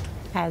Wales,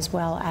 as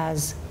well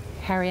as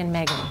Harry and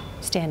Meghan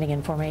standing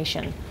in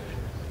formation.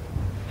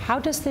 How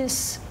does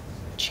this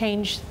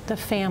change the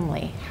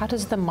family? How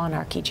does the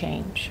monarchy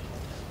change?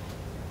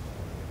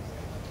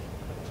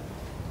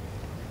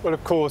 Well,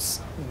 of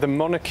course, the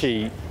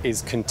monarchy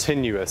is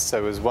continuous.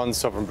 So as one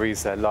sovereign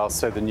breathes their last,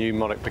 so the new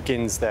monarch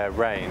begins their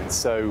reign.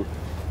 So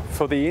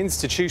for the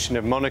institution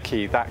of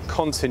monarchy, that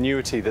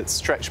continuity that's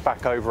stretched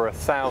back over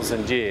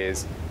 1,000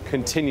 years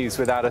continues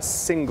without a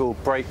single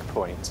break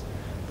point.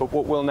 But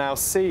what we'll now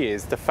see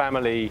is the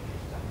family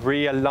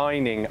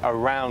realigning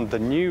around the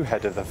new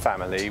head of the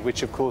family,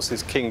 which of course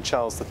is King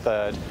Charles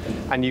III.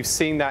 And you've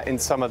seen that in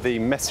some of the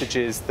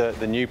messages that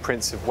the new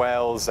Prince of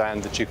Wales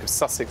and the Duke of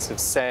Sussex have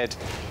said.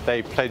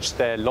 They pledged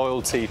their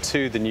loyalty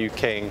to the new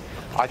king.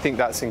 I think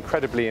that's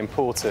incredibly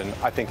important.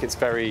 I think it's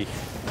very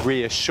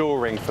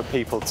reassuring for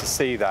people to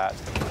see that.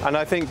 And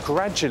I think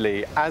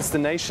gradually, as the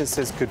nation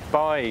says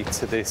goodbye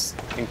to this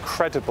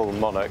incredible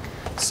monarch,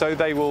 so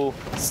they will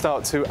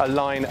start to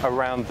align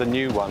around the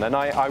new one. And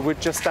I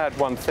would just add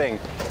one thing.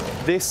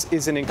 This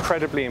is an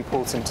incredibly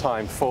important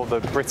time for the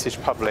British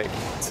public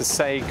to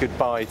say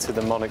goodbye to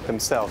the monarch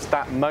themselves.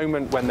 That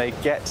moment when they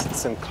get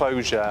some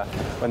closure,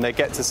 when they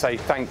get to say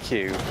thank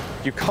you.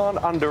 You can't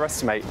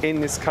underestimate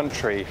in this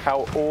country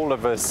how all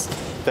of us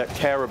that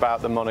care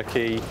about the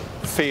monarchy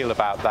feel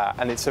about that.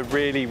 And it's a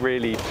really,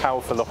 really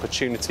powerful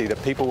opportunity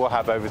that people will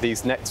have over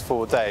these next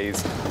 4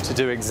 days to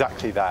do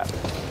exactly that.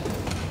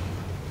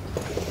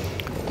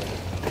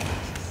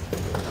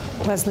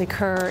 Wesley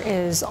Kerr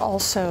is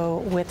also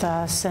with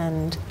us,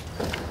 and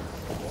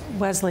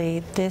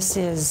Wesley,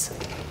 this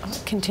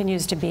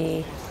continues to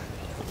be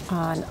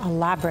an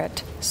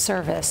elaborate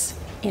service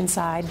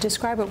inside.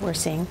 Describe what we're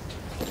seeing.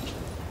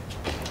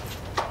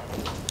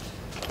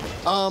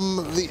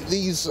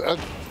 These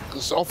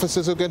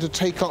officers are going to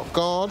take up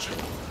guard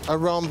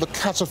around the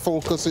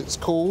catafalque, as it's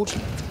called.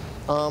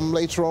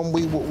 Later on,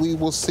 we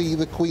will see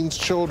the Queen's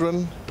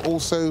children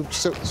also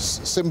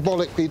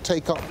symbolically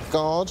take up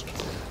guard.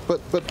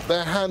 But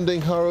they're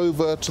handing her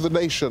over to the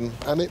nation,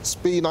 and it's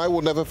been, I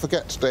will never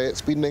forget today,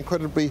 it's been an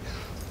incredibly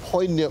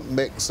poignant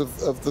mix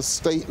of the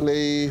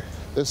stately,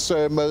 the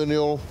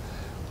ceremonial,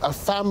 a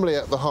family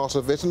at the heart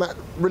of it, and that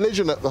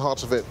religion at the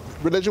heart of it.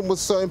 Religion was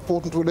so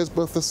important to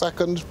Elizabeth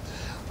II.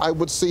 I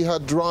would see her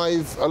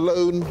drive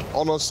alone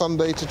on a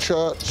Sunday to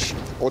church,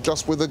 or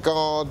just with a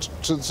guard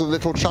to the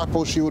little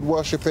chapel she would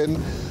worship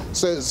in.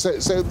 So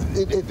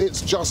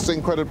it's just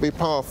incredibly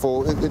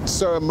powerful. It's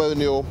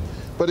ceremonial.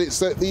 But it's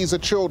that these are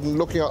children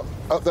looking up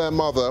at their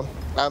mother,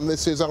 and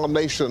this is our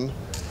nation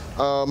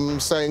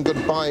saying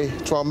goodbye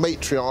to our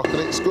matriarch. And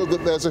it's good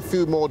that there's a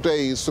few more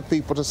days for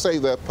people to say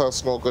their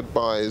personal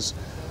goodbyes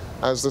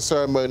as the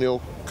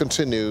ceremonial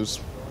continues.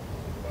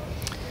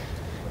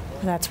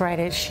 That's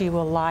right. She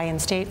will lie in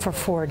state for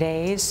 4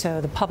 days,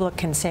 so the public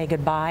can say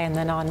goodbye. And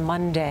then on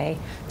Monday,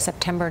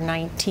 September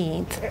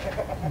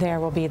 19th, there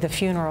will be the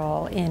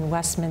funeral in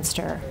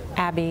Westminster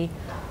Abbey,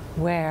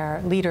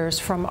 where leaders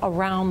from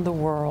around the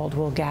world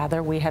will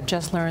gather. We have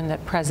just learned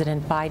that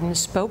President Biden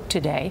spoke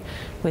today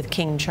with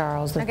King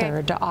Charles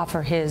III to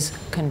offer his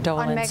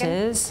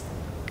condolences.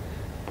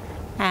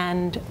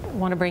 And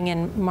want to bring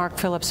in Mark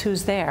Phillips,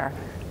 who's there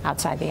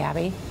outside the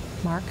Abbey.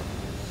 Mark?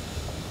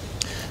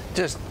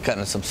 Just kind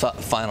of some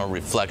final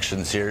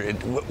reflections here.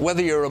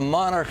 Whether you're a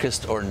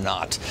monarchist or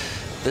not,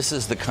 this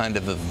is the kind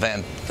of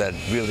event that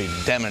really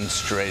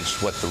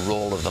demonstrates what the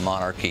role of the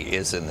monarchy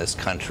is in this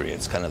country.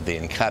 It's kind of the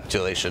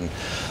encapsulation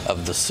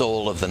of the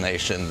soul of the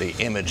nation, the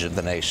image of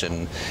the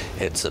nation.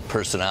 It's a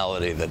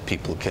personality that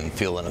people can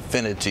feel an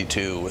affinity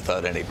to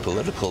without any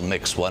political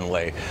mix one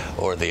way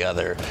or the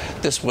other.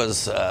 This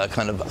was a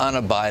kind of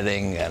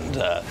unabiding and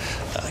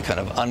kind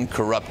of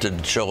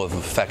uncorrupted show of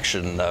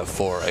affection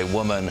for a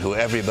woman who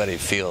everybody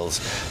feels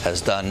has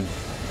done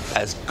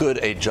as good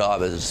a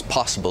job as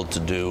possible to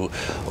do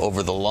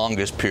over the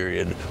longest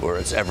period where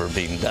it's ever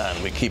been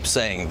done. We keep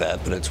saying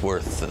that, but it's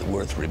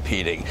worth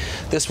repeating.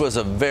 This was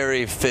a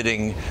very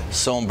fitting,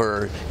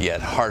 somber,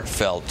 yet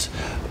heartfelt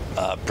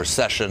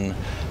procession,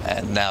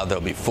 and now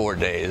there'll be 4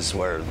 days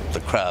where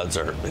the crowds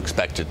are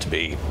expected to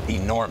be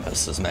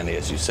enormous, as many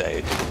as you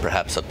say,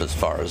 perhaps up as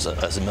far as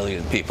a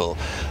million people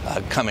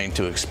coming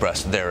to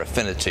express their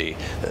affinity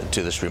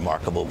to this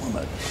remarkable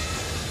woman.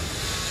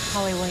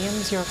 Holly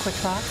Williams, your quick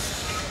thoughts?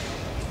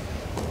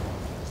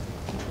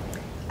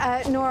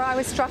 Norah, I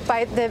was struck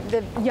by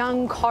the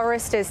young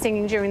choristers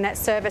singing during that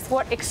service.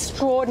 What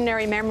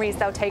extraordinary memories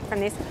they'll take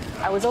from this.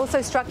 I was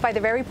also struck by the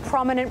very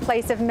prominent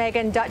place of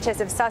Meghan, Duchess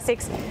of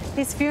Sussex.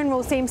 This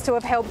funeral seems to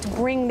have helped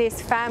bring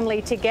this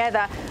family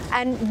together.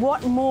 And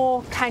what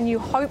more can you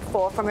hope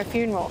for from a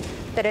funeral?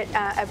 That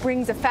it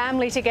brings a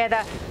family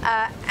together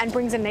and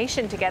brings a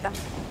nation together.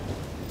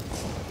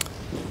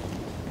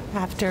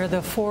 After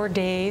the 4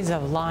 days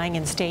of lying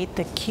in state,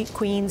 the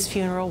Queen's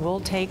funeral will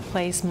take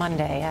place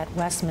Monday at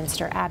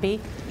Westminster Abbey.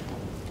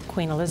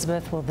 Queen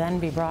Elizabeth will then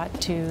be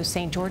brought to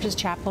St. George's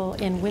Chapel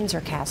in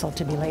Windsor Castle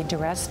to be laid to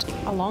rest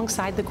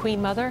alongside the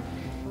Queen Mother,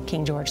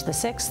 King George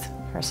VI,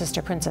 her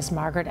sister Princess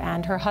Margaret,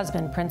 and her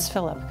husband Prince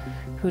Philip,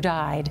 who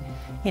died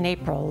in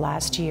April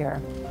last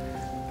year.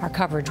 Our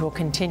coverage will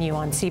continue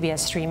on CBS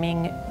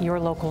Streaming, your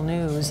local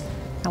news,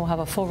 and we'll have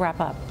a full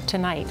wrap-up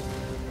tonight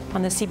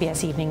on the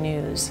CBS Evening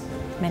News.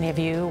 Many of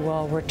you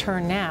will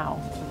return now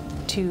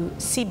to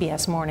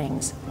CBS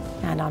Mornings,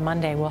 and on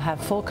Monday we'll have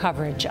full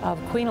coverage of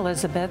Queen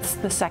Elizabeth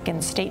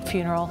II's state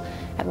funeral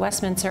at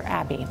Westminster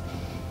Abbey.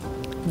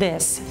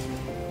 This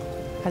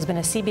has been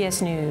a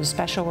CBS News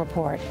Special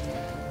Report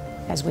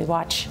as we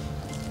watch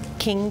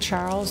King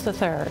Charles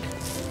III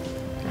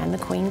and the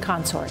Queen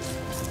Consort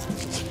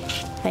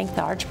thank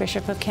the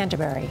Archbishop of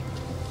Canterbury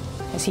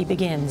as he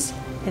begins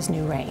his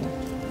new reign.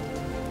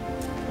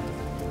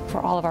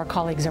 For all of our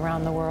colleagues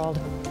around the world,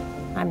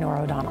 I'm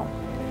Norah O'Donnell.